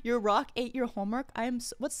class. Your rock ate your homework.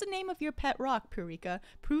 What's the name of your pet rock, Purika?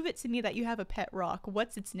 Prove it to me that you have a pet rock.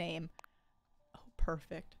 What's its name? Oh,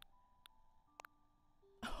 perfect.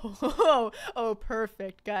 Oh,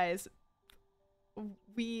 perfect, guys.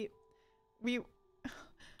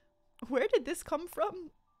 Where did this come from?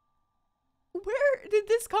 Where did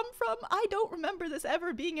this come from? I don't remember this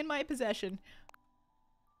ever being in my possession.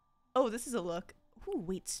 Oh, this is a look. Ooh,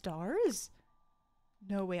 wait, stars?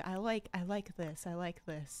 No, wait, I like this. I like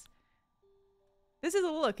this. This is a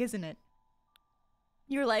look, isn't it?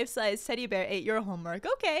 Your life-size teddy bear ate your homework.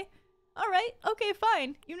 Okay. Alright. Okay,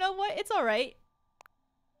 fine. You know what? It's alright.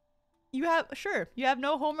 You have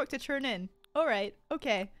no homework to turn in. Alright.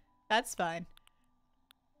 Okay. That's fine.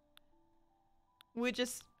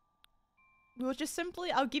 we'll just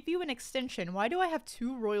simply, I'll give you an extension. Why do I have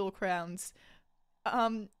 2 royal crowns?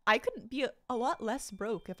 I could be a lot less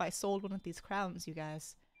broke if I sold one of these crowns, you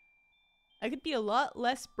guys. I could be a lot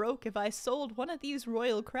less broke if I sold one of these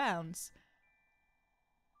royal crowns.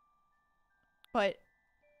 But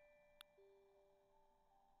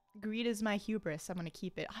greed is my hubris. I'm gonna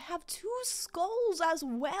keep it. I have 2 skulls as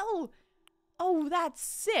well. Oh, that's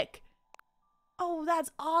sick. Oh,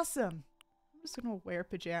 that's awesome. I'm just gonna wear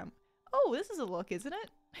pajama. Oh, this is a look, isn't it?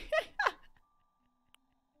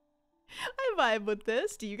 I vibe with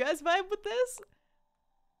this. Do you guys vibe with this?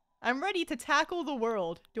 I'm ready to tackle the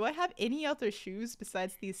world. Do I have any other shoes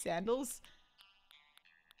besides these sandals?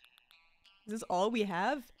 Is this all we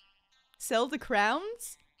have? Sell the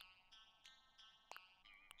crowns?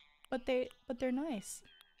 But they're nice.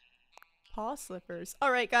 Paw slippers.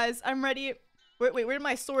 All right, guys, I'm ready. Wait, where did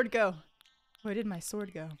my sword go? Where did my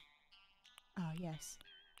sword go? Oh, yes.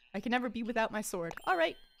 I can never be without my sword. All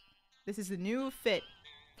right. This is the new fit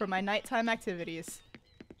for my nighttime activities.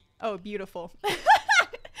 Oh, beautiful. 10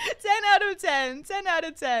 out of 10. 10 out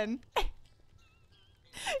of 10.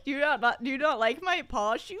 Do you not like my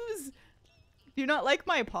paw shoes? Do you not like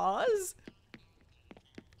my paws?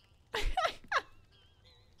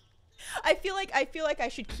 I feel like I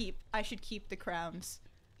should keep the crowns.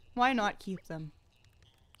 Why not keep them?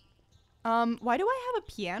 Why do I have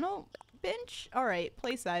a piano bench? All right,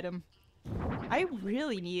 place item. I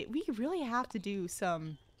really need it. We really have to do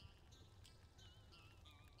some.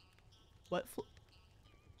 What?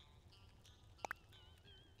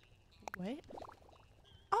 What?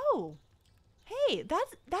 Oh, hey,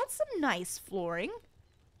 that's some nice flooring.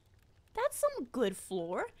 That's some good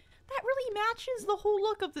floor. That really matches the whole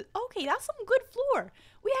look of the. Okay, that's some good floor.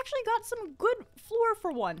 We actually got some good floor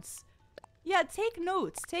for once. Yeah, take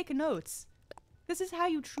notes. Take notes. This is how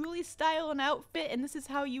you truly style an outfit, and this is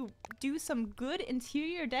how you do some good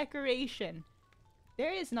interior decoration.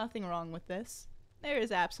 There is nothing wrong with this. There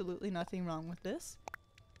is absolutely nothing wrong with this.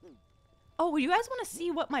 Oh, you guys want to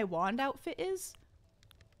see what my wand outfit is?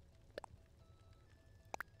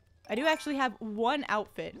 I do actually have one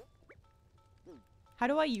outfit. How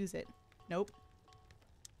do I use it? Nope.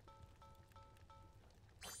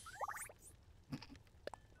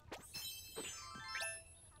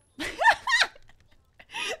 This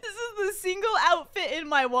is the single outfit in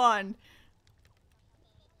my wand.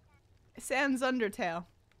 Sans Undertale.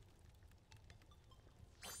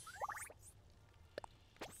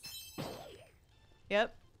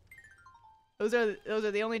 Yep. Those are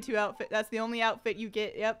the only 2 outfits. That's the only outfit you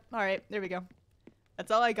get. Yep. All right. There we go. That's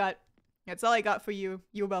all I got. That's all I got for you.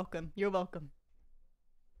 You're welcome. You're welcome.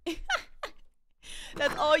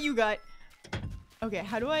 That's all you got. Okay,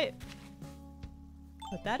 how do I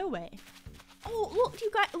put that away? Oh, look,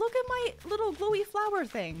 you guys, look at my little glowy flower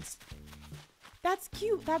things. That's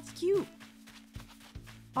cute. That's cute.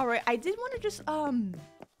 All right, I did want to just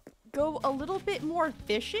go a little bit more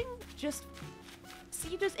fishing. Just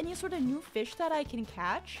see if there's any sort of new fish that I can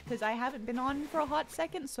catch, because I haven't been on for a hot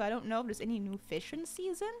second, so I don't know if there's any new fish in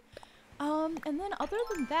season. And then other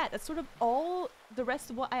than that, that's sort of all the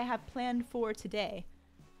rest of what I have planned for today.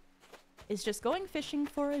 Is just going fishing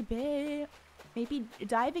for a bit, maybe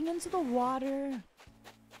diving into the water.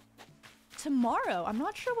 Tomorrow, I'm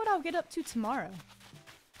not sure what I'll get up to tomorrow.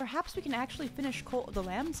 Perhaps we can actually finish Cult of the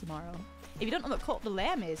Lamb tomorrow. If you don't know what Cult of the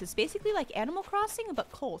Lamb is, it's basically like Animal Crossing,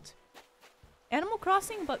 but Cult. Animal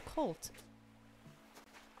Crossing, but Cult.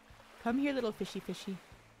 Come here, little fishy fishy.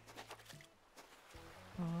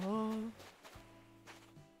 Oh.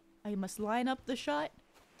 I must line up the shot.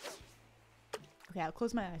 Okay, I'll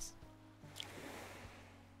close my eyes.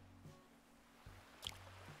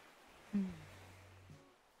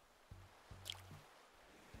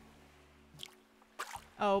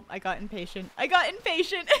 Oh, I got impatient. I got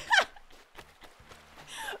impatient!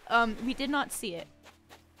 We did not see it.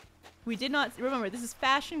 We did not- remember, this is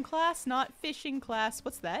fashion class, not fishing class.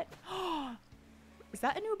 What's that? Is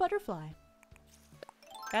that a new butterfly?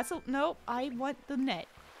 That's a- no, I want the net.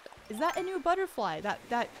 Is that a new butterfly?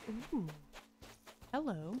 Ooh.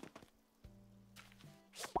 Hello.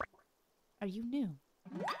 Are you new?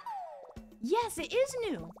 Yes, it is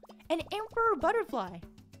new! An emperor butterfly.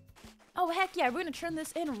 Oh, heck yeah, we're gonna turn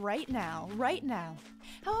this in right now. Right now.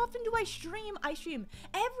 How often do I stream? I stream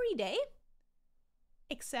every day.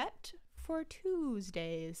 Except for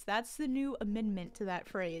Tuesdays. That's the new amendment to that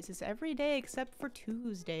phrase. It's every day except for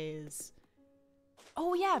Tuesdays.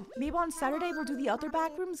 Oh yeah, maybe on Saturday we'll do the other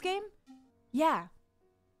Backrooms game? Yeah.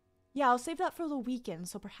 Yeah, I'll save that for the weekend.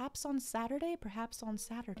 So perhaps on Saturday,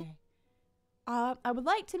 I would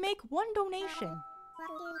like to make one donation.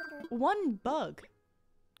 One bug.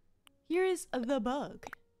 Here's the bug.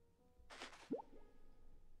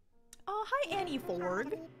 Oh, hi Annie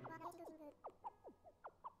Forg.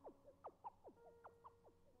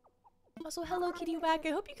 Also, hello Kitty Whack. I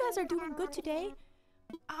hope you guys are doing good today.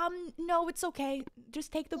 No, it's okay.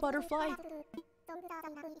 Just take the butterfly.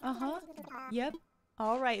 Uh-huh. Yep.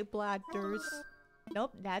 Alright, Bladders.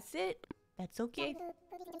 Nope, that's it. That's okay.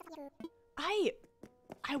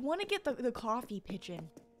 I want to get the coffee pigeon.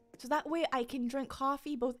 So that way I can drink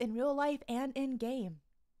coffee both in real life and in game.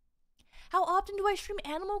 How often do I stream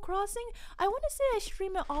Animal Crossing? I want to say I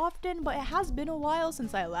stream it often, but it has been a while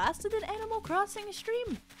since I last did an Animal Crossing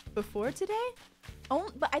stream. Before today?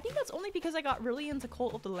 But I think that's only because I got really into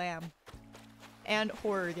Cult of the Lamb. And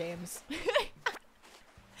horror games.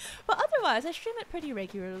 But otherwise, I stream it pretty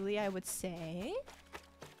regularly, I would say.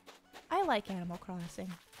 I like Animal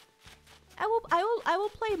Crossing. I will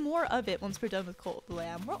play more of it once we're done with Cult of the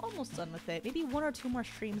Lamb. We're almost done with it. Maybe 1 or 2 more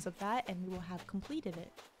streams of that and we will have completed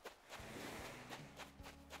it.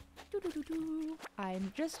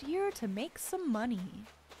 I'm just here to make some money.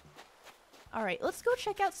 Alright, let's go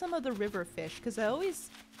check out some of the river fish, because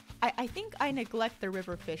I think I neglect the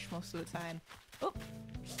river fish most of the time. Oh,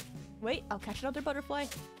 wait, I'll catch another butterfly.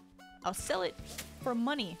 I'll sell it for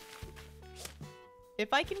money.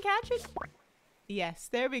 If I can catch it. Yes,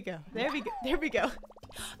 there we go. There we go. There we go.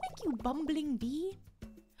 Thank you, bumbling bee.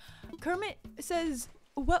 Kermit says,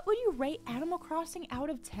 what would you rate Animal Crossing out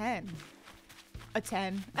of 10? A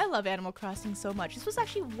 10. I love Animal Crossing so much. This was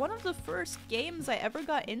actually one of the first games I ever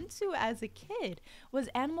got into as a kid, was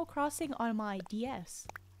Animal Crossing on my DS.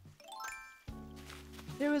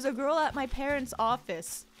 There was a girl at my parents'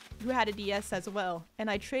 office who had a DS as well, and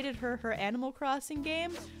I traded her her Animal Crossing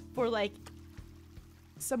game for like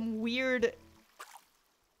some weird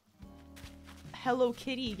Hello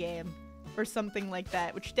Kitty game or something like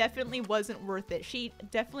that, which definitely wasn't worth it. She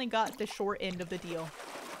definitely got the short end of the deal.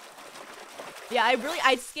 Yeah, I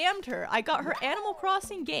scammed her. I got her Animal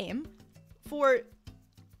Crossing game for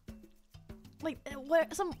like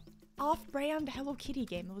some off-brand Hello Kitty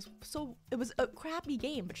game. It was a crappy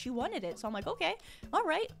game, but she wanted it. So I'm like, okay, all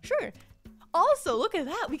right, sure. Also, look at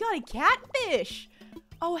that. We got a catfish.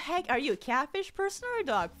 Oh, heck, are you a catfish person or a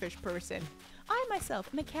dogfish person? I myself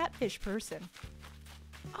am a catfish person.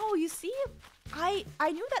 Oh, you see? I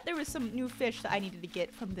knew that there was some new fish that I needed to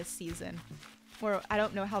get from this season. Or I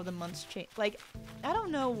don't know how the months change. Like, I don't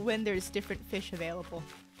know when there's different fish available.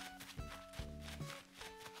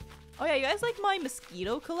 Oh yeah, you guys like my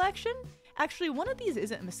mosquito collection? Actually, one of these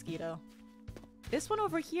isn't a mosquito. This one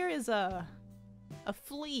over here is a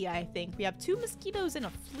flea, I think. We have 2 mosquitoes and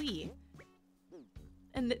a flea.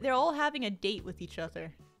 And they're all having a date with each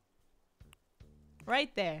other. Right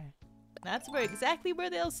there. That's exactly where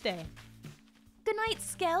they'll stay. Good night,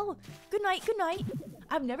 Skell. Good night, good night.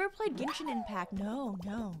 I've never played Genshin Impact. No.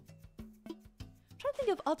 I'm trying to think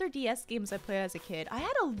of other DS games I played as a kid. I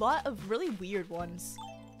had a lot of really weird ones.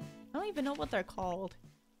 I don't even know what they're called.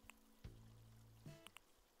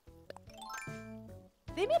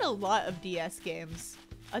 They made a lot of DS games.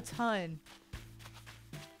 A ton.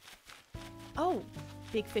 Oh,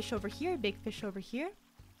 big fish over here, big fish over here.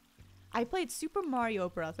 I played Super Mario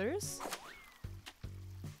Brothers.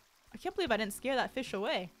 I can't believe I didn't scare that fish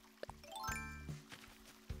away.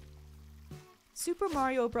 Super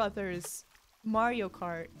Mario Brothers, Mario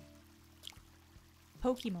Kart,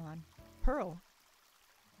 Pokemon, Pearl.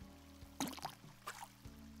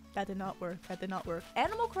 That did not work. That did not work.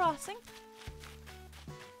 Animal Crossing.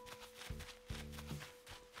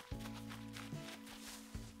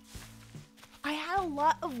 I had a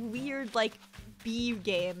lot of weird, like, B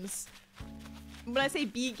games. When I say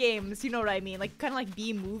B games, you know what I mean. Like, kind of like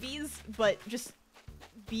B movies, but just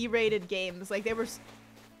B-rated games. Like, they were...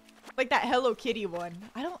 Like that Hello Kitty one.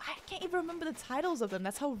 I can't even remember the titles of them.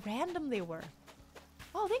 That's how random they were.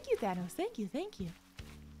 Oh, thank you, Thanos. Thank you, thank you.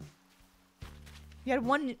 You had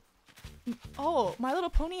one... Oh, My Little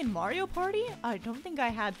Pony and Mario Party? I don't think I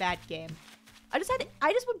had that game. I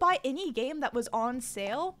just would buy any game that was on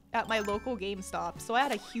sale at my local GameStop. So I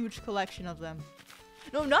had a huge collection of them.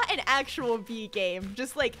 No, not an actual B game.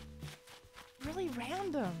 Just like really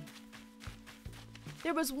random.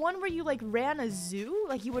 There was one where you like ran a zoo,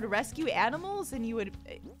 like you would rescue animals and you would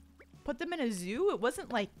put them in a zoo. It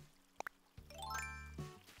wasn't like...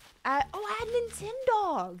 I had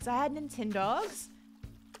Nintendogs. I had Nintendogs.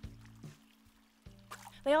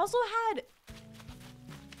 They also had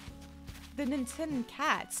the Nintendo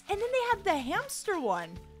Cats. And then they had the hamster one.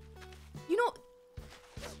 You know,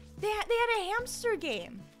 they had a hamster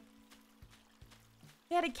game.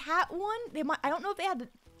 They had a cat one. I don't know if they had the...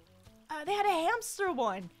 they had a hamster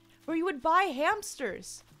one where you would buy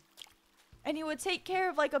hamsters. And he would take care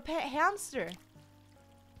of like a pet hamster.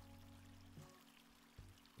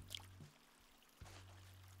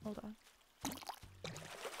 Hold on.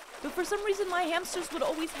 But for some reason my hamsters would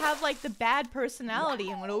always have like the bad personality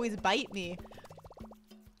and would always bite me.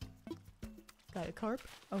 Got a carp?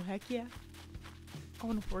 Oh heck yeah.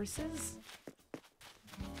 Own horses?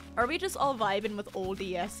 Are we just all vibing with old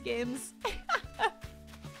DS games?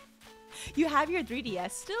 You have your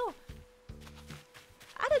 3DS still?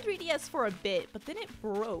 I had a 3DS for a bit, but then it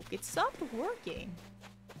broke. It stopped working.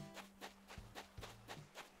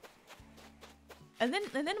 And then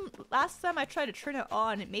last time I tried to turn it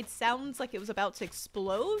on, it made sounds like it was about to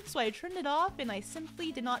explode, so I turned it off and I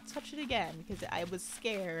simply did not touch it again because I was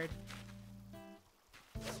scared.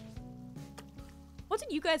 What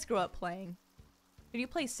did you guys grow up playing? Did you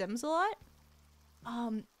play Sims a lot?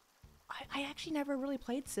 I actually never really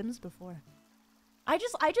played Sims before. I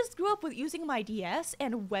just grew up with using my DS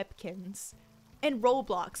and Webkinz. And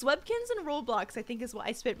Roblox. Webkinz and Roblox I think is what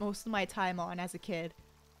I spent most of my time on as a kid.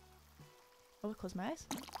 Oh, close my eyes.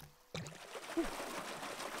 Ooh.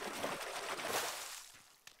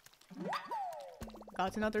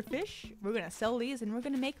 Got another fish. We're gonna sell these and we're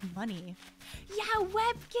gonna make money. Yeah,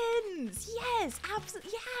 Webkinz! Yes,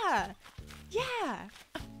 absolutely. Yeah! Yeah!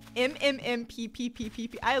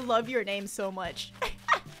 MMMPPPPP. I love your name so much.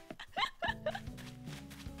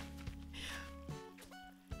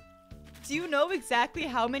 Do you know exactly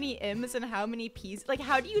how many M's and how many P's? Like,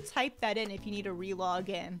 how do you type that in if you need to relog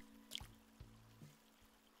in?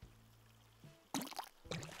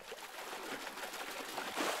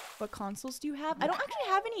 What consoles do you have? I don't actually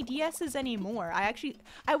have any DS's anymore.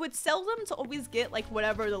 I would sell them to always get like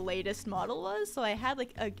whatever the latest model was. So I had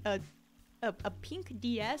like a pink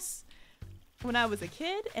DS when I was a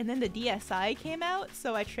kid, and then the DSi came out,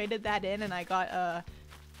 so I traded that in and I got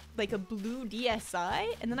like a blue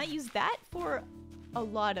DSi, and then I used that for a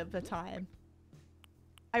lot of the time.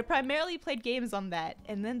 I primarily played games on that,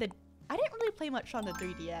 and then I didn't really play much on the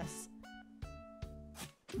 3DS.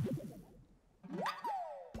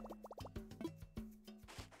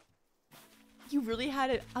 You really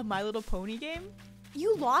had a My Little Pony game?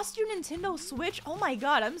 You lost your Nintendo Switch? Oh my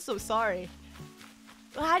god, I'm so sorry.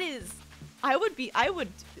 That is... I would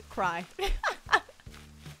cry.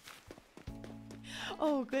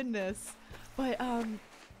 Oh goodness. But,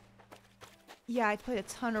 yeah, I played a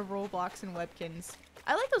ton of Roblox and Webkinz.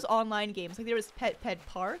 I like those online games. Like, there was Pet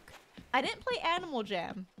Park. I didn't play Animal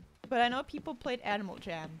Jam, but I know people played Animal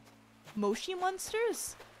Jam. Moshi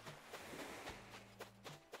Monsters?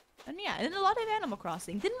 And yeah, and a lot of Animal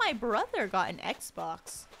Crossing. Then my brother got an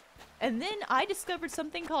Xbox. And then I discovered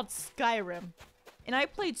something called Skyrim. And I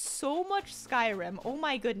played so much Skyrim. Oh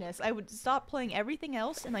my goodness. I would stop playing everything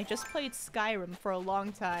else and I just played Skyrim for a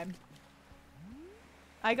long time.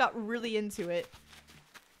 I got really into it.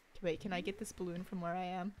 Wait, can I get this balloon from where I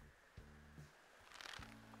am?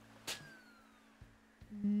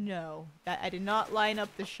 No. I did not line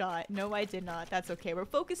up the shot. No, I did not. That's okay. We're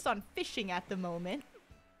focused on fishing at the moment.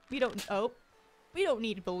 We don't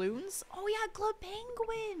need balloons. Oh yeah, Club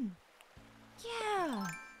Penguin. Yeah.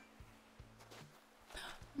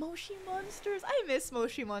 Moshi Monsters. I miss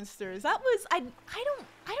Moshi Monsters. That was I don't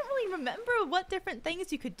really remember what different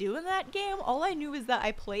things you could do in that game. All I knew is that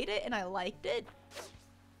I played it and I liked it.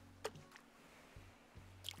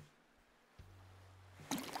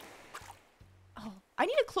 Oh, I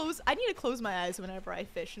need to close my eyes whenever I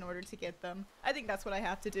fish in order to get them. I think that's what I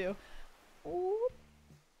have to do. Ooh.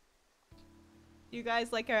 You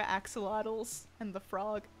guys like our axolotls and the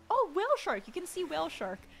frog? Oh, whale shark! You can see whale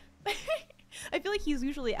shark. I feel like he's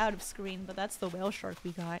usually out of screen, but that's the whale shark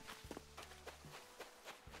we got.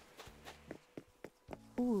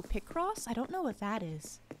 Ooh, Picross? I don't know what that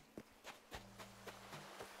is.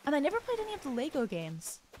 And I never played any of the Lego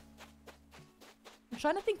games. I'm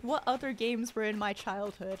trying to think what other games were in my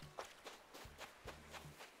childhood.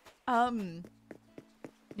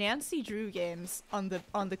 Nancy Drew games on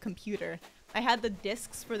the computer. I had the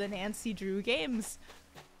discs for the Nancy Drew games.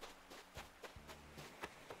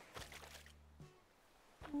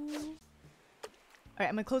 Alright,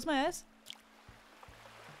 I'm gonna close my eyes.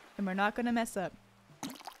 And we're not gonna mess up. We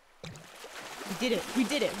did it! We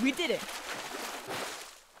did it! We did it!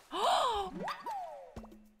 Oh!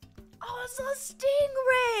 Oh, it's a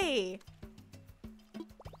stingray!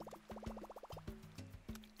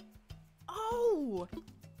 Oh!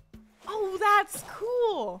 Oh, that's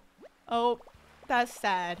cool! Oh, that's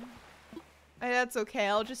sad. That's okay,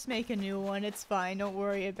 I'll just make a new one. It's fine, don't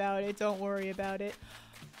worry about it. Don't worry about it.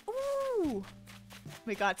 Ooh!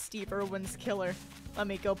 We got Steve Irwin's killer. Let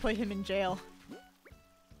me go put him in jail.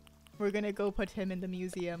 We're gonna go put him in the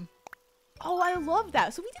museum. Oh, I love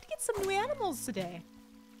that. So we did get some new animals today.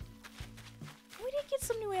 We did get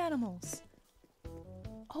some new animals.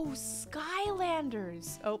 Oh,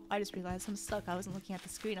 Skylanders. Oh, I just realized I'm stuck. I wasn't looking at the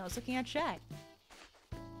screen. I was looking at chat.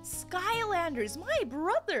 Skylanders. My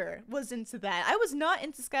brother was into that. I was not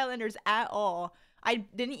into Skylanders at all. I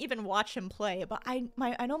didn't even watch him play, but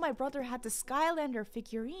I know my brother had the Skylander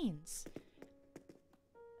figurines.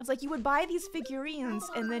 It's like you would buy these figurines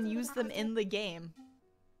and then use them in the game.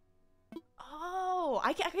 Oh,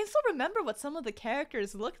 I can still remember what some of the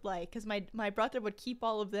characters looked like because my brother would keep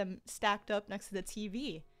all of them stacked up next to the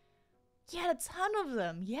TV. He had a ton of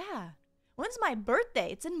them, yeah. When's my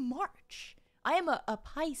birthday? It's in March. I am a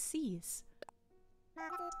Pisces.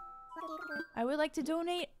 I would like to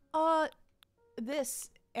donate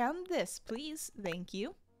this and this, please. Thank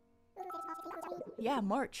you. Yeah,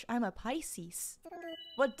 March. I'm a Pisces.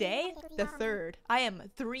 What day? The 3rd. I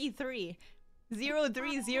am 3-3.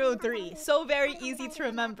 0303. So very easy to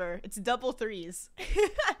remember. It's double threes.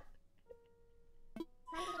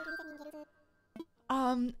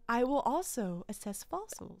 I will also assess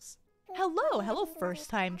fossils. Hello first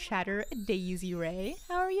time chatter, Daisy Ray.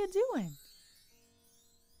 How are you doing?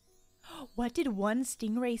 What did one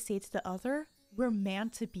stingray say to the other? We're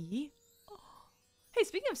meant to be? Hey,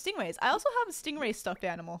 speaking of stingrays, I also have a stingray stuffed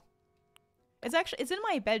animal. It's in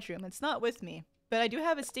my bedroom. It's not with me. But I do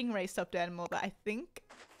have a stingray stuffed animal that I think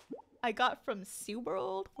I got from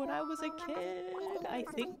SeaWorld when I was a kid. I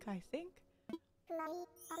think.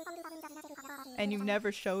 And you've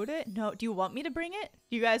never showed it? No. Do you want me to bring it?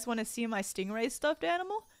 Do you guys want to see my stingray stuffed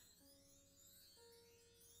animal?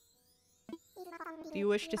 Do you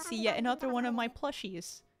wish to see yet another one of my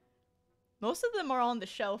plushies? Most of them are on the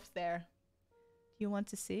shelf there. Do you want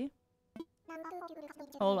to see?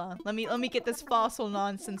 Hold on. Let me get this fossil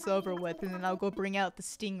nonsense over with, and then I'll go bring out the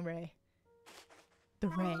stingray. The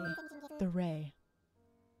ray.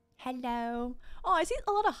 Hello. Oh, I see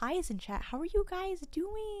a lot of highs in chat. How are you guys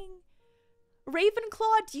doing?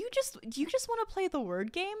 Ravenclaw, do you just want to play the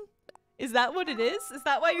word game? Is that what it is? Is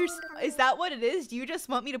that what it is? Do you just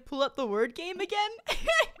want me to pull up the word game again?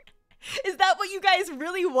 Is that what you guys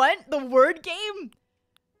really want? The word game?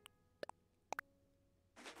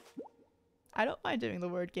 I don't mind doing the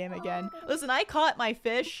word game again. Listen, I caught my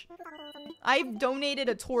fish. I've donated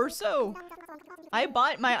a torso. I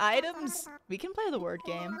bought my items. We can play the word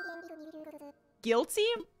game. Guilty?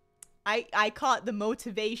 I caught the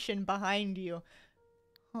motivation behind you.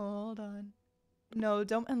 Hold on. No,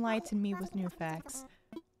 don't enlighten me with new facts.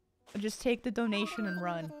 Just take the donation and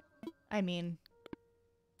run. I mean...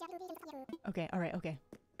 Okay, alright, okay.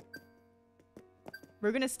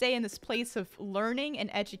 We're gonna stay in this place of learning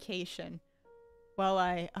and education.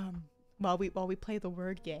 While we play the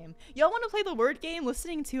word game. Y'all want to play the word game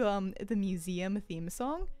listening to the museum theme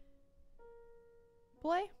song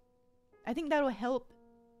play? I think that'll help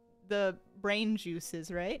the brain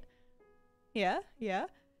juices, right? Yeah.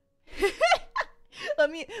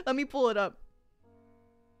 let me pull it up.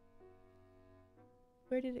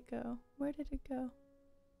 Where did it go?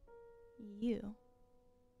 You.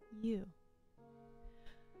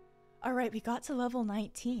 All right, we got to level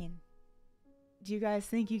 19. Do you guys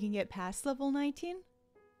think you can get past level 19?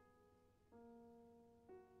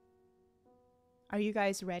 Are you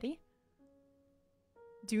guys ready?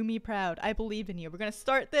 Do me proud. I believe in you. We're gonna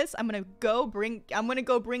start this. I'm gonna go bring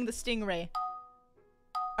the stingray.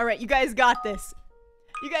 Alright, you guys got this.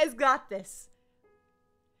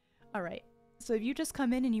 Alright, so if you just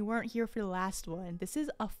come in and you weren't here for the last one, this is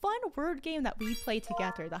a fun word game that we play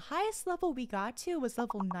together. The highest level we got to was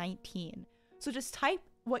level 19. So just type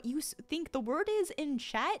what you think the word is in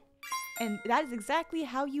chat, and that is exactly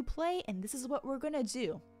how you play, and this is what we're gonna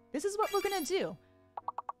do.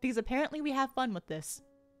 Because apparently we have fun with this.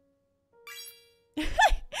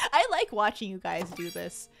 I like watching you guys do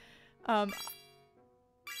this. That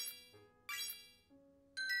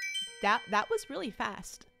was really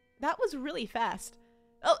fast.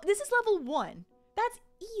 Oh, this is level 1. That's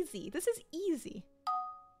easy. This is easy.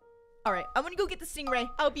 Alright, I'm gonna go get the stingray.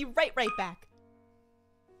 I'll be right back.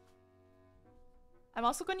 I'm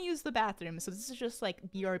also going to use the bathroom, so this is just like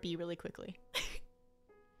BRB really quickly.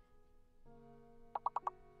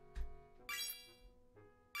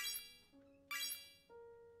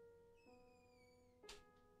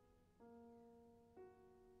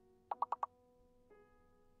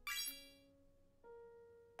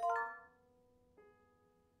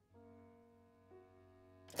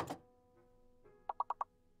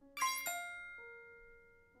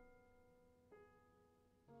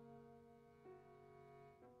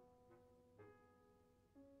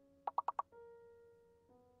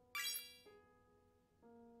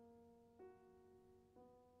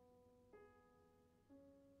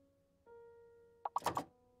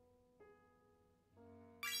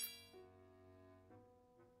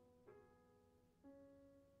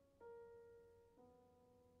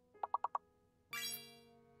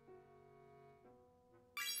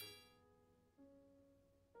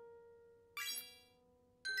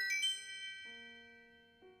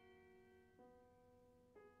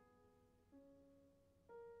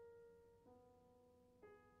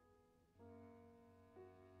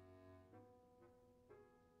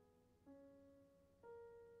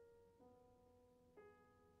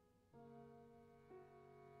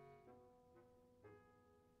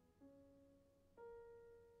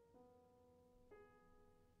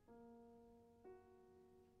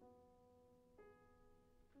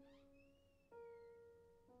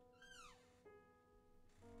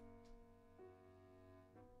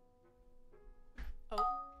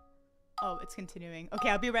 Oh, it's continuing. Okay,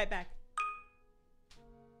 I'll be right back.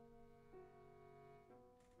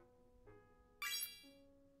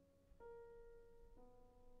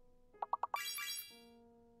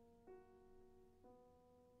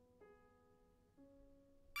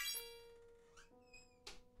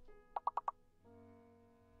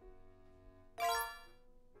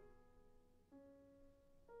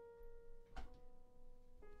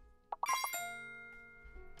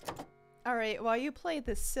 Alright, while you play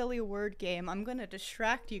this silly word game, I'm gonna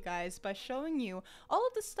distract you guys by showing you all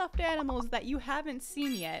of the stuffed animals that you haven't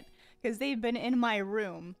seen yet, because they've been in my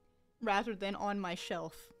room, rather than on my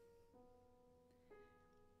shelf.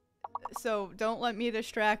 So, don't let me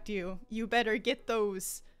distract you. You better get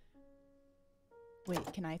those.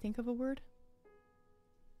 Wait, can I think of a word?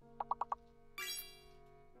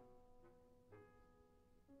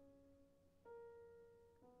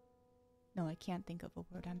 No, I can't think of a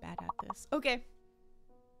word. I'm bad at this. Okay.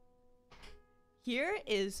 Here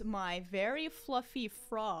is my very fluffy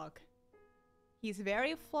frog. He's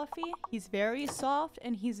very fluffy, he's very soft,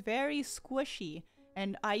 and he's very squishy.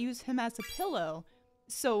 And I use him as a pillow.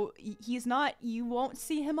 So he's not, you won't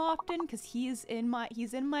see him often because he's in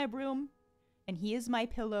my room and he is my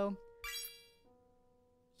pillow.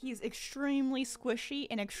 He's extremely squishy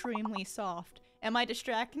and extremely soft. Am I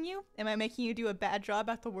distracting you? Am I making you do a bad job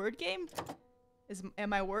at the word game? Is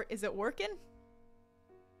it working?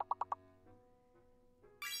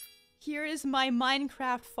 Here is my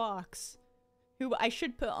Minecraft fox, who I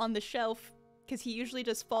should put on the shelf because he usually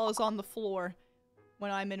just falls on the floor when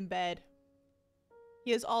I'm in bed.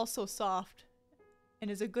 He is also soft and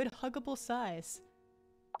is a good huggable size.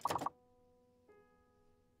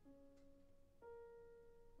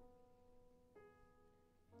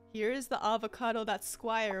 Here is the avocado that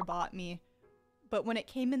Squire bought me, but when it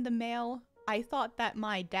came in the mail, I thought that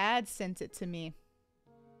my dad sent it to me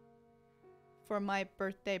for my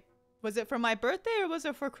birthday. Was it for my birthday or was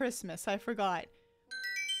it for Christmas? I forgot.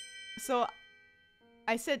 So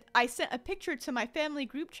I sent a picture to my family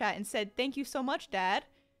group chat and said, "Thank you so much, Dad."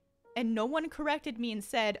 And no one corrected me and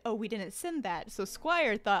said, "Oh, we didn't send that." So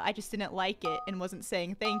Squire thought I just didn't like it and wasn't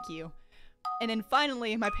saying thank you. And then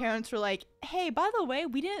finally, my parents were like, "Hey, by the way,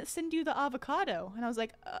 we didn't send you the avocado." And I was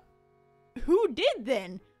like, who did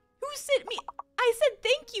then? Who sent me? I said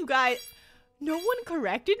thank you, guys. No one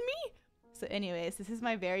corrected me? So anyways, this is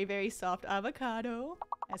my very, very soft avocado.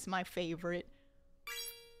 That's my favorite.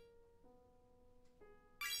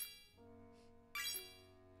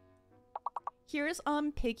 Here's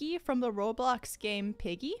Piggy from the Roblox game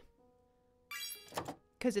Piggy.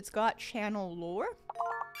 Because it's got channel lore.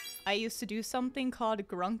 I used to do something called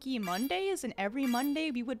Grunky Mondays, and every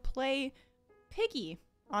Monday we would play Piggy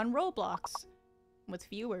on Roblox with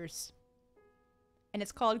viewers. And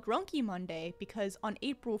it's called Grunky Monday because on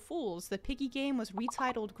April Fools, the Piggy game was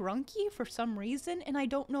retitled Grunky for some reason, and I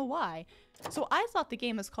don't know why. So I thought the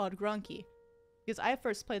game was called Grunky because I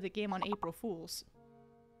first played the game on April Fools.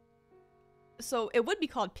 So it would be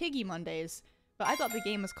called Piggy Mondays, but I thought the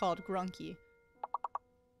game was called Grunky.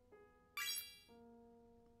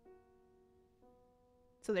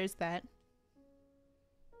 So there's that.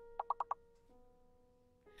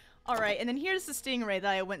 Alright, and then here's the stingray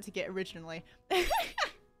that I went to get originally.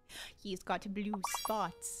 He's got blue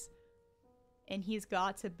spots. And he's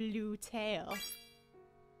got a blue tail.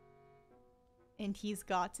 And he's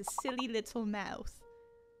got a silly little mouth.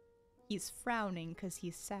 He's frowning because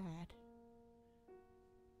he's sad.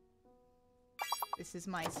 This is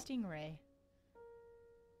my stingray.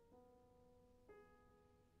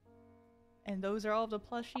 And those are all the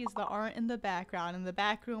plushies that aren't in the background. In the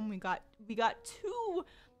back room, we got two.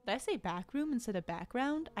 Did I say back room instead of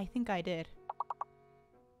background? I think I did.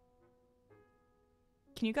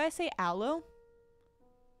 Can you guys say aloe?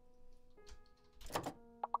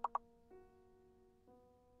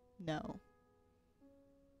 No.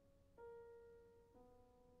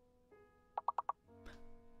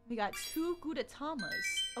 We got two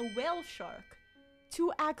Gudatamas, a whale shark,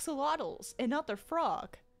 two axolotls, another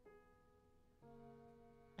frog.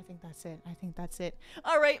 I think that's it. I think that's it.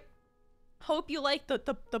 All right. Hope you like the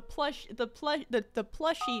plushie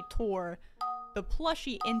tour, the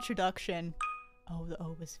plushie introduction. Oh, the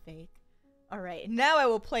O was fake. All right. Now I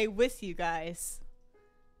will play with you guys.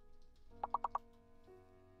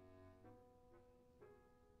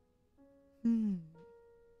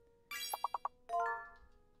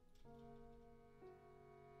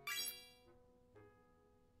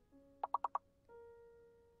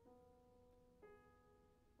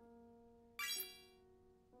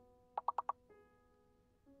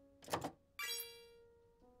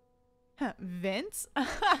 Vince?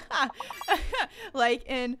 Like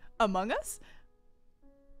in Among Us?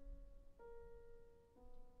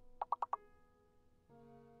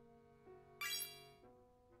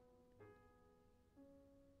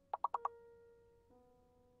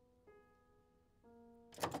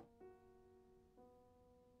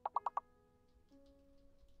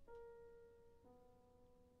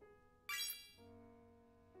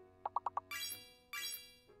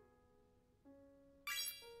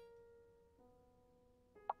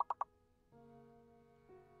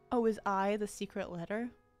 Oh, is I the secret letter?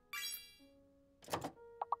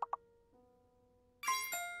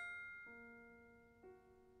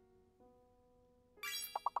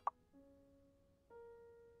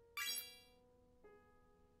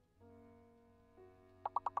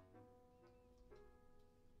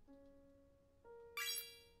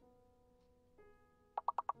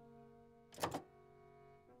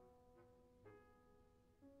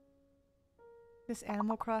 This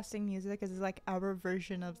Animal Crossing music is like our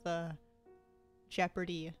version of the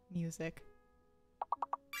Jeopardy music.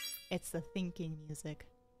 It's the thinking music.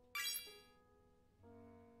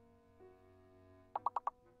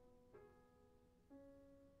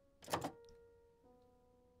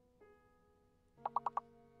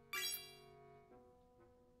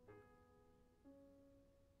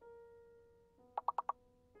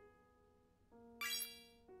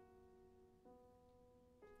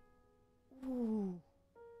 Ooh.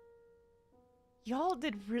 Y'all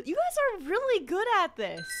did really— you guys are really good at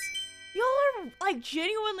this. Y'all are like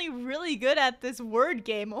genuinely really good at this word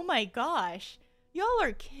game. Oh my gosh. Y'all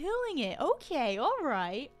are killing it. Okay,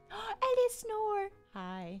 alright. Elisnor.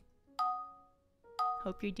 Hi.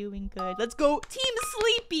 Hope you're doing good. Let's go. Team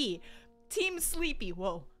Sleepy. Team Sleepy.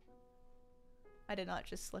 Whoa. I did not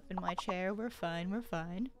just slip in my chair. We're fine. We're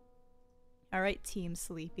fine. Alright, Team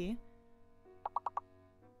Sleepy.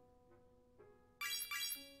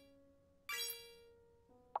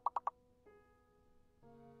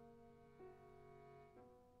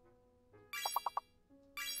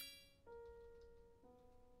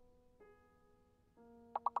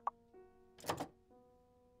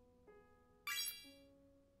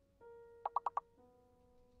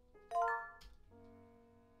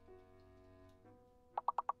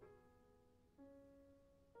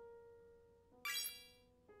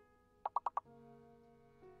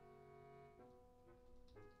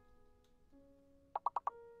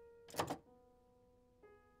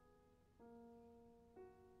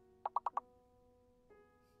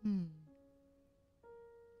 Hmm.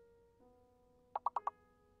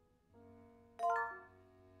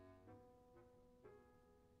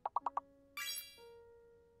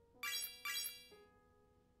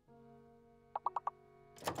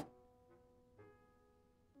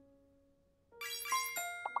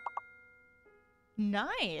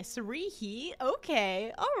 Nice. Reheat.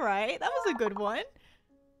 Okay. Alright. That was a good one.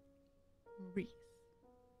 Wreath.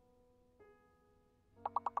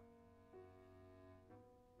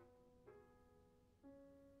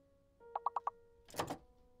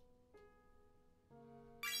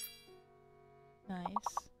 Nice.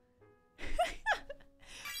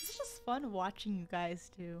 It's just fun watching you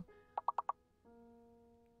guys too.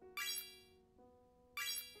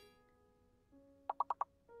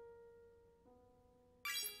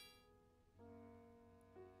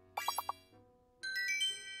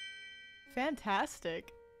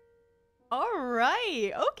 Fantastic.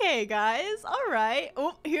 Alright. Okay, guys. Alright.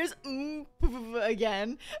 Oh, here's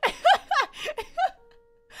again.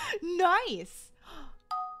 Nice.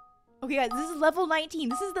 Okay, guys, this is level 19.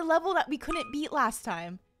 This is the level that we couldn't beat last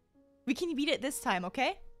time. We can beat it this time,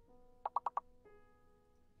 okay?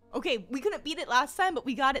 Okay, we couldn't beat it last time, but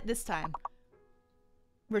we got it this time.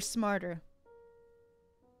 We're smarter.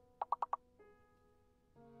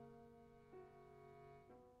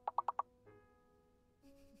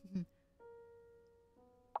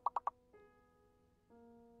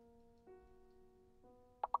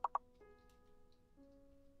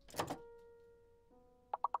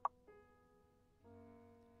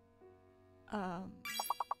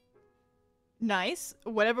 Nice.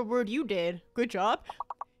 Whatever word you did. Good job.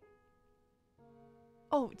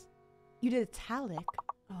 Oh, you did italic.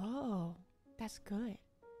 Oh, that's good.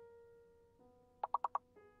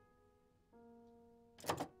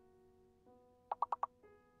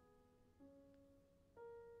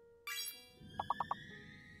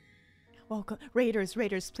 Welcome. Raiders,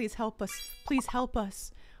 please help us. Please help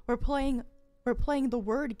us. We're playing the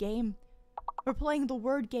word game. We're playing the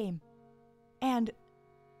word game. And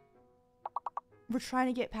we're trying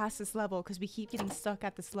to get past this level because we keep getting stuck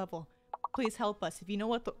at this level. Please help us. If you know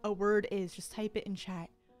what a word is, just type it in chat.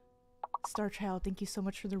 Starchild, thank you so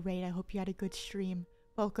much for the raid. I hope you had a good stream.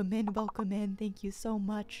 Welcome in, welcome in. Thank you so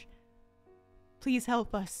much. Please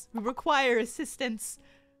help us. We require assistance.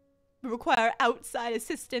 We require outside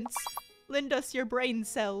assistance. Lend us your brain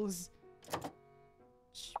cells.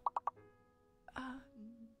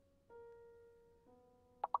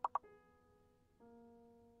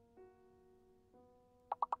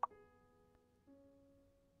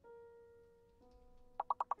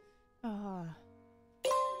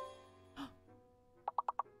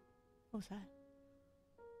 What was that?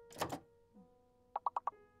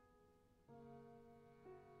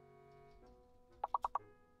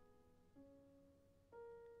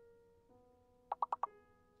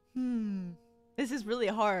 This is really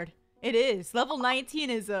hard. It is. Level 19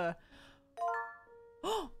 is a...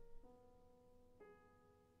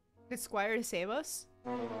 Did Squire to save us?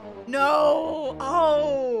 No!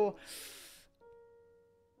 Oh!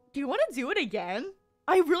 Do you want to do it again?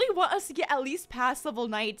 I really want us to get at least past level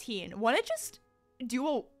 19. Want to just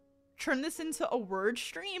turn this into a word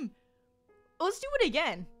stream? Let's do it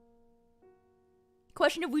again.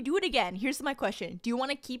 Question, if we do it again, here's my question. Do you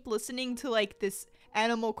want to keep listening to like this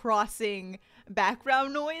Animal Crossing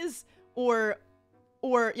background noise? Or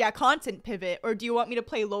yeah, content pivot? Or do you want me to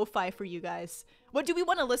play lo-fi for you guys? What do we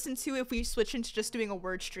want to listen to if we switch into just doing a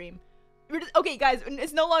word stream? Okay, guys,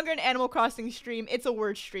 it's no longer an Animal Crossing stream. It's a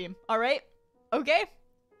word stream. All right? Okay?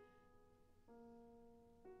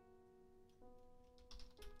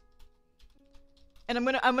 And I'm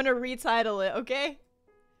gonna retitle it, okay?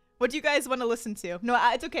 What do you guys want to listen to? No,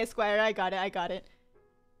 it's okay, Squire. I got it.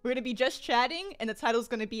 We're gonna be just chatting, and the title's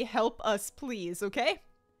gonna be "Help Us, Please," okay?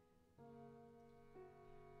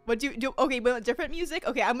 What do you okay, we want different music?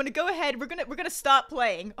 Okay, I'm gonna go ahead. We're gonna stop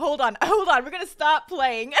playing. Hold on. We're gonna stop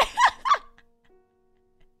playing.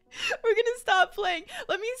 We're gonna stop playing.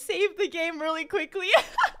 Let me save the game really quickly.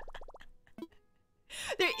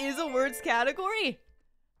 There is a words category.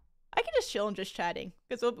 I can just chill and just chatting,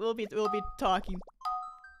 because we'll be talking.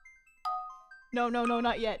 No,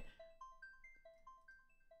 not yet.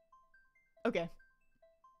 Okay.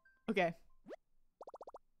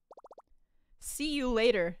 See you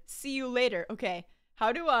later. Okay.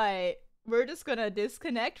 How do I... We're just gonna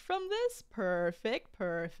disconnect from this.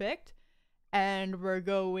 Perfect. And we're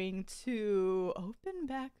going to open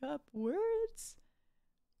back up words.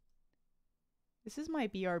 This is my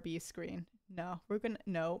BRB screen. No, we're gonna...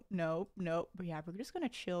 No. But yeah, we're just gonna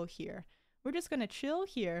chill here.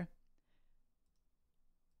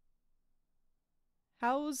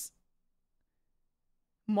 How's...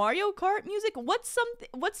 Mario Kart music? What's some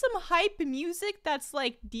hype music that's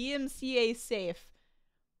like DMCA safe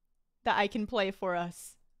that I can play for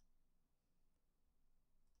us?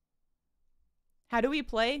 How do we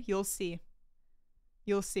play? You'll see.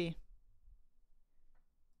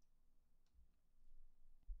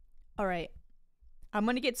 All right. I'm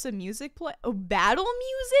gonna get some music play. Oh, battle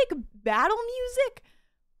music?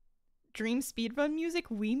 Dream speedrun music?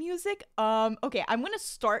 Wii music? Okay, I'm gonna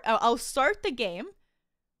start. I'll start the game.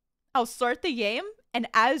 And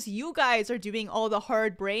as you guys are doing all the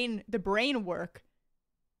brain work,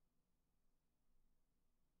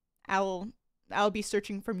 I'll be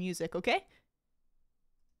searching for music, okay?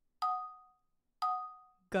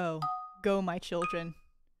 Go, my children.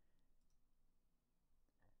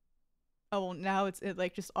 Oh, well, now it's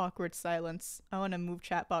like just awkward silence. I want to move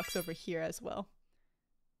chat box over here as well.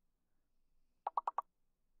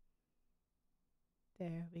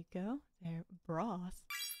 There we go. There, broth.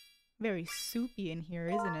 Very soupy in here,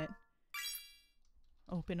 isn't it?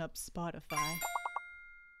 Open up Spotify.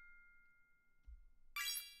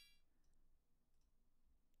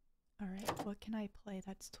 Alright, what can I play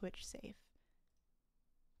that's Twitch safe?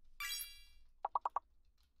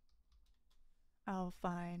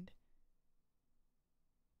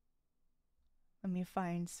 Let me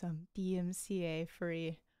find some DMCA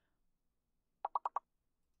free.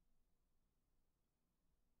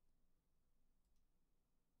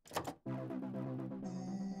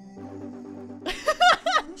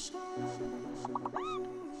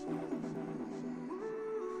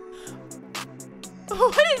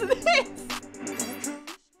 What is this?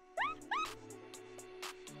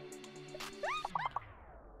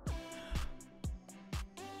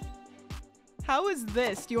 How is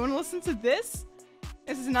this? Do you want to listen to this?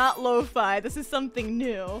 This is not lo-fi. This is something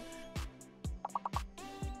new.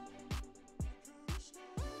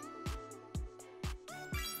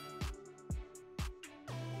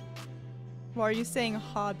 Why are you saying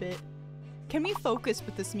Hobbit? Can we focus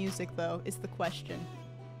with this music, though, is the question.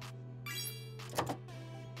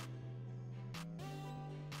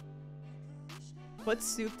 What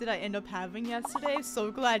soup did I end up having yesterday?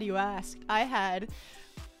 So glad you asked. I had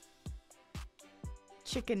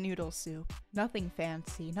chicken noodle soup. Nothing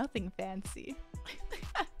fancy, nothing fancy.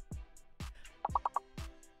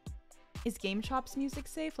 Is Game Chop's music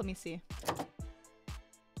safe? Let me see.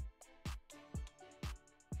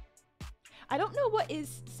 I don't know what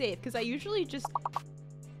is safe, because I usually just...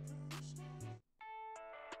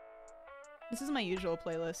 This is my usual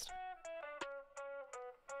playlist.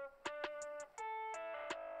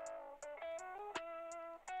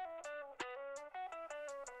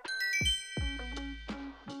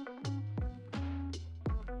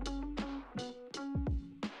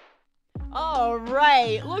 All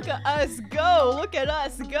right, look at us go. Look at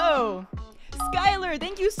us go. Skylar,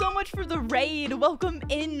 thank you so much for the raid. Welcome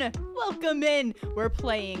in. Welcome in. We're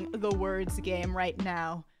playing the words game right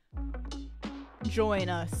now. Join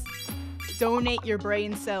us. Donate your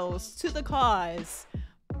brain cells to the cause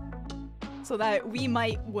so that we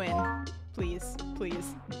might win. Please,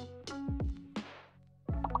 please.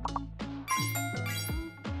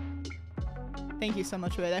 Thank you so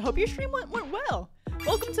much for it. I hope your stream went well.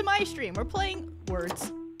 Welcome to my stream. We're playing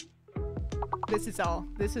words. This is all.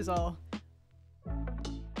 This is all.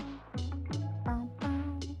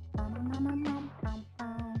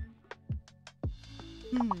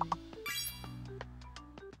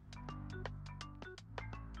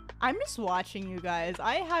 I'm just watching you guys.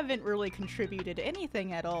 I haven't really contributed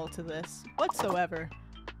anything at all to this whatsoever.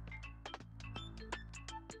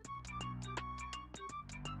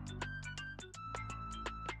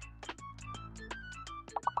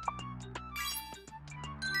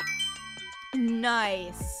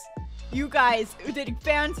 Nice. You guys did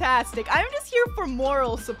fantastic. I'm just here for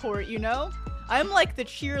moral support, you know? I'm like the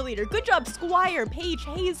cheerleader. Good job, Squire, Paige,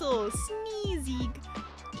 Hazel, Sneezy.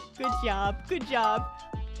 Good job. Good job.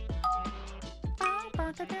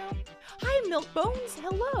 Hi, Milk Bones.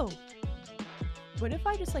 Hello. What if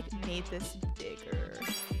I just like made this bigger?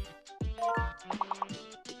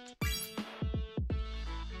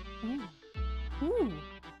 Ooh. Ooh.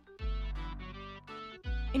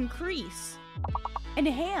 Increase.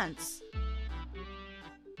 Enhance.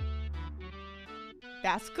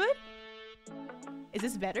 That's good? Is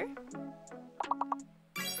this better?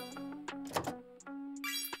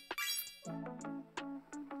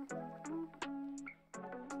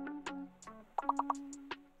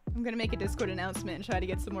 I'm gonna make a Discord announcement and try to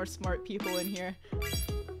get some more smart people in here.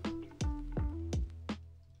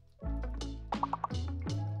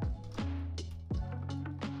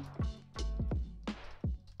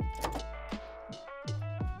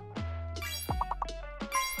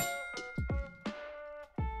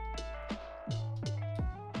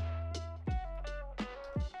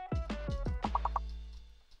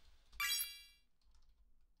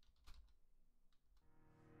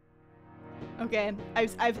 Okay,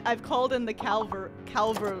 I've called in the cavalry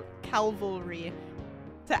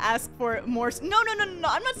to ask for more. No.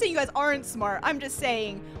 I'm not saying you guys aren't smart. I'm just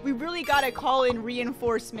saying we really gotta call in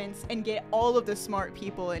reinforcements and get all of the smart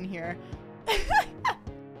people in here.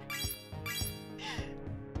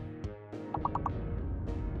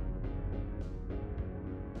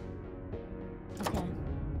 Okay.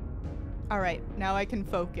 All right, now I can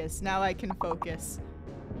focus. Now I can focus.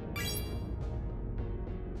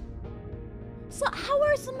 So how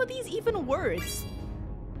are some of these even words?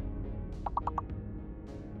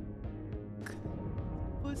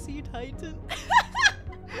 Pussy Titan.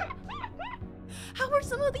 How are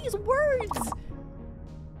some of these words?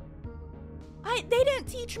 They didn't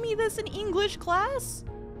teach me this in English class.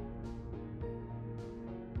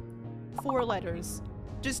 4 letters.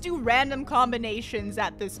 Just do random combinations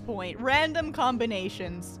at this point. Random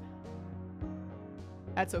combinations.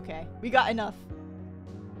 That's okay. We got enough.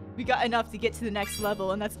 We got enough to get to the next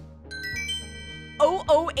level, and that's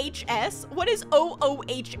OOHS? What is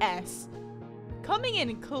OOHS? Coming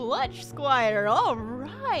in clutch, Squire. All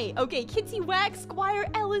right. Okay, Kitty Wax, Squire,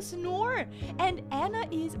 Ellis, Noor, and Anna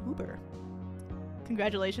is Uber.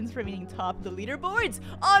 Congratulations for being top of the leaderboards.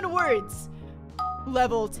 Onwards.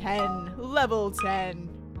 Level 10. Level 10.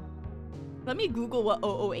 Let me Google what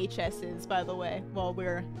OOHS is, by the way, while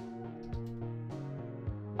we're...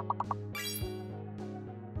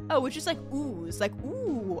 Oh, it's just like oohs, like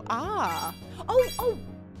ooh, ah. Oh,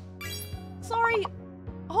 sorry,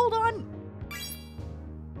 hold on.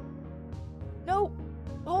 No,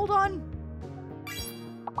 hold on.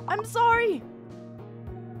 I'm sorry.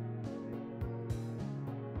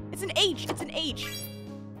 It's an H, it's an H.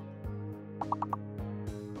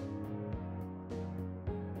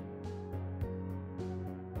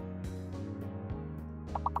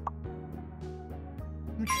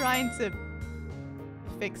 I'm trying to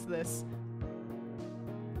fix this.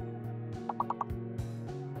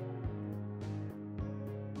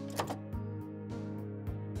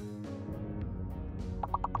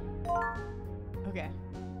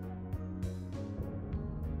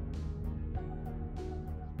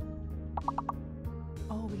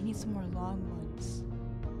 need some more long ones.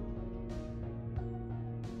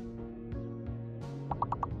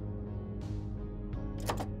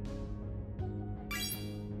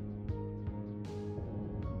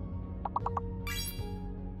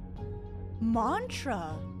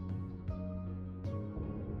 Mantra.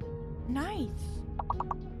 Nice.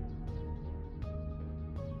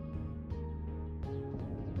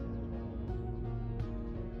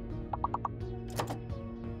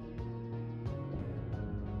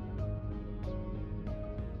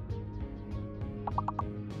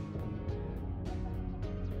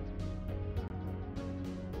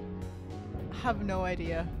 Have no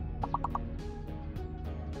idea.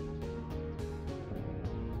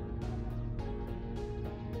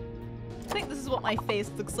 I think this is what my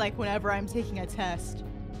face looks like whenever I'm taking a test.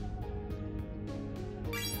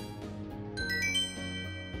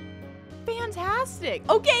 Fantastic!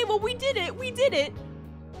 Okay, well we did it! We did it!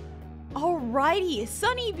 Alrighty,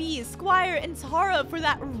 Sunny Bee, Squire, and Tara for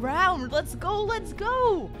that round. Let's go, let's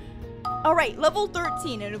go! Alright, level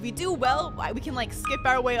 13, and if we do well, we can like skip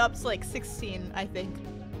our way up to like 16, I think.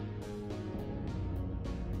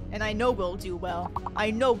 And I know we'll do well.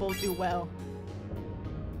 I know we'll do well.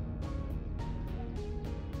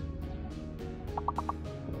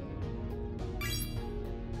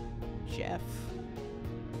 Jeff.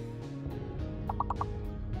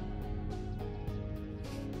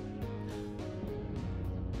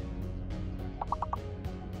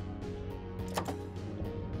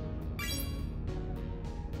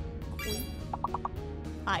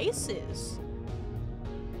 Isis.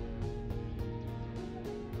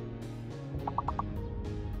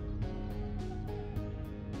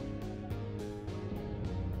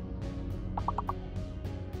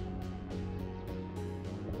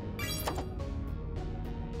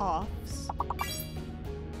 Offs.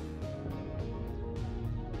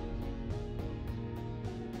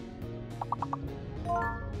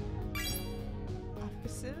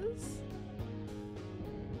 Offices.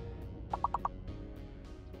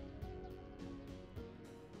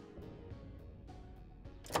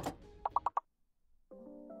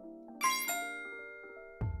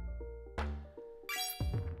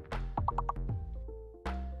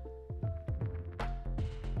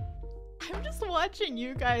 I'm just watching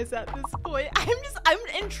you guys at this point. I'm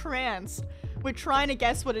entranced with trying to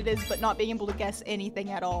guess what it is, but not being able to guess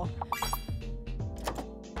anything at all.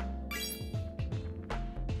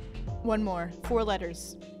 One more. 4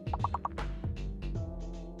 letters.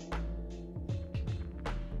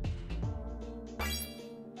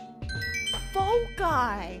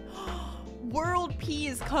 Foci! World P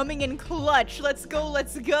is coming in clutch. Let's go,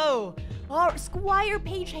 let's go. Oh, Squire,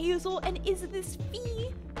 Paige, Hazel, and is this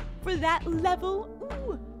Fee for that level?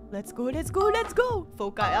 Ooh, let's go, let's go, let's go.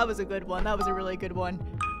 Foci, that was a good one. That was a really good one.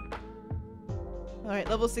 All right,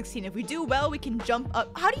 level 16. If we do well, we can jump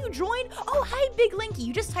up. How do you join? Oh, hi, Big Linky.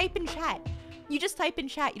 You just type in chat. You just type in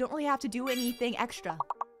chat. You don't really have to do anything extra.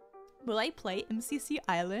 Will I play MCC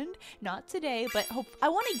Island? Not today, but I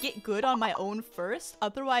want to get good on my own first.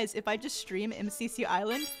 Otherwise, if I just stream MCC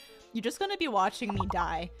Island, you're just gonna be watching me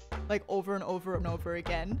die, like over and over and over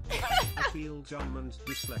again. I feel dumb and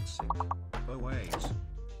dyslexic. Oh wait.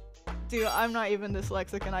 Dude, I'm not even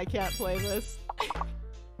dyslexic and I can't play this.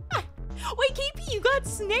 Wait, KP, you got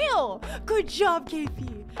Snail! Good job,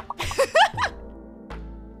 KP!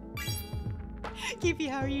 KP,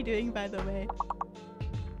 how are you doing, by the way?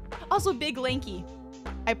 Also, Big Lanky,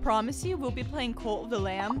 I promise you we'll be playing Cult of the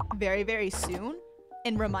Lamb very, very soon.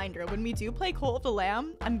 And reminder, when we do play Cult of the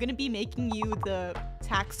Lamb, I'm gonna be making you the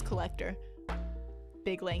tax collector.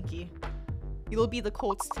 Big Lanky. You'll be the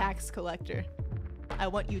Colt's tax collector. I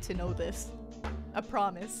want you to know this. I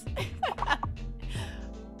promise.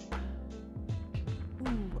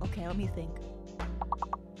 Ooh, okay, let me think.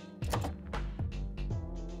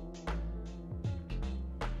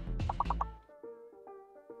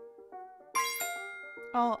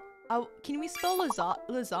 Oh, can we spell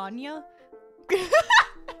lasagna?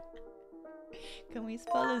 Can we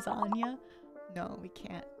spell lasagna? No, we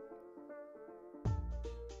can't.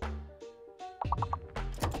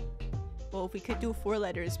 Well, if we could do 4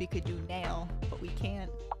 letters, we could do nail, but we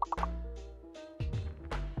can't.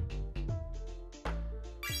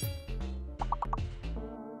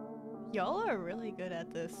 Y'all are really good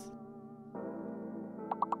at this.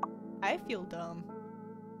 I feel dumb.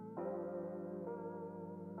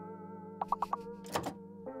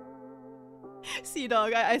 See,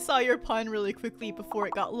 dog, I saw your pun really quickly before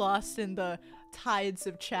it got lost in the tides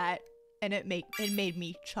of chat, and it made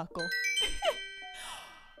me chuckle.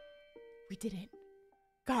 We did it.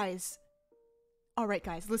 Guys, All right,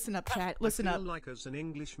 guys, listen up, chat. Listen I up. feel like as an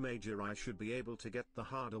English major I should be able to get the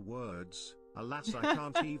harder words. Alas, I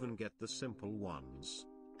can't even get the simple ones.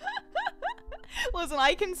 Listen,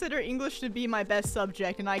 I consider English to be my best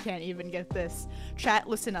subject, and I can't even get this. Chat,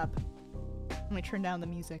 listen up. Let me turn down the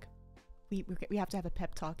music. We have to have a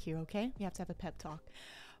pep talk here, okay? We have to have a pep talk.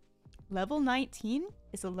 Level 19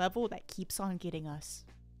 is a level that keeps on getting us.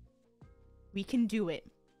 We can do it,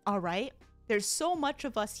 alright? There's so much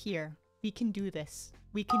of us here. We can do this.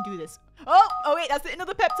 We can do this. Oh wait, that's the end of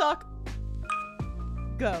the pep talk.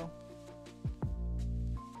 Go.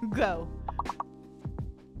 Go.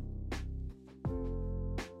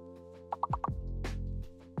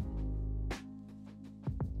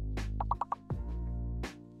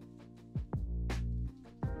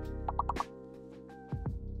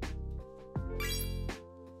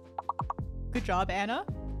 Good job, Anna.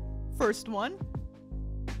 First one.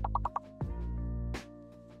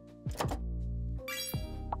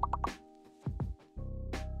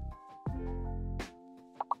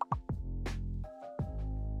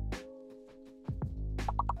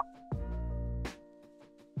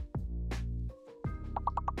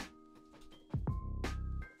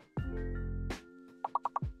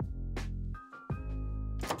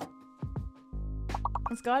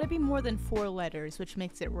 It's gotta be more than 4 letters, which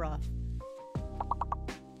makes it rough.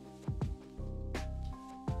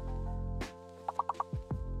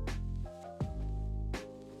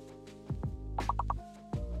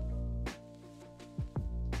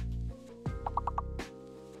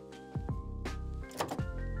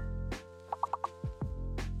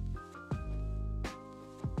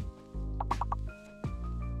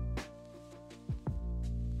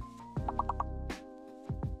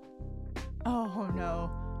 Oh no.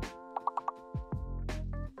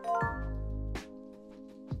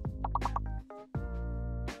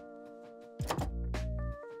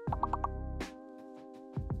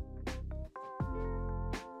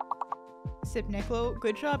 Sip Nicolo,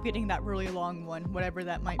 good job getting that really long one, whatever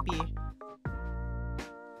that might be.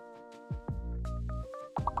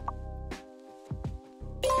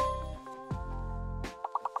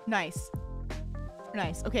 Nice.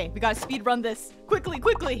 Nice. Okay, we gotta speed run this. Quickly,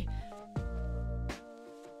 quickly!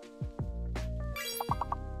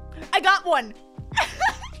 I got one!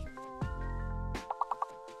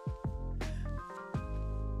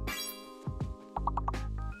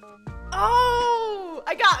 Oh!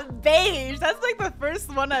 I got beige! That's like the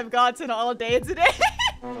first one I've gotten all day today.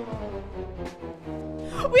 We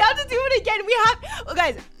have to do it again. We have... Oh,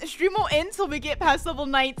 guys, stream will end till we get past level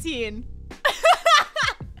 19.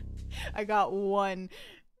 I got one.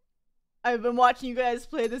 I've been watching you guys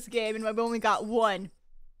play this game and I've only got one.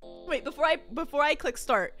 Wait, before I click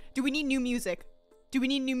start, do we need new music? Do we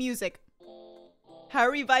need new music? How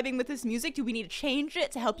are we vibing with this music? Do we need to change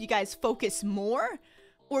it to help you guys focus more?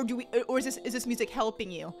 Or is this music helping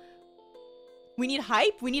you? We need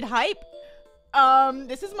hype? We need hype?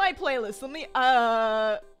 This is my playlist. Let me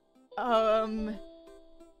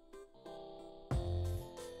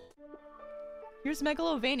here's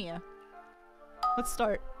Megalovania. Let's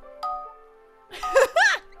start.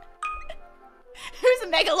 Here's a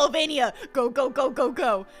Megalovania! Go, go, go, go,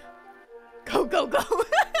 go! Go, go, go!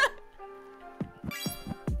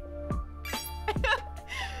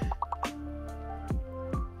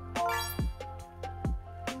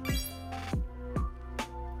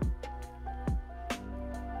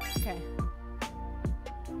 Okay.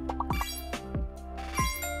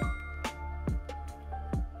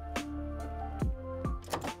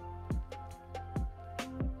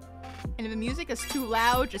 And if the music is too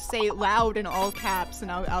loud, just say loud in all caps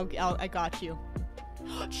and I got you.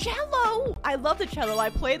 Cello! I love the cello.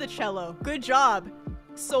 I play the cello. Good job.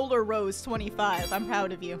 Solar Rose 25. I'm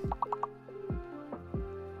proud of you.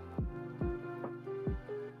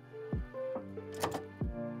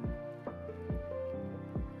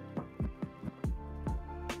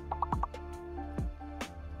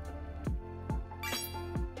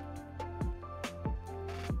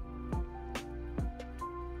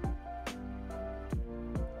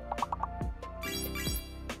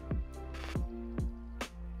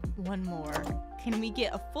 One more. Can we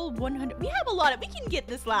get a full 100? We have a lot of... We can get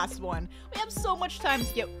this last one. We have so much time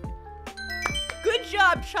to get... Good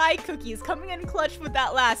job, Chai Cookies. Coming in clutch with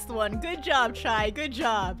that last one. Good job, Chai. Good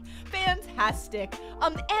job. Fantastic.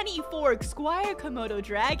 Annie Fork, Squire Komodo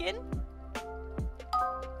Dragon.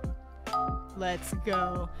 Let's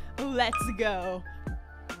go. Let's go.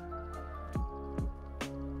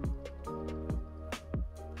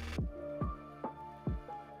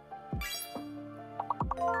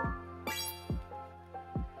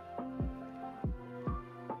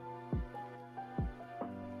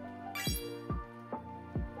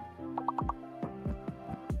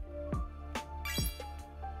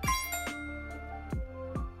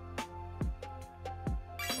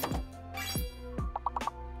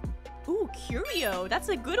 curio. That's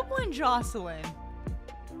a good one, Jocelyn.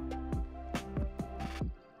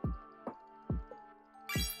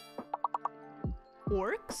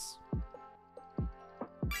 Orcs?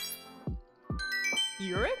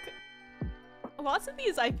 Uric? Lots of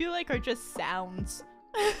these I feel like are just sounds.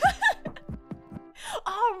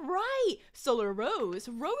 Alright! Solar Rose,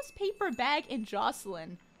 Rose, Paper Bag, and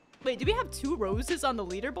Jocelyn. Wait, do we have 2 roses on the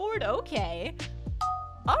leaderboard? Okay.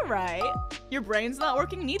 Alright. Your brain's not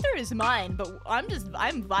working, neither is mine, but I'm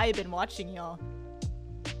vibing watching y'all.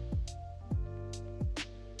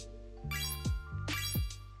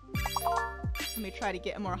 Let me try to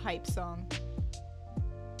get a more hype song.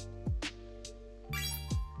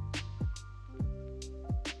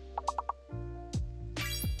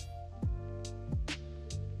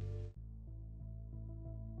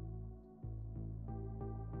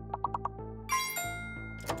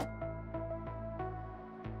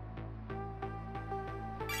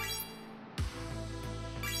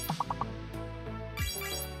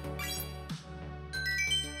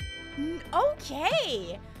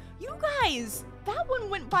 Okay, you guys, that one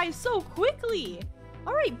went by so quickly.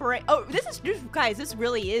 All right, oh, guys, this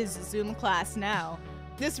really is Zoom class now.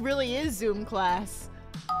 This really is Zoom class.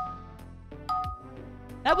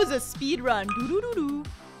 That was a speed run. Doo-doo-doo-doo.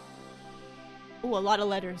 Ooh, a lot of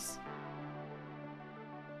letters.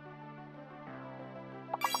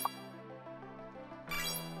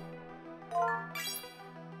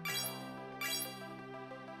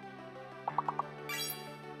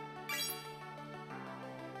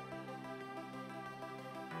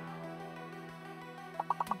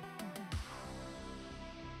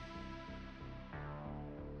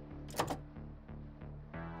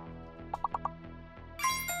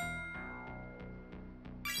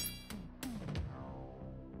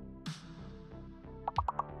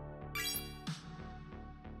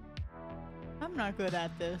 I'm not good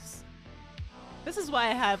at this. This is why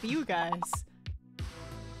I have you guys.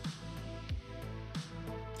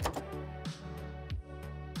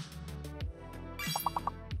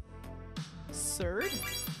 Surd?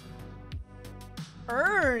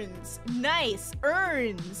 Urns! Nice!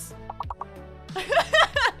 Urns!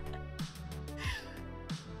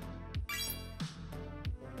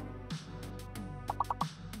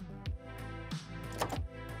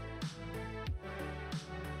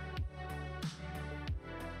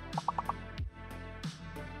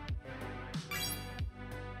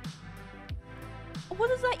 What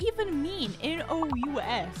does that even mean?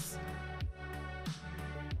 N-O-U-S.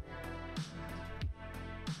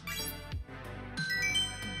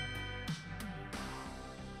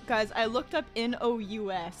 Guys, I looked up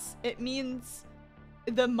N-O-U-S. It means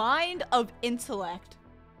the mind of intellect.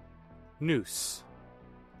 Noose.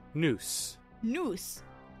 Noose. Noose.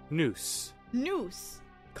 Noose. Noose.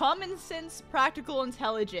 Common sense, practical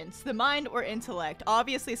intelligence, the mind or intellect.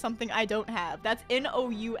 Obviously something I don't have. That's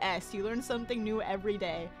N-O-U-S. You learn something new every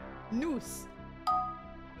day. Noose.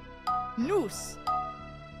 Noose.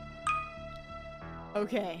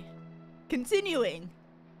 Okay. Continuing.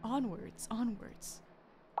 Onwards, onwards.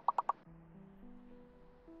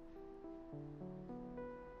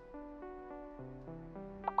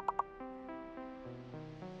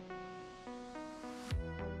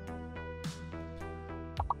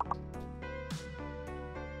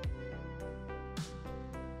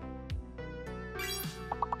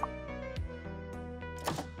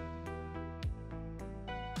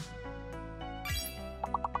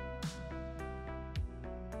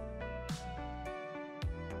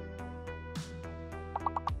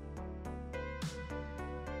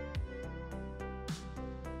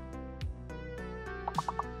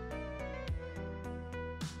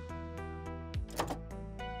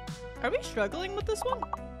 Are we struggling with this one?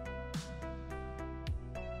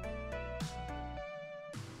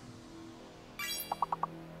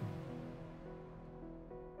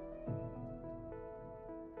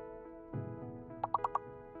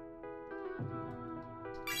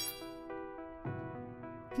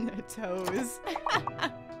 Toes.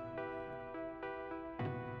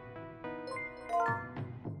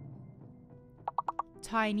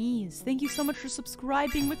 Tiny's, thank you so much for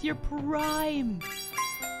subscribing with your Prime.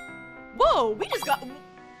 Whoa, we just got...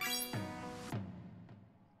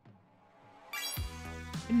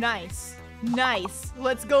 Nice. Nice.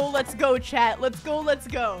 Let's go, chat. Let's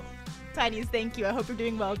go. Tiny's, thank you. I hope you're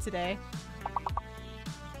doing well today.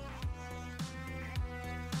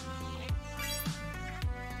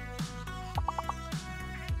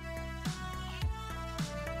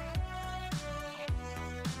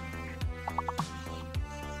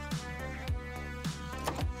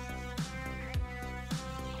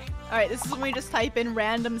 Alright, this is when we just type in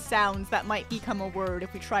random sounds that might become a word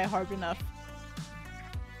if we try hard enough.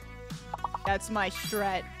 That's my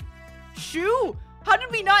strat. Shu! How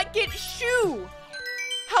did we not get Shu?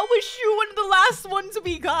 How was Shu one of the last ones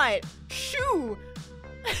we got? Shu!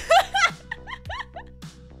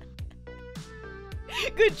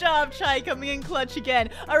 Good job, Chai, coming in clutch again.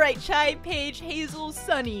 Alright, Chai, Paige, Hazel,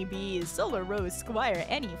 Sunny, Bees, Solar Rose, Squire,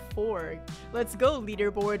 Annie, Forg. Let's go,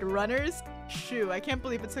 leaderboard runners. Shu, I can't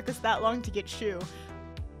believe it took us that long to get Shu.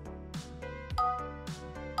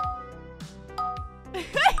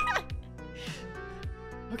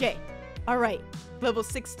 Okay, alright. Level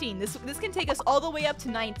 16. This can take us all the way up to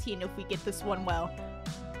 19 if we get this one well.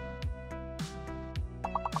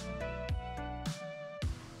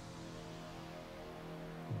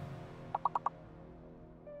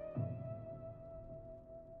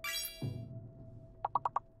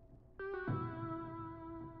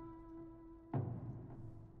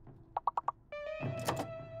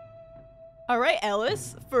 Alright,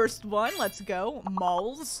 Ellis. First one. Let's go.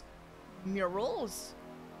 Malls. Murals.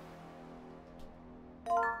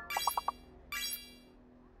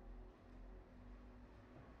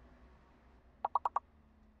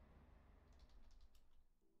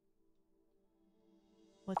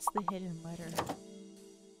 What's the hidden letter?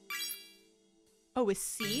 Oh, is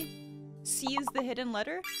C? C is the hidden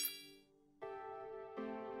letter?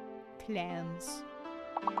 Clams.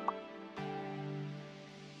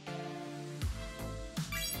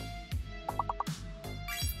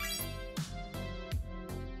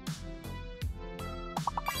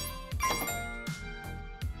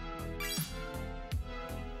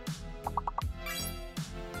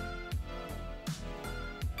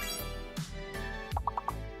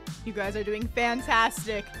 You guys are doing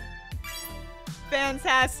fantastic.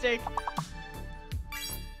 Fantastic.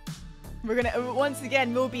 We're gonna, once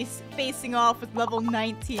again, we'll be facing off with level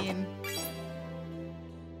 19.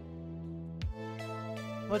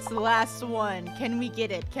 What's the last one? Can we get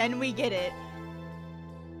it? Can we get it?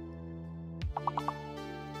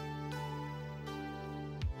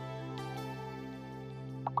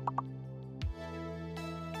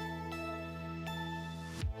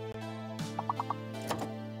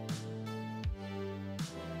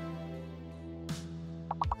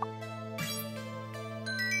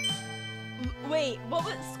 Wait, what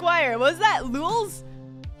was Squire? Was that Lulz?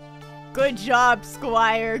 Good job,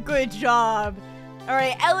 Squire. Good job.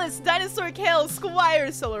 Alright, Ellis, Dinosaur Kale,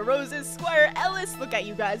 Squire, Solar Roses, Squire, Ellis. Look at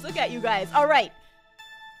you guys. Look at you guys. Alright.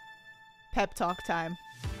 Pep talk time.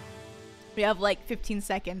 We have like 15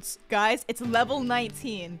 seconds. Guys, it's level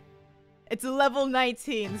 19. It's level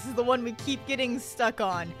 19. This is the one we keep getting stuck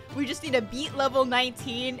on. We just need to beat level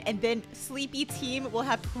 19, and then Sleepy Team will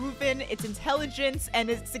have proven its intelligence and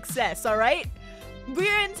its success, alright?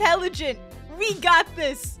 We're intelligent. We got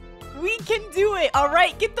this. We can do it,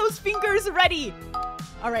 alright? Get those fingers ready.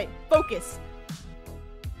 Alright, focus.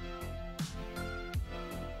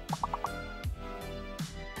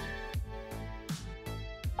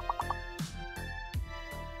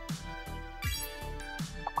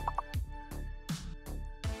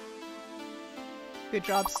 Good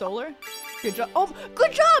job, Solar. Good job. Oh,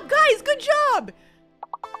 good job, guys. Good job.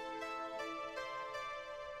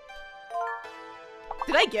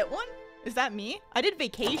 Did I get one? Is that me? I did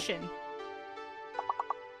vacation.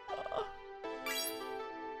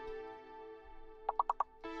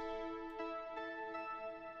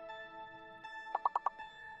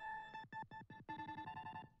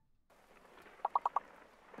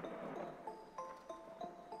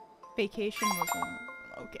 Vacation was one.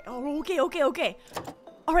 Okay. Oh, okay.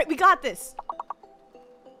 All right, we got this.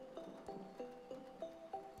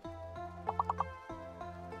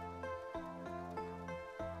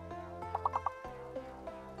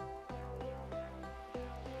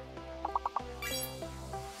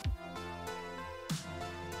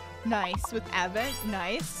 Nice with Avant.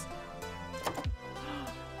 Nice.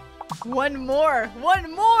 One more.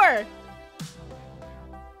 One more.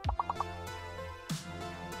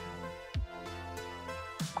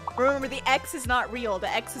 Remember, the X is not real. The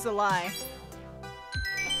X is a lie.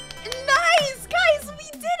 Nice! Guys,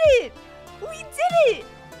 we did it! We did it!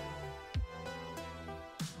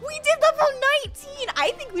 We did level 19!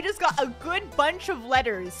 I think we just got a good bunch of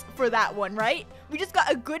letters for that one, right? We just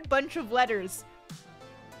got a good bunch of letters.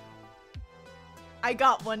 I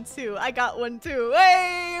got one too. I got one too.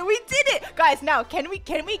 Hey, we did it! Guys, now, can we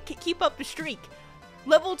keep up the streak?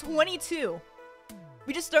 Level 22.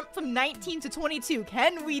 We just jumped from 19 to 22.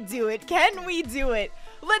 Can we do it? Can we do it?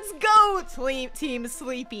 Let's go, Team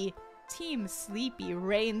Sleepy. Team Sleepy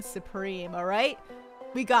reigns supreme, all right?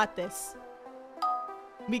 We got this.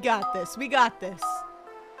 We got this. We got this.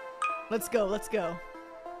 Let's go. Let's go.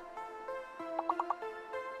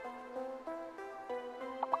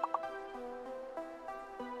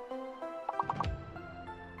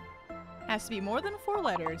 Has to be more than 4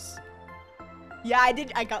 letters. Yeah,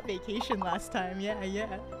 I got vacation last time. Yeah, yeah.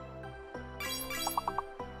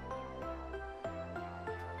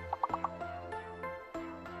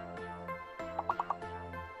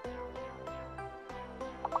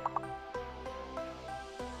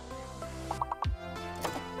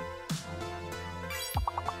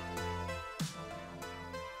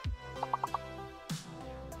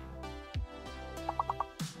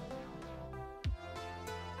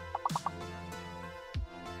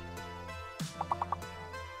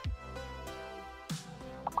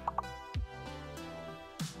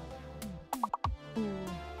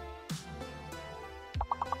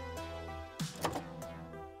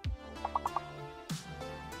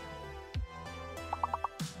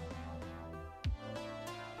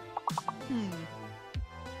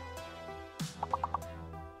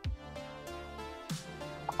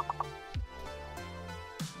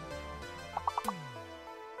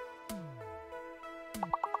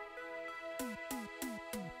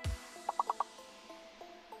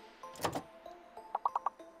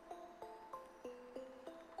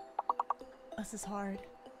 This is hard.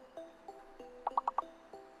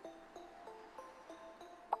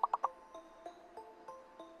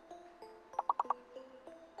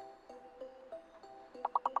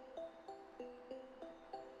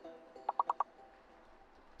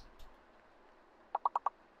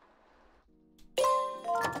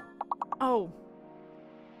 Oh.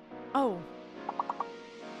 Oh.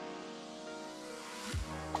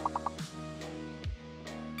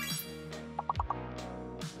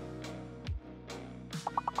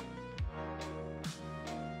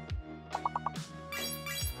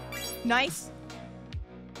 Nice.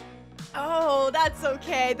 Oh, that's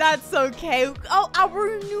okay. That's okay. Oh,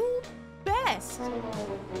 our new best.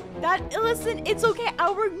 Listen, it's okay.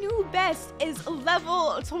 Our new best is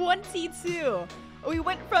level 22. We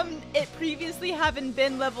went from it previously having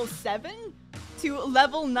been level 7 to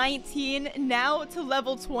level 19, now to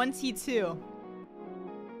level 22.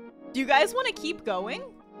 Do you guys want to keep going?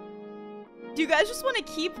 Do you guys just want to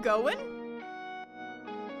keep going?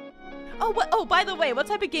 Oh, what? Oh, by the way, what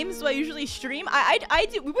type of games do I usually stream? I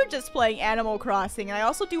do. We were just playing Animal Crossing, and I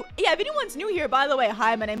also do. Yeah, if anyone's new here, by the way,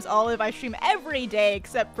 hi, my name's Olive. I stream every day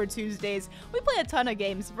except for Tuesdays. We play a ton of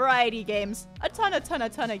games, variety games, a ton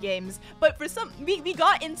of games. But for some, we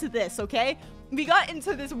got into this, okay? We got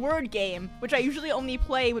into this word game, which I usually only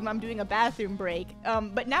play when I'm doing a bathroom break.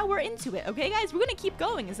 But now we're into it, okay, guys? We're gonna keep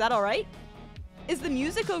going. Is that all right? Is the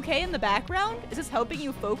music okay in the background? Is this helping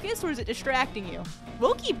you focus, or is it distracting you?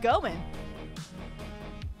 We'll keep going.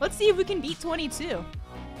 Let's see if we can beat 22.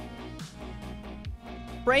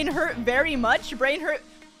 Brain hurt very much. Brain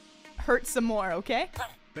hurt some more, okay?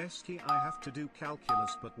 Bestie, I have to do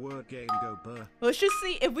calculus, but word game go burr. Let's just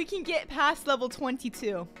see if we can get past level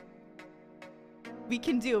 22. We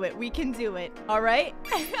can do it. We can do it. All right?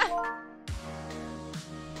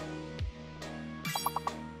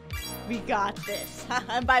 We got this.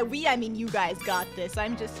 And by we, I mean you guys got this.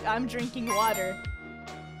 I'm drinking water.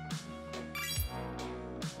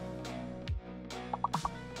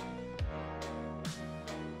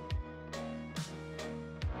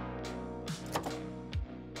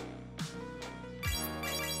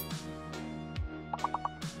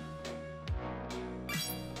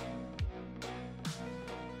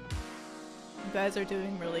 You guys are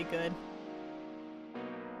doing really good.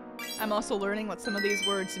 I'm also learning what some of these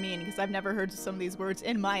words mean because I've never heard some of these words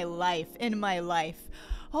in my life.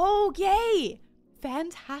 Oh, yay!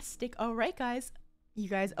 Fantastic. All right, guys. You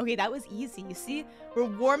guys, okay, that was easy. You see? We're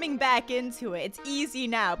warming back into it. It's easy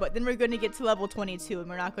now, but then we're going to get to level 22 and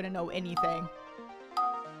we're not going to know anything.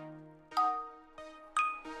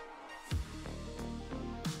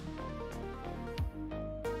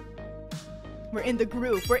 We're in the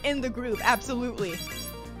groove. We're in the groove. Absolutely.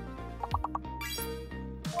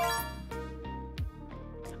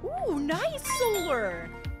 Ooh, nice, Solar.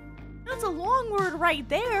 That's a long word right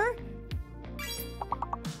there.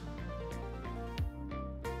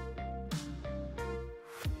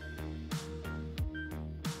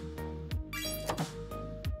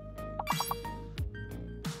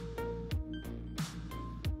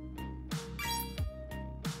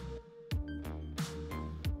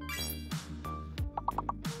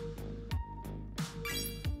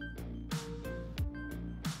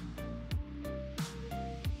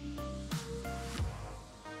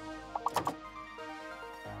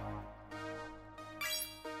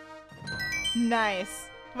 Nice.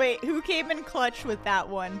 Wait, who came in clutch with that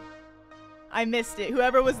one? I missed it.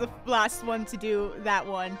 Whoever was the last one to do that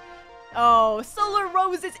one. Oh, Solar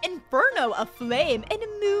Roses, Inferno, a Flame, and a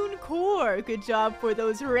Moon Core. Good job for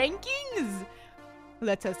those rankings.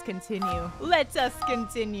 Let us continue. Let us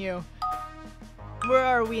continue. Where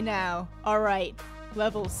are we now? Alright.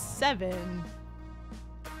 Level 7.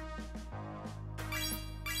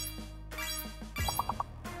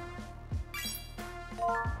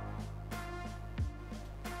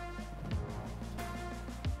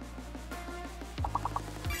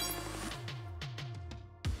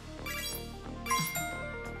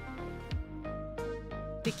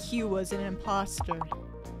 The Q was an imposter.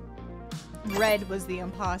 Red was the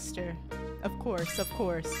imposter. Of course, of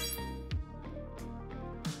course.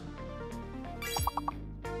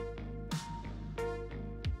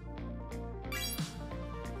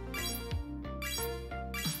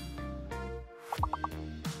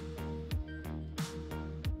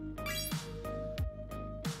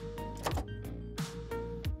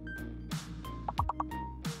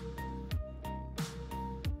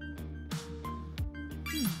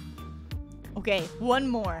 Okay, one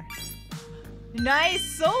more.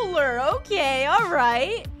 Nice solar. Okay, all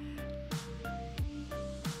right.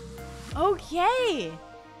 Okay.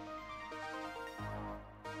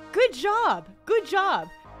 Good job. Good job.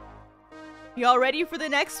 Y'all ready for the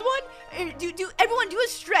next one? Everyone do a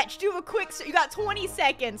stretch. Do a quick, you got 20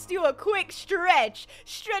 seconds. Do a quick stretch.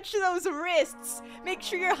 Stretch those wrists. Make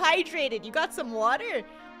sure you're hydrated. You got some water?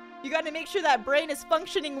 You gotta make sure that brain is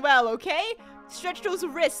functioning well, okay? Stretch those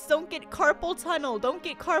wrists. Don't get carpal tunnel. Don't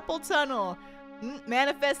get carpal tunnel.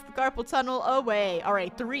 Manifest the carpal tunnel away. All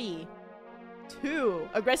right, 3, 2.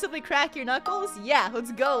 Aggressively crack your knuckles? Yeah,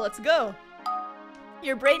 let's go. Let's go.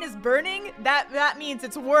 Your brain is burning? That means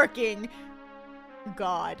it's working.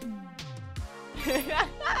 God.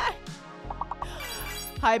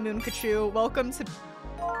 Hi, Moonkachu. Welcome to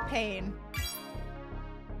pain.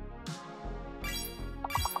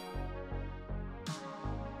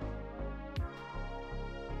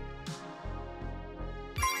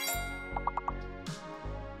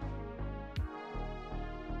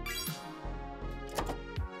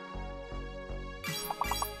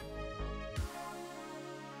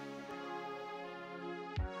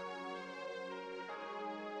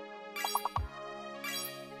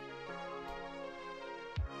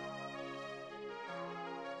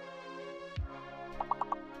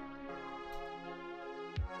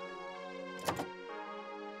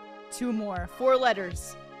 Two more. 4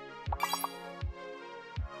 letters. I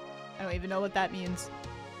don't even know what that means.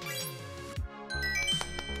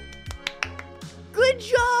 Good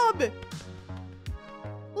job!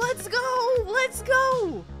 Let's go! Let's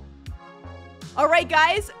go! Alright,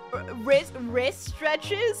 guys. Wrist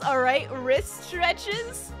stretches. Alright, wrist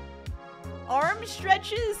stretches. Arm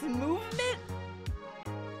stretches. Movement.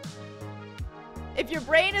 If your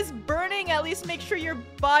brain is burning, at least make sure your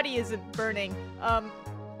body isn't burning.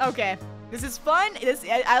 Okay. This is fun.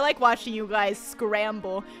 I like watching you guys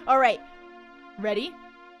scramble. Alright. Ready?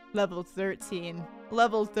 Level 13.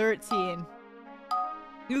 Level 13.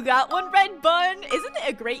 You got one, Red Bun? Isn't it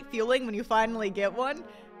a great feeling when you finally get one?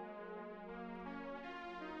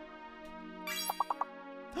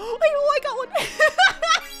 Oh, I got one!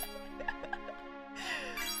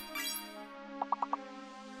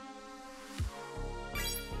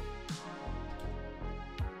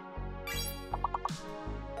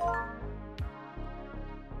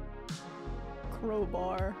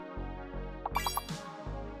 Crowbar.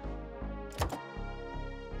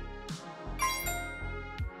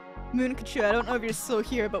 Moonkachu, I don't know if you're still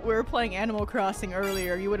here, but we were playing Animal Crossing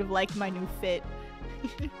earlier. You would have liked my new fit.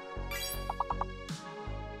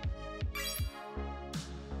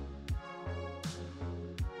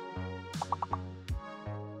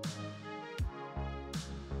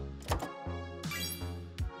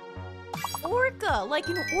 Orca, like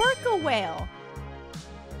an orca whale.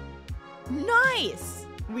 Nice!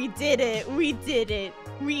 We did it. We did it.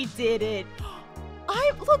 We did it.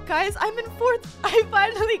 Look, guys, I'm in 4th. I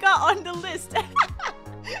finally got on the list.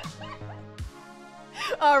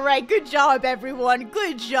 Alright, good job, everyone.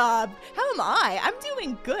 Good job. How am I? I'm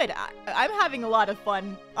doing good. I'm having a lot of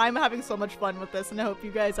fun. I'm having so much fun with this, and I hope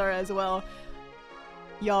you guys are as well.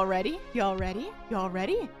 Y'all ready? Y'all ready? Y'all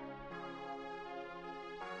ready?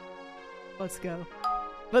 Let's go.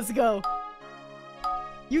 Let's go.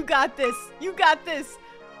 You got this. You got this.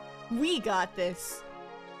 We got this.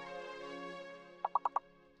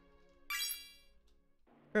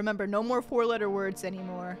 Remember, no more 4-letter words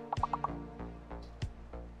anymore.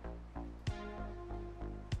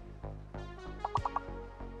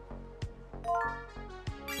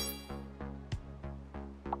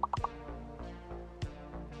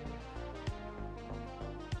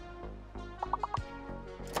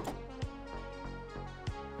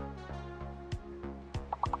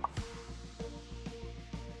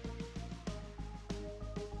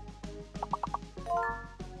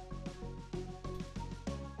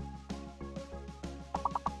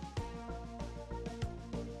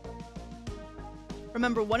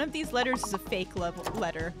 Remember, one of these letters is a fake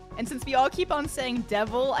letter. And since we all keep on saying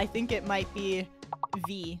devil, I think it might be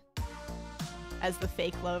V as the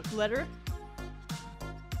fake letter.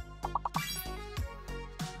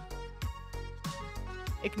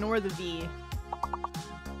 Ignore the V.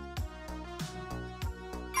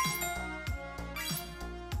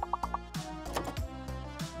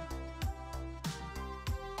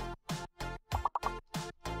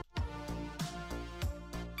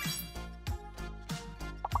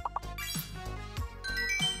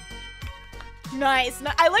 Nice.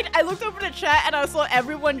 I looked over the chat and I saw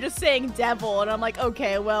everyone just saying devil, and I'm like,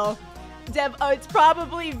 okay, well, it's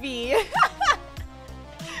probably V.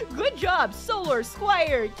 Good job, Solar,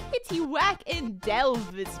 Squire, Kitty, Whack, and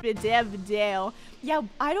Delve. It's been Dale. Yeah,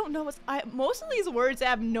 I don't know most of these words I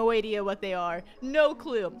have no idea what they are. No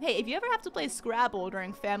clue. Hey, if you ever have to play Scrabble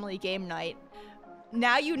during family game night,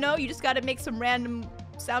 now you know, you just gotta make some random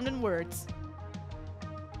sounding words.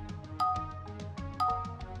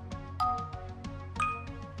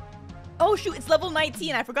 Oh shoot, it's level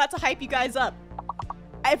 19. I forgot to hype you guys up.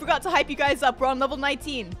 We're on level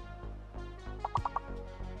 19.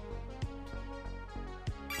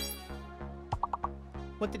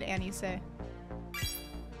 What did Annie say?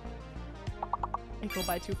 I go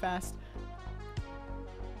by too fast.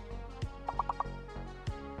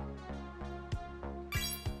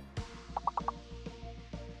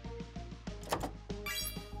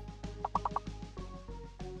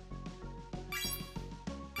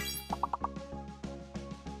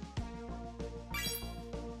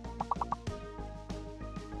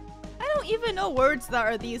 I don't even know words that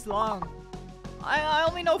are these long. I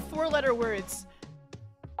only know 4-letter words.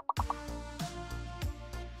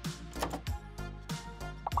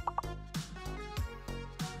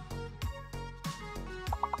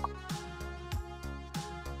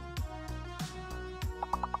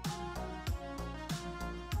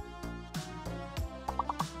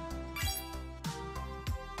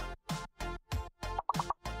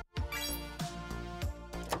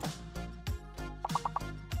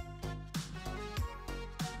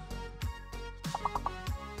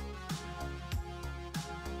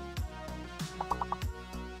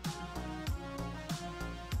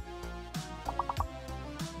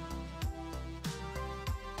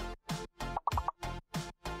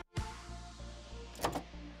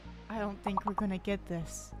 I don't think we're gonna get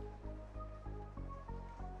this.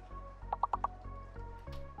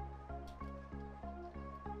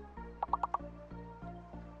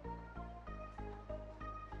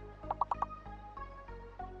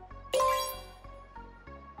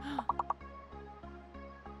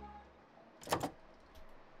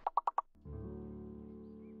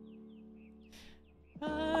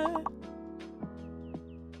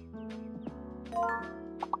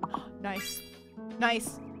 Nice.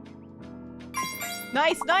 Nice.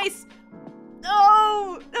 Nice, nice!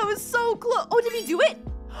 Oh, that was so close. Oh, did we do it?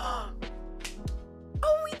 Oh,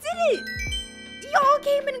 we did it! Y'all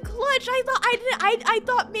came in clutch. I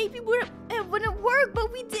thought maybe it wouldn't work, but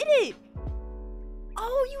we did it.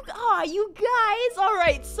 Oh, you guys. All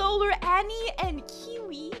right, Solar, Annie, and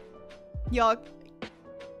Kiwi. Y'all,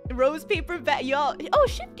 rose paper bat. Y'all. Oh,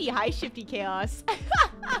 Shifty. Hi, Shifty Chaos.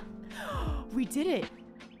 We did it.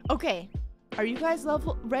 Okay, are you guys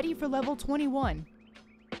ready for level 21?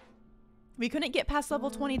 We couldn't get past level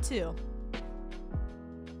 22.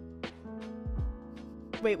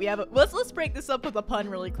 Wait, let's break this up with a pun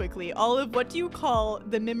really quickly. Olive, what do you call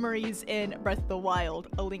the memories in Breath of the Wild?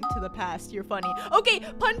 A link to the past. You're funny. Okay,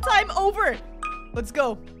 pun time over. Let's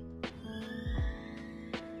go.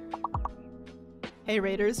 Hey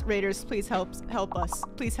Raiders, please help us.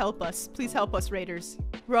 Please help us. Please help us, Raiders.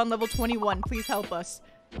 We're on level 21. Please help us.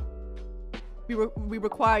 We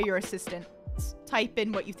require your assistance. Type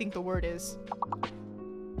in what you think the word is.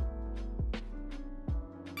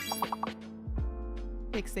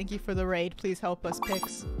 Pix, thank you for the raid. Please help us,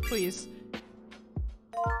 Pix. Please.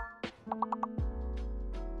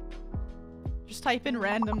 Just type in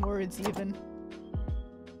random words, even.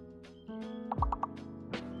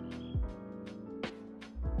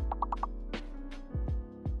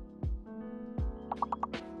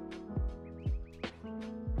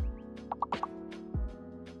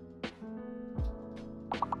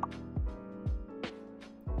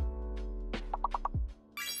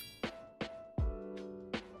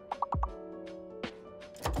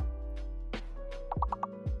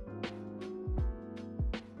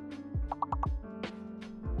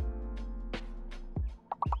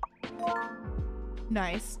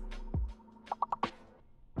 Nice.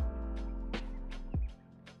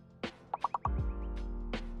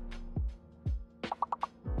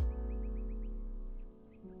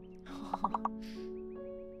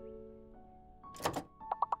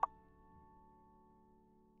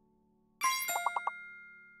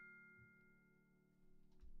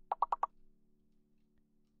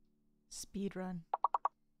 speed run.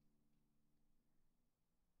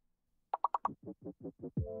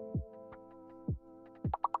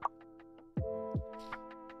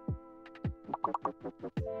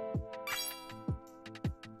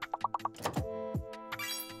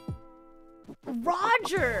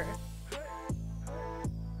 Roger!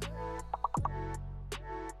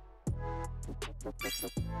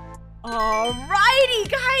 Alrighty,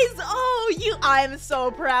 guys! Oh, I'm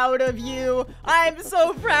so proud of you. I'm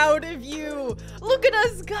so proud of you. Look at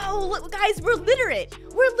us go. Look, guys, we're literate.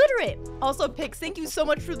 We're literate. Also, Pix, thank you so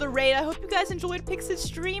much for the raid. I hope you guys enjoyed Pix's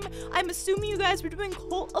stream. I'm assuming you guys were doing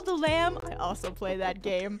Cult of the Lamb. I also play that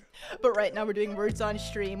game. But right now we're doing Words on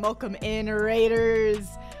Stream. Welcome in, raiders.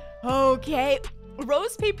 Okay.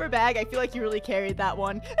 Rose Paper Bag, I feel like you really carried that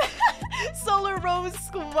one. Solar Rose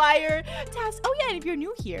Squire Task. Oh yeah, and if you're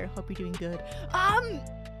new here, hope you're doing good.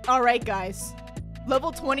 Alright guys.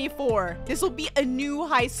 Level 24. This will be a new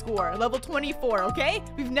high score. Level 24, okay?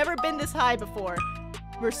 We've never been this high before.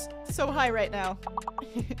 We're so high right now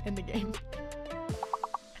in the game.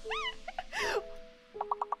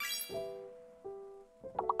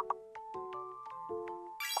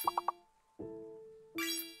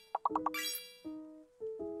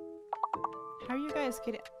 How are you guys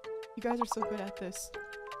getting? You guys are so good at this.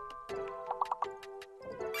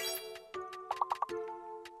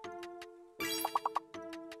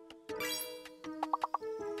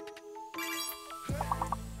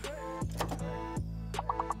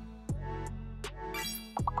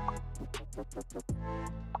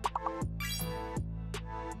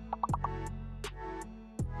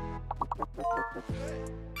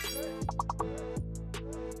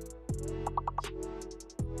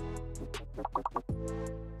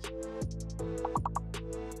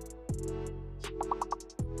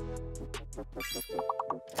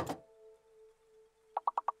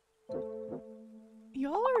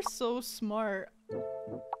 Y'all are so smart.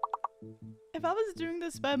 If I was doing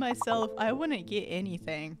this by myself, I wouldn't get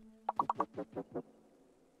anything.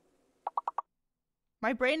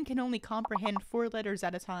 My brain can only comprehend 4 letters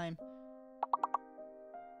at a time.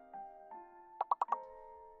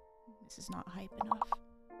 This is not hype enough.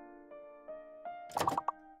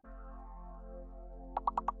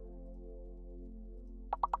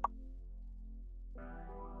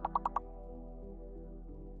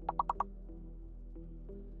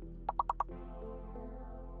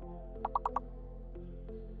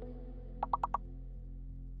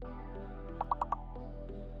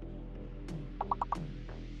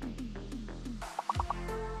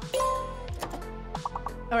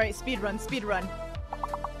 Alright, speed run, speed run.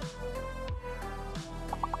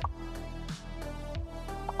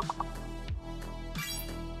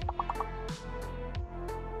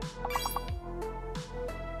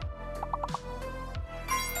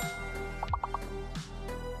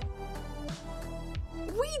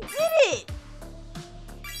 We did it!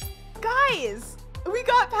 Guys, we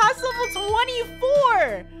got past level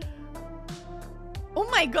 24! Oh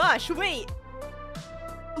my gosh, wait.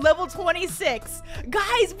 Level 26.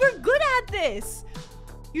 Guys, we're good at this.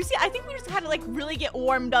 You see, I think we just had to like really get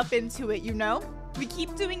warmed up into it, you know? We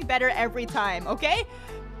keep doing better every time, okay?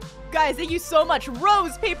 Guys, thank you so much.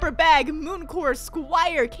 Rose, Paper Bag, Mooncore,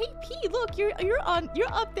 Squire, KP. Look, you're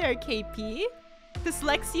up there, KP.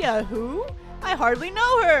 Dyslexia, who? I hardly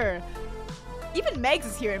know her. Even Megs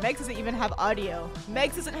is here, and Megs doesn't even have audio.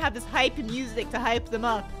 Megs doesn't have this hype music to hype them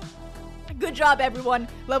up. Good job, everyone.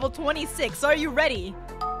 Level 26. Are you ready?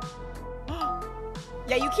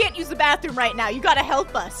 Yeah, you can't use the bathroom right now. You gotta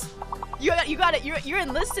help us. You got it. You're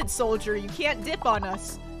enlisted soldier. You can't dip on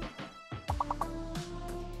us.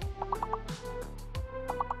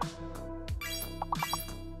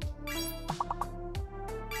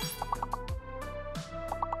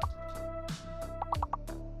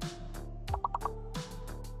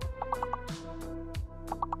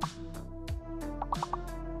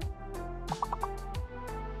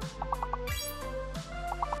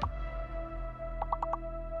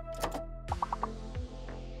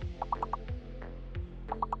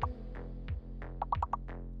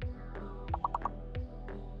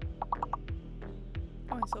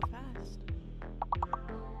 Going so fast.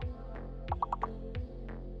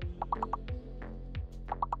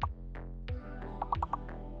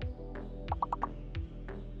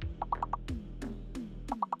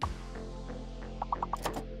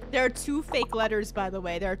 There are 2 fake letters, by the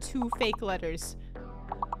way. There are 2 fake letters.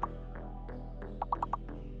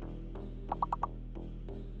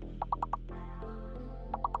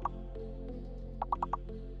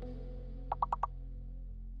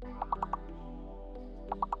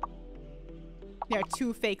 There are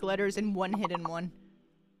 2 fake letters and 1 hidden one.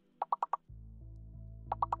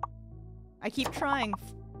 keep trying.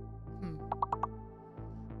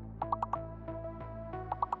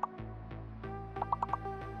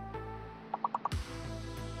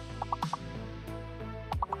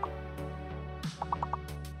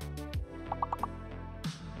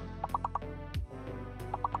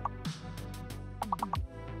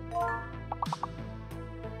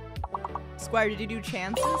 Squire, did you do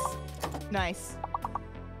chances? Nice.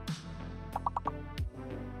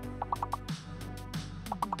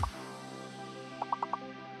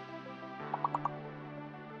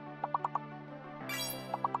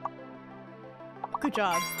 Good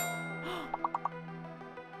job.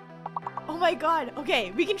 Oh my god.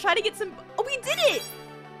 Okay, we can try to get some... Oh, we did it!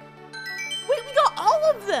 Wait, we got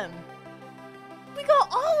all of them! We got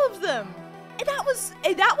all of them!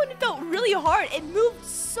 And that one felt really hard. It moved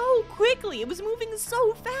so quickly. It was moving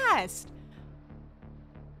so fast.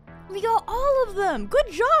 We got all of them.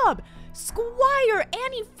 Good job. Squire,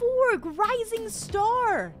 Annie Forg, Rising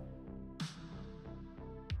Star.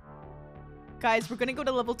 Guys, we're gonna go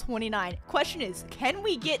to level 29. Question is, can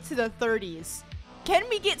we get to the 30s? Can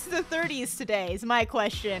we get to the 30s today is my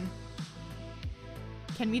question.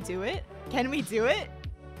 Can we do it? Can we do it?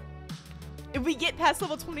 If we get past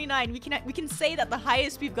level 29, we can say that the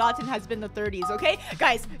highest we've gotten has been the 30s, okay?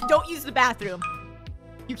 Guys, don't use the bathroom.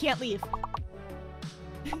 You can't leave.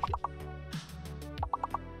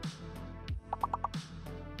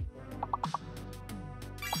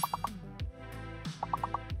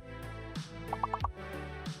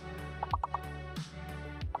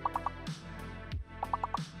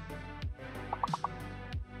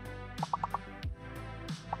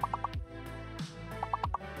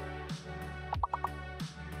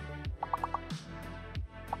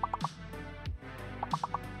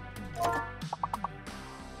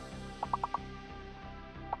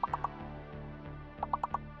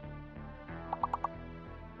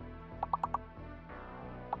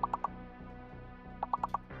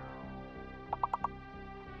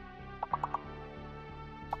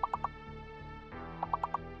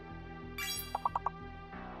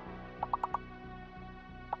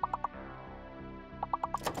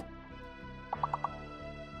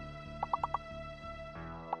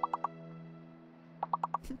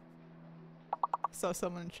 Saw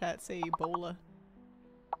someone in chat say Ebola.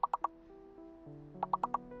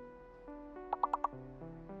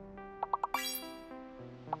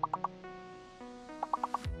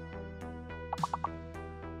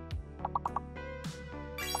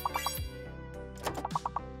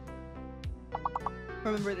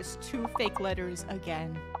 Remember, there's 2 fake letters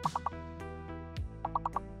again.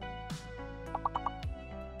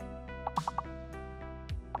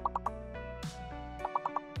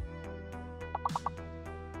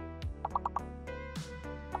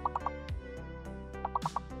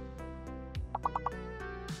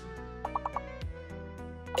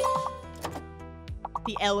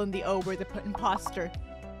 The L and the O were the imposter.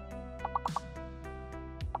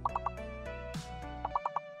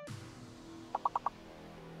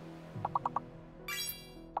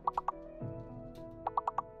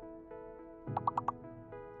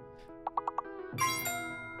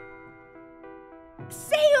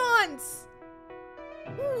 Seance!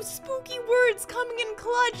 Ooh, spooky words coming in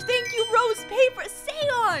clutch. Thank you, Rose Paper.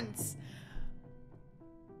 Seance!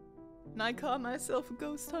 And I call myself a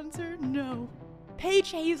ghost hunter? No.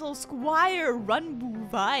 Paige Hazel Squire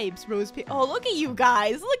Runboo vibes Rose Paper. Oh, look at you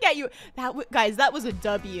guys. Look at you. Guys, that was a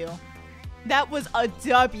W. That was a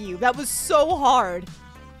W. That was so hard.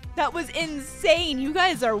 That was insane. You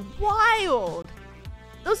guys are wild.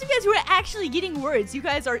 Those of you guys who are actually getting words, you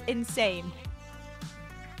guys are insane.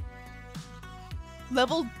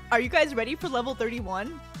 Are you guys ready for level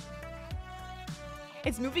 31?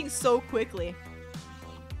 It's moving so quickly.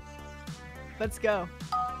 Let's go.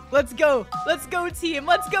 Let's go. Let's go, team.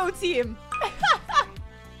 Let's go, team.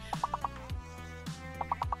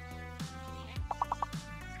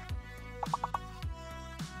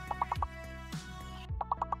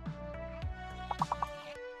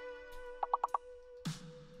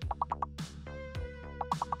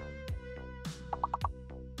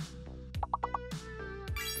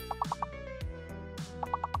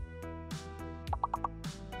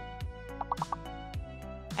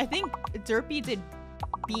 I think Derpy did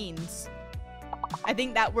beans. I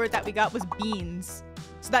think that word that we got was beans.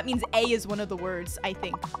 So that means A is one of the words, I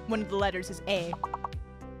think. One of the letters is A.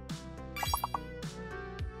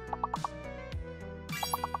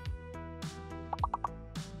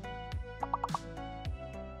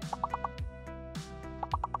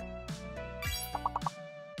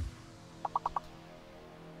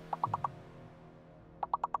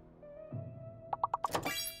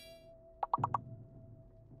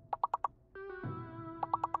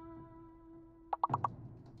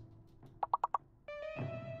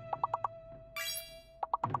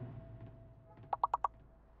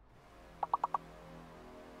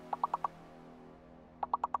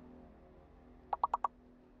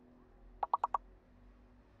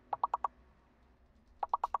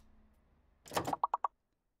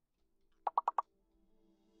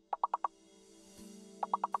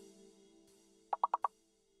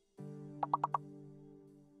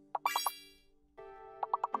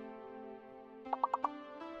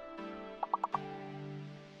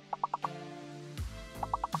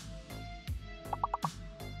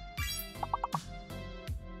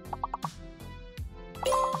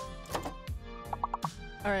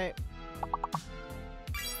 Alright.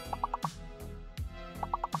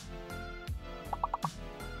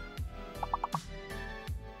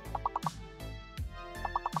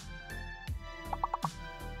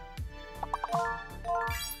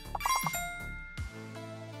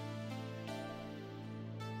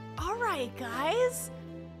 Alright, guys.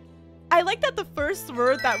 I like that the first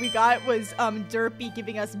word that we got was Derpy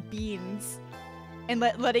giving us beans. And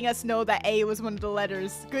letting us know that A was one of the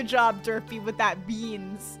letters. Good job, Derpy, with that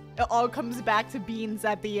beans. It all comes back to beans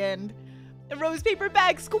at the end. A rose paper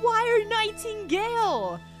bag, Squire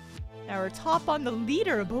Nightingale! Now we're top on the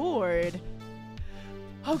leaderboard.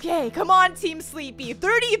 Okay, come on, Team Sleepy.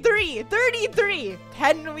 33! 33!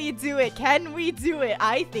 Can we do it? Can we do it?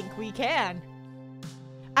 I think we can.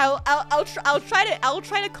 I'll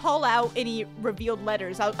try to call out any revealed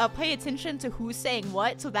letters. I'll pay attention to who's saying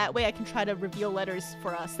what, so that way I can try to reveal letters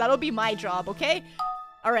for us. That'll be my job, okay?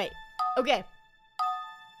 All right. Okay.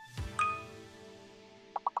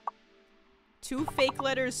 2 fake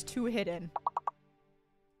letters, 2 hidden.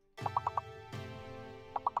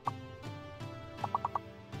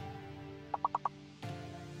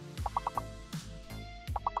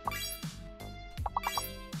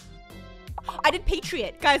 I did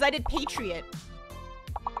Patriot. Guys, I did Patriot.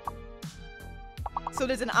 So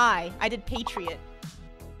there's an I. I did Patriot.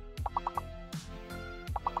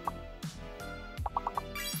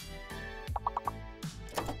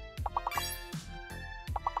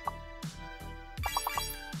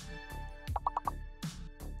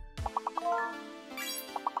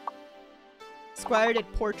 Squire did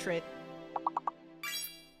Portrait.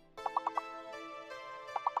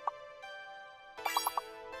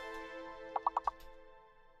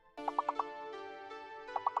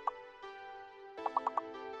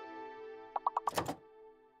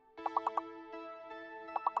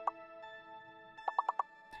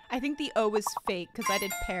 I think the O is fake because I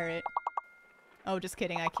did Parrot. Oh, just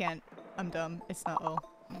kidding. I can't. I'm dumb. It's not O.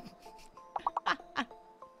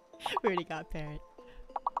 We already got Parrot.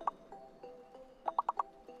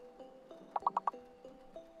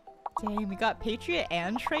 Dang, we got Patriot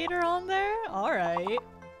and Trader on there? Alright.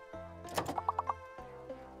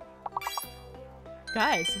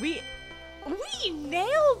 Guys, we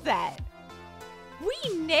nailed that!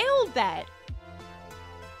 We nailed that!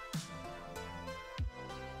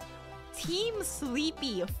 Team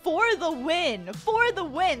Sleepy for the win! For the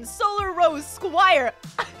win! Solar Rose, Squire,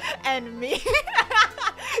 and me.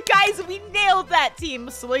 Guys, we nailed that, Team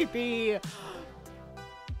Sleepy!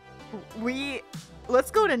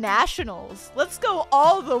 Let's go to Nationals. Let's go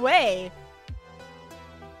all the way.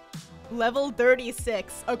 Level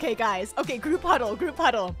 36. Okay, guys. Okay, group huddle, group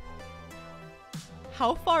huddle.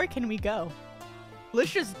 How far can we go?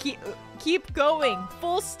 Let's just keep going.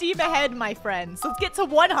 Full steam ahead, my friends. Let's get to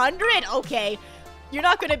 100. Okay. You're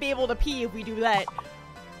not going to be able to pee if we do that.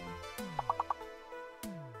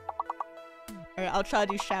 Alright, I'll try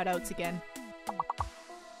to do shoutouts again.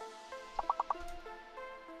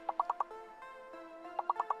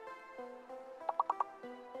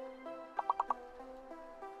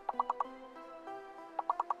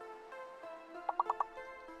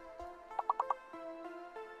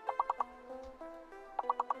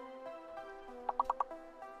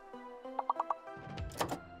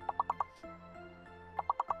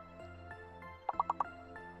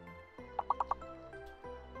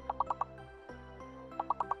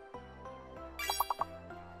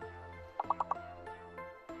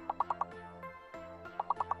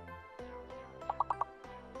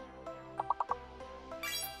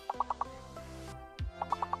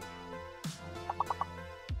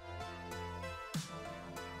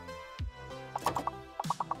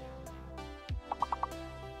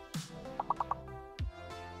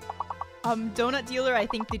 Donut dealer, I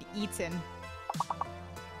think, did Eaton.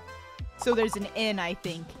 So there's an N, I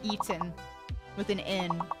think. Eaton. With an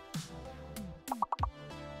N.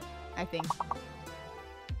 I think.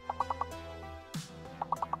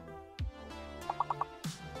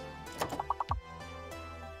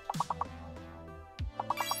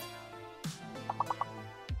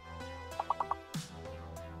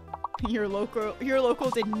 Your local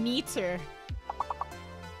did Neater.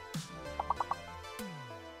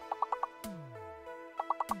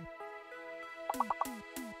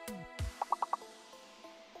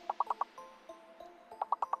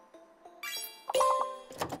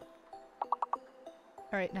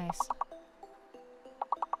 Alright, nice.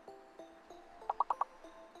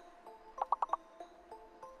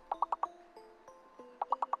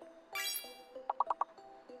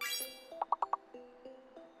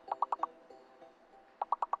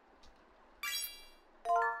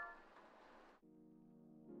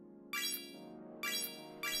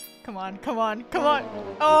 Come on, come on, come on.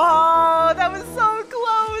 Oh, that was so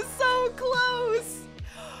close, so close.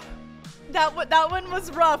 That one was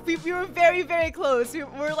rough. We were very, very close. We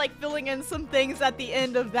were like filling in some things at the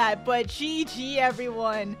end of that, but GG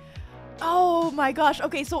everyone. Oh my gosh.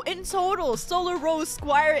 Okay, so in total, Solar Rose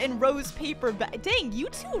Squire and Rose Paper. Dang, you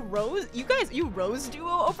Rose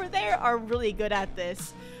duo over there are really good at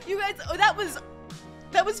this. You guys, oh, that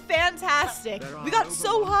was fantastic. We got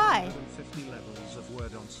so high. 150 levels of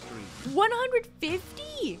word on stream.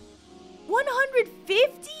 150?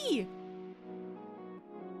 150?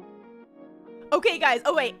 Okay, guys.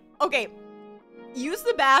 Oh, wait. Okay. Use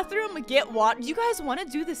the bathroom, get water. Do you guys want to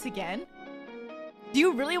do this again? Do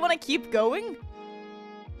you really want to keep going?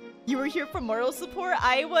 You were here for moral support?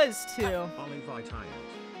 I was too. Olive tired.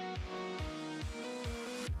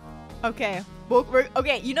 Okay. Well,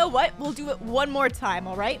 okay, you know what? We'll do it one more time,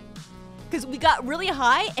 alright? Because we got really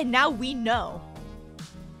high, and now we know.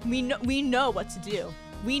 We know what to do.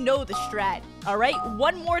 We know the strat, alright?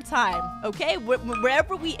 One more time, okay?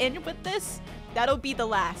 Wherever we end with this, that'll be the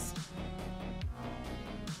last.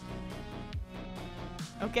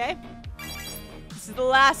 Okay? This is the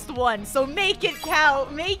last one, so make it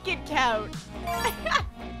count! Make it count!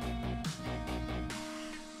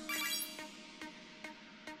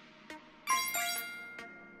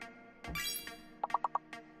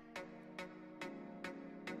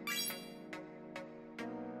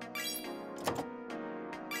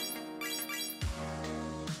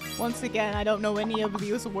 Once again, I don't know any of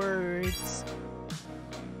these words.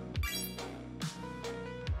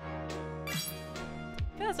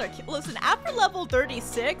 Guys are listen, after level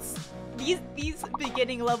 36, these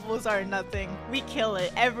beginning levels are nothing. We kill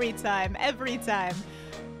it every time, every time.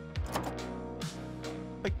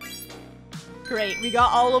 But great, we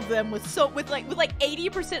got all of them with like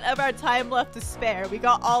 80% of our time left to spare. We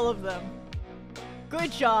got all of them.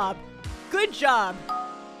 Good job. Good job.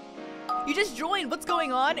 You just joined. What's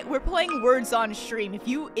going on? We're playing words on stream. If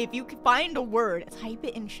you can find a word, type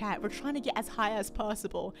it in chat. We're trying to get as high as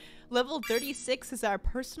possible. Level 36 is our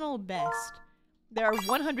personal best. There are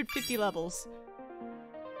 150 levels.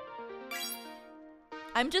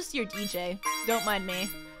 I'm just your DJ. Don't mind me.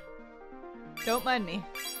 Don't mind me.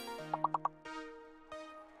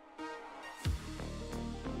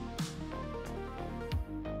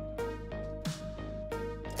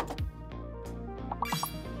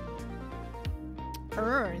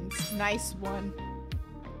 Urns. Nice one.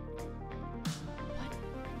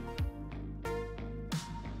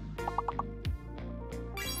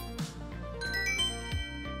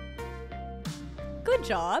 Good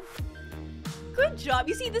job. Good job.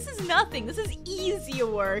 You see, this is nothing. This is easy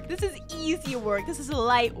work. This is easy work. This is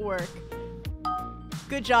light work.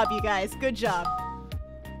 Good job, you guys. Good job.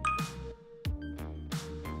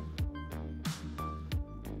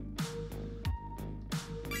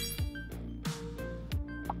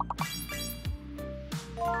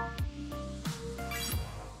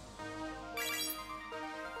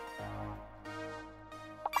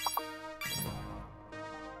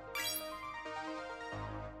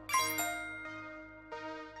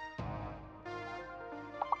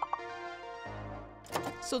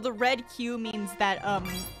 So the red Q means that,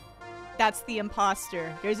 that's the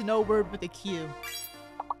imposter. There's no word with a Q.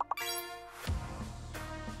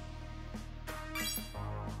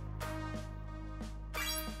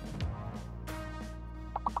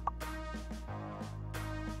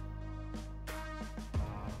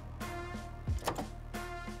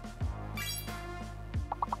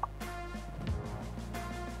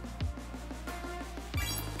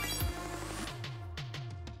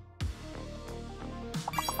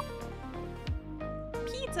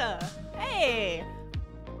 Hey!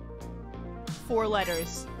 4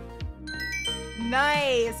 letters.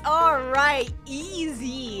 Nice! Alright!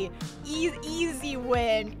 Easy! Easy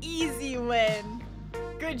win! Easy win!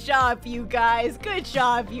 Good job, you guys! Good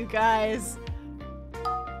job, you guys!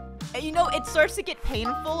 You know, it starts to get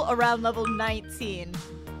painful around level 19.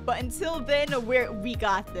 But until then, we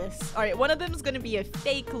got this. Alright, one of them is gonna be a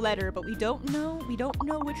fake letter, but we don't know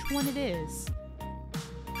which one it is.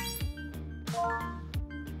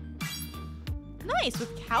 Nice,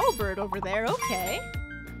 with Cowbird over there, okay.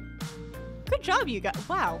 Good job, you guys.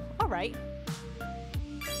 Wow, alright.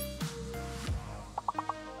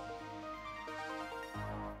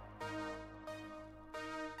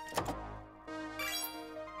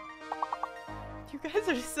 You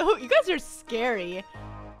guys are scary.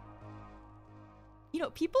 You know,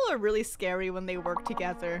 people are really scary when they work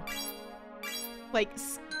together. Like,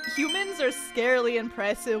 humans are scarily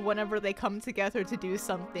impressive whenever they come together to do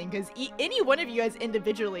something, because any one of you guys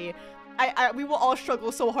individually, we will all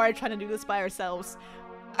struggle so hard trying to do this by ourselves.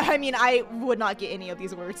 I mean, I would not get any of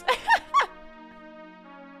these words.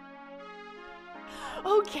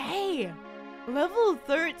 Okay. Level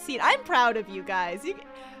 13. I'm proud of you guys.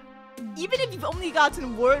 Even if you've only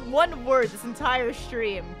gotten one word this entire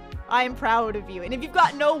stream, I am proud of you. And if you've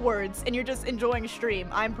got no words and you're just enjoying stream,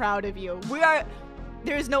 I'm proud of you.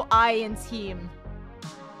 There's no I in team.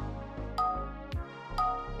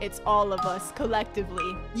 It's all of us,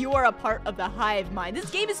 collectively. You are a part of the hive mind. This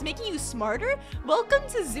game is making you smarter? Welcome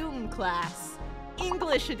to Zoom class.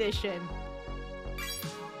 English edition.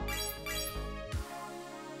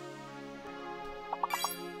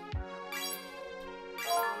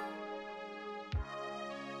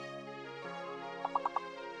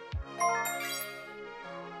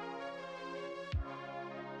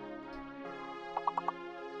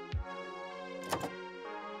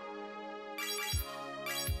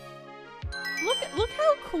 Look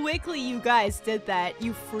how quickly you guys did that,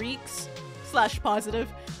 you freaks. /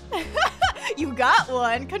 positive. You got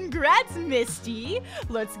one. Congrats, Misty.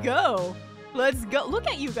 Let's go. Let's go. Look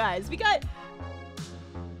at you guys. We got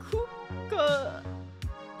Kuka.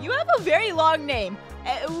 You have a very long name.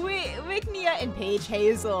 Wiknia and Paige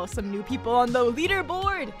Hazel. Some new people on the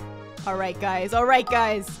leaderboard. All right, guys. All right,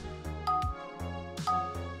 guys.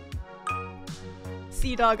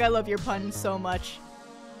 Sea Dog, I love your puns so much.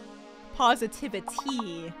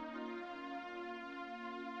 Positivity.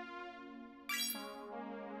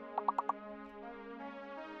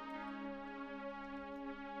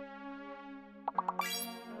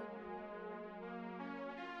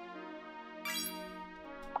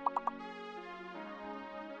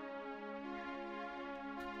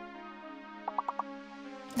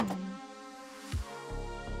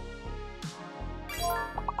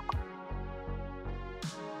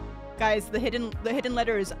 Guys, the hidden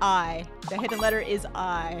letter is I. The hidden letter is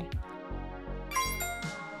I.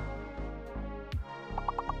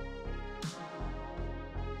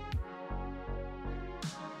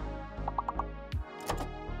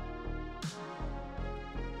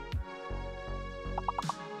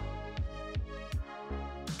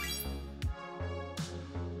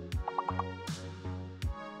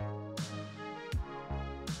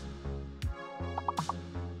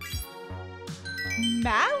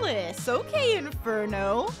 Malice. Okay,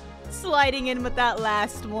 Inferno. Sliding in with that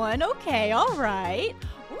last one. Okay, alright.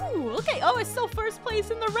 Ooh, okay. Oh, it's still first place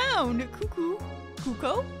in the round.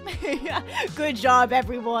 Kuko? Yeah. Good job,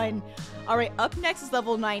 everyone. Alright, up next is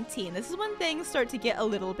level 19. This is when things start to get a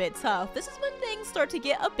little bit tough. This is when things start to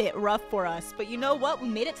get a bit rough for us. But you know what? We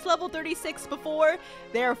made it to level 36 before.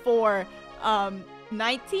 Therefore,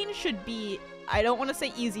 19 should be, I don't want to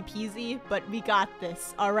say easy peasy, but we got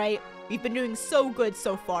this, alright? We've been doing so good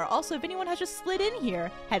so far. Also, if anyone has just slid in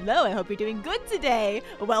here, hello, I hope you're doing good today.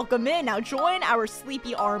 Welcome in. Now join our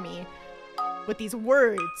sleepy army with these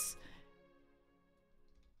words.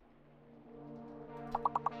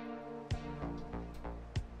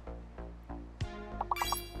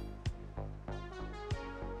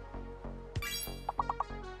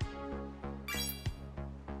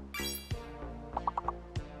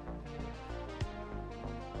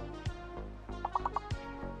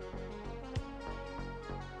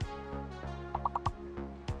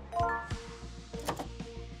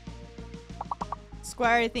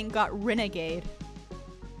 Squire, I think, got Renegade.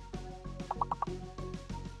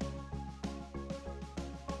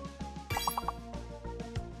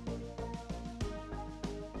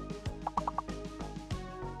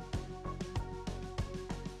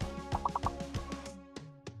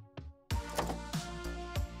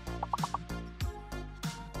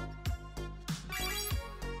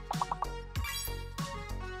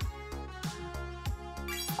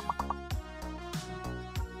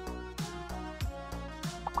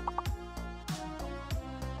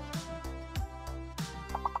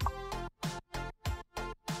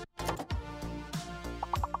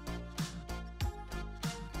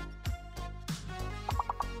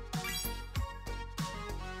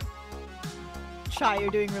 Chai,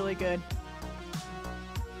 you're doing really good.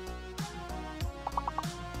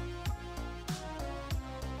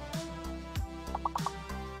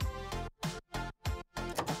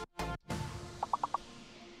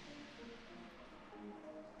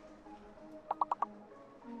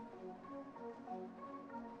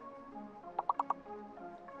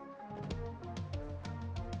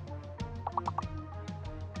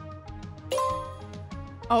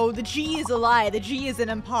 Oh, the G is a lie. The G is an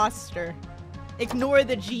imposter. Ignore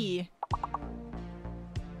the G.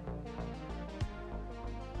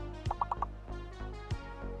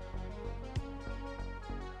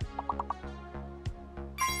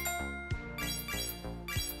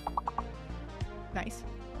 Nice.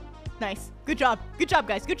 Nice. Good job. Good job,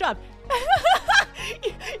 guys. Good job.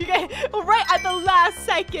 You guys, right at the last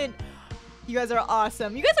second. You guys are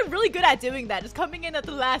awesome. You guys are really good at doing that. Just coming in at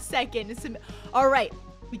the last second. All right.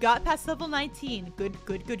 We got past level 19. Good,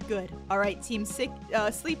 good, good, good. All right, Team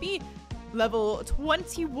Sleepy, level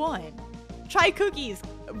 21. Try cookies.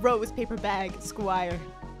 Rose, paper bag, Squire.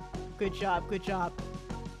 Good job, good job.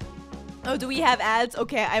 Oh, do we have ads?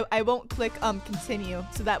 Okay, I won't click continue,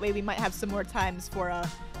 so that way we might have some more times for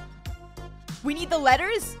we need the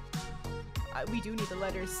letters? We do need the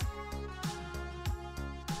letters.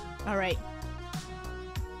 All right.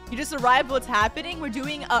 You just arrived. What's happening? We're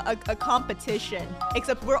doing a competition,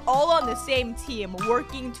 except we're all on the same team,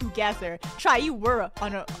 working together. Try, you were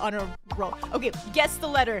on a roll. Okay, guess the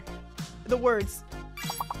letter, the words.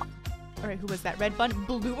 All right, who was that? Red Bun,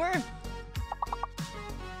 Bluer.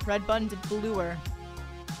 Red Bun did Bluer.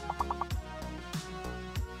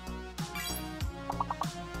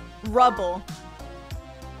 Rubble.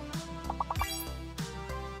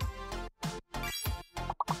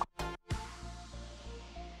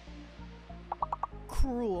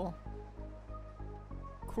 Cruel.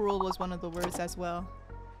 Cruel was one of the words as well.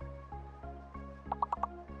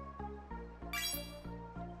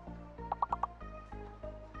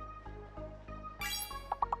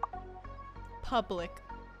 Public.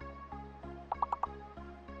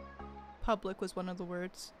 Public was one of the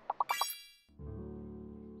words.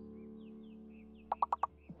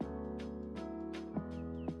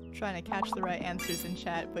 Trying to catch the right answers in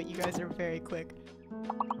chat, but you guys are very quick.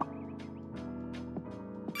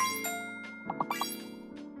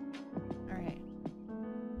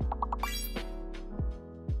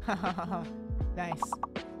 Nice.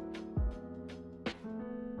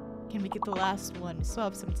 Can we get the last one? We still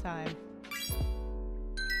have some time.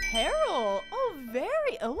 Peril! Oh,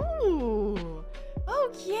 very... Oh!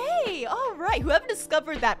 Okay! Alright, whoever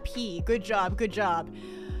discovered that P. Good job, good job.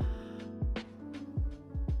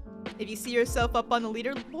 If you see yourself up on the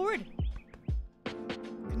leaderboard,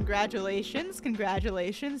 congratulations,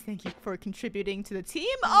 congratulations. Thank you for contributing to the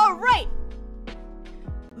team. Alright!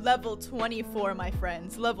 Level 24, my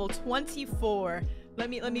friends. Level 24. Let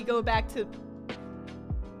me go back to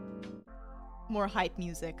more hype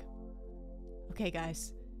music. Okay,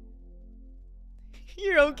 guys.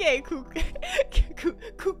 You're okay,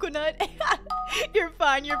 Coconut. You're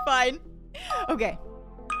fine, you're fine. Okay.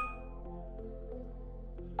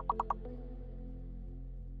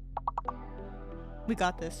 We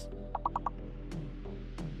got this.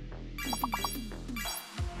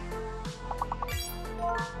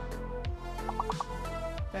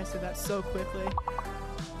 I said that so quickly.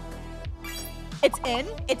 It's in?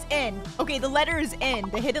 It's in. Okay, the letter is in.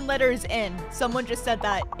 The hidden letter is in. Someone just said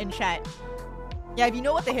that in chat. Yeah, if you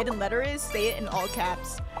know what the hidden letter is, say it in all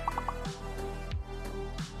caps.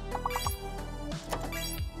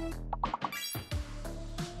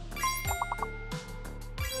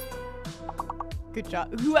 Good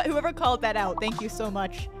job. Whoever called that out, thank you so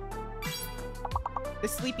much. The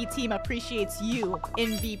Sleepy team appreciates you.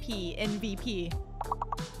 MVP. MVP.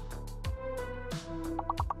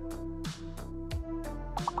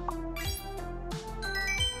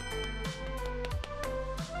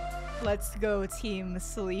 Let's go, Team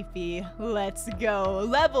Sleepy. Let's go.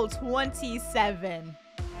 Level 27.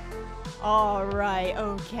 Alright,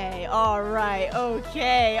 okay. Alright,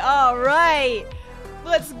 okay. Alright.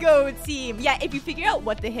 Let's go, team. Yeah, if you figure out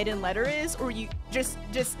what the hidden letter is, or you just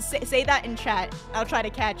say that in chat. I'll try to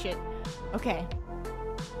catch it. Okay.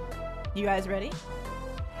 You guys ready?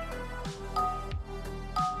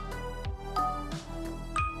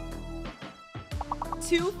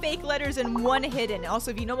 Two fake letters and one hidden.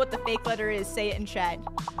 Also, if you know what the fake letter is, say it in chat.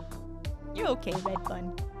 You're okay, Red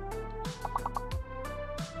Bun.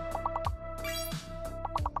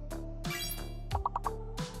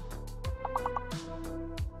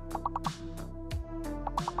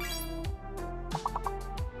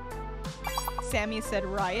 Sammy said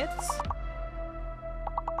riots.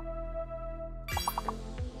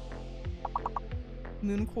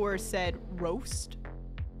 Mooncore said roast.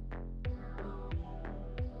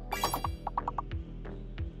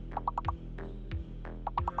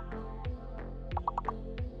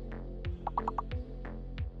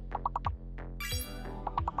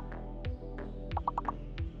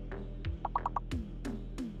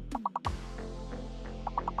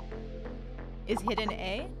 Is hidden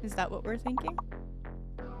A? Is that what we're thinking?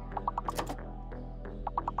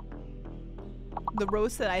 The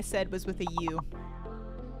roast that I said was with a U.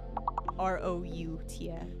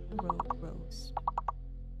 R-O-U-T-A. Roast.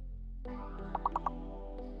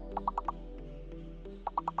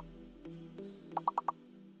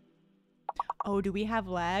 Oh, do we have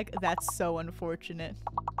lag? That's so unfortunate.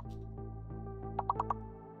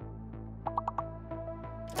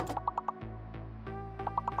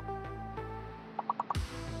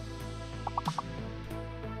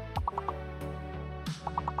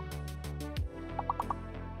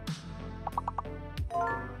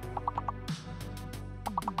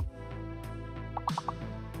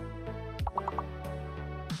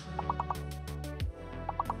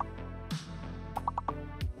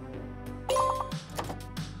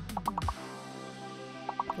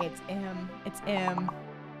 Okay, it's M. It's M.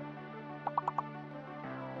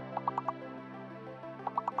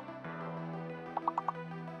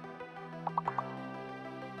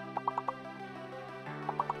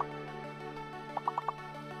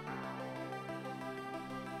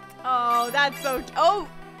 Oh, that's so. Oh!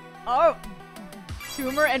 Oh!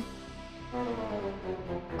 Tumor and.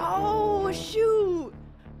 Oh, shoot!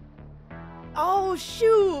 Oh,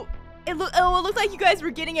 shoot! It looks like you guys were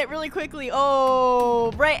getting it really quickly.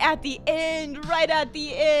 Oh, right at the end, right at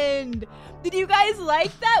the end. Did you guys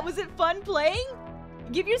like that? Was it fun playing?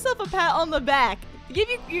 Give yourself a pat on the back. Give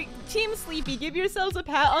your Team Sleepy, give yourselves a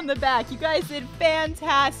pat on the back. You guys did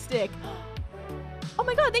fantastic. Oh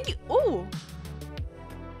my god, thank you. Oh.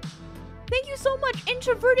 Thank you so much,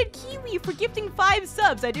 Introverted Kiwi, for gifting 5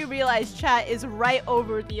 subs. I do realize chat is right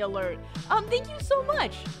over the alert. Thank you so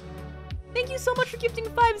much. Thank you so much for gifting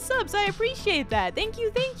 5 subs. I appreciate that. Thank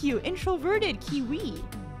you, Introverted Kiwi.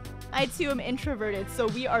 I too am introverted, so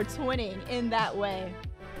we are twinning in that way.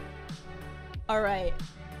 Alright.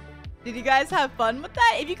 Did you guys have fun with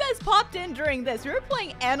that? If you guys popped in during this, we were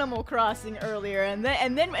playing Animal Crossing earlier, and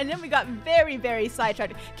then we got very, very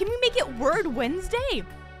sidetracked. Can we make it Word Wednesday?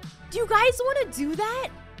 Do you guys want to do that?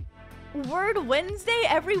 Word Wednesday?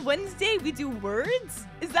 Every Wednesday we do words?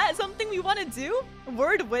 Is that something we want to do?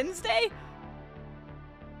 Word Wednesday?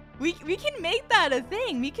 We can make that a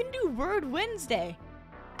thing. We can do Word Wednesday.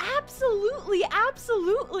 Absolutely,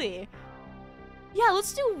 absolutely. Yeah,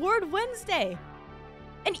 let's do Word Wednesday.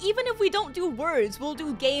 And even if we don't do words, we'll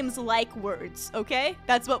do games like words, okay?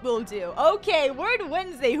 That's what we'll do. Okay, Word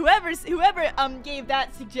Wednesday. Whoever gave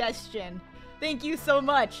that suggestion. Thank you so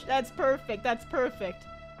much. That's perfect. That's perfect.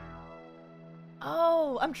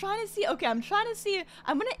 Oh, I'm trying to see. Okay, I'm trying to see.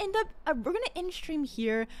 I'm gonna end up. We're gonna end stream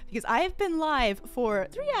here because I have been live for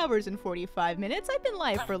 3 hours and 45 minutes. I've been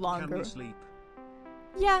live for longer. Can we sleep?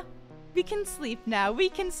 Yeah, we can sleep now. We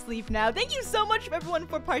can sleep now. Thank you so much, everyone,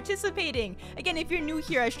 for participating. Again, if you're new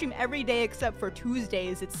here, I stream every day except for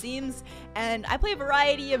Tuesdays, it seems. And I play a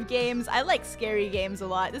variety of games. I like scary games a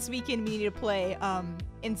lot. This weekend, we need to play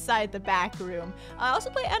Inside the Back Room. I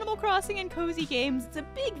also play Animal Crossing and cozy games. It's a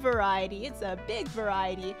big variety. It's a big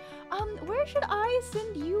variety. Where should I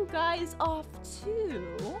send you guys off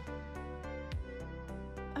to?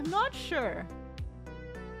 I'm not sure.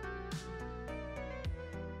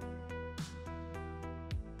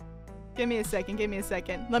 Give me a second. Give me a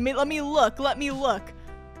second. Let me look. Let me look.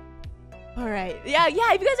 All right. Yeah.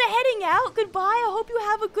 If you guys are heading out, goodbye. I hope you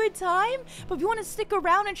have a good time. But if you want to stick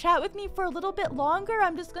around and chat with me for a little bit longer,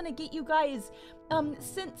 I'm just gonna get you guys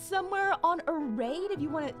sent somewhere on a raid. If you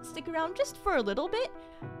want to stick around just for a little bit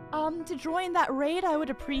to join that raid, I would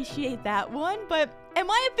appreciate that one. But am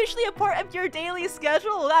I officially a part of your daily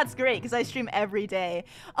schedule? Well, that's great because I stream every day.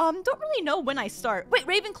 Don't really know when I start. Wait,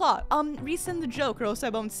 Ravenclaw. Resend the joke or else I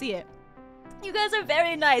won't see it. You guys are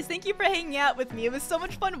very nice. Thank you for hanging out with me. It was so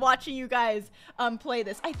much fun watching you guys play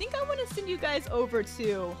this. I think I want to send you guys over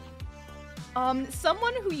to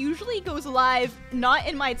someone who usually goes live not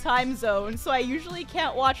in my time zone, so I usually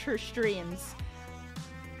can't watch her streams.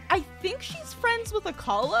 I think she's friends with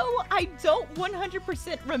Akalo. I don't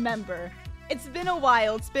 100% remember. It's been a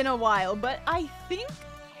while, but I think,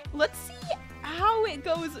 let's see how it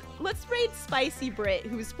goes. Let's raid Spicy Brit,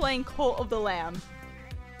 who's playing Cult of the Lamb.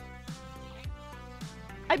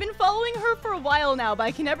 I've been following her for a while now, but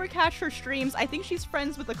I can never catch her streams. I think she's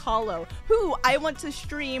friends with Akalo, who I want to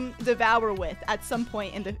stream Devour with at some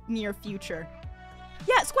point in the near future.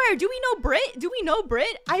 Yeah, Squire, do we know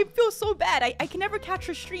Brit? I feel so bad. I can never catch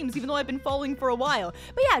her streams, even though I've been following for a while.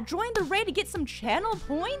 But yeah, join the raid to get some channel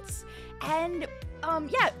points. And,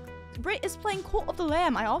 yeah, Brit is playing Cult of the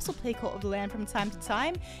Lamb. I also play Cult of the Lamb from time to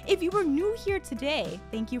time. If you were new here today,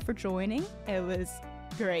 thank you for joining. It was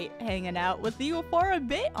great hanging out with you for a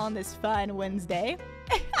bit on this fine Wednesday.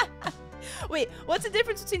 Wait, what's the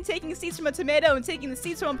difference between taking seeds from a tomato and taking the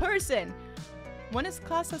seeds from a person? One is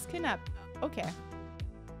classed as kidnapped. Okay.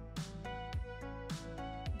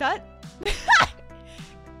 That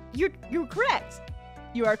you're correct.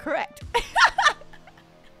 You are correct.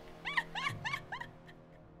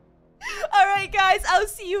 All right, guys. guys.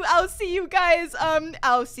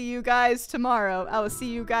 I'll see you guys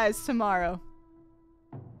tomorrow.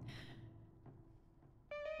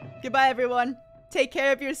 Goodbye, everyone. Take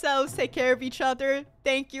care of yourselves. Take care of each other.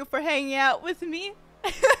 Thank you for hanging out with me.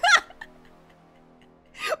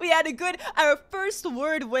 We had our first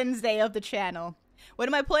Word Wednesday of the channel. What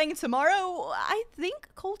am I playing tomorrow? I think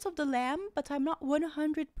Cult of the Lamb, but I'm not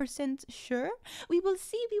 100% sure. We will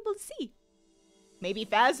see. Maybe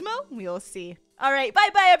Phasmo? We'll see. All right,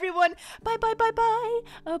 bye-bye, everyone. Bye-bye. Bye-bye.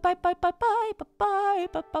 Bye-bye.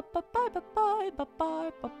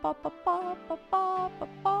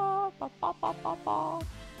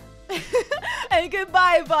 And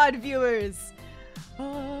goodbye, VOD viewers.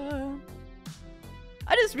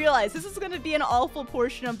 I just realized this is going to be an awful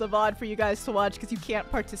portion of the VOD for you guys to watch because you can't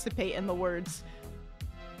participate in the words.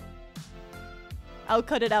 I'll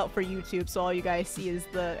cut it out for YouTube so all you guys see is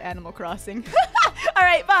the Animal Crossing.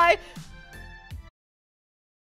 Alright, bye!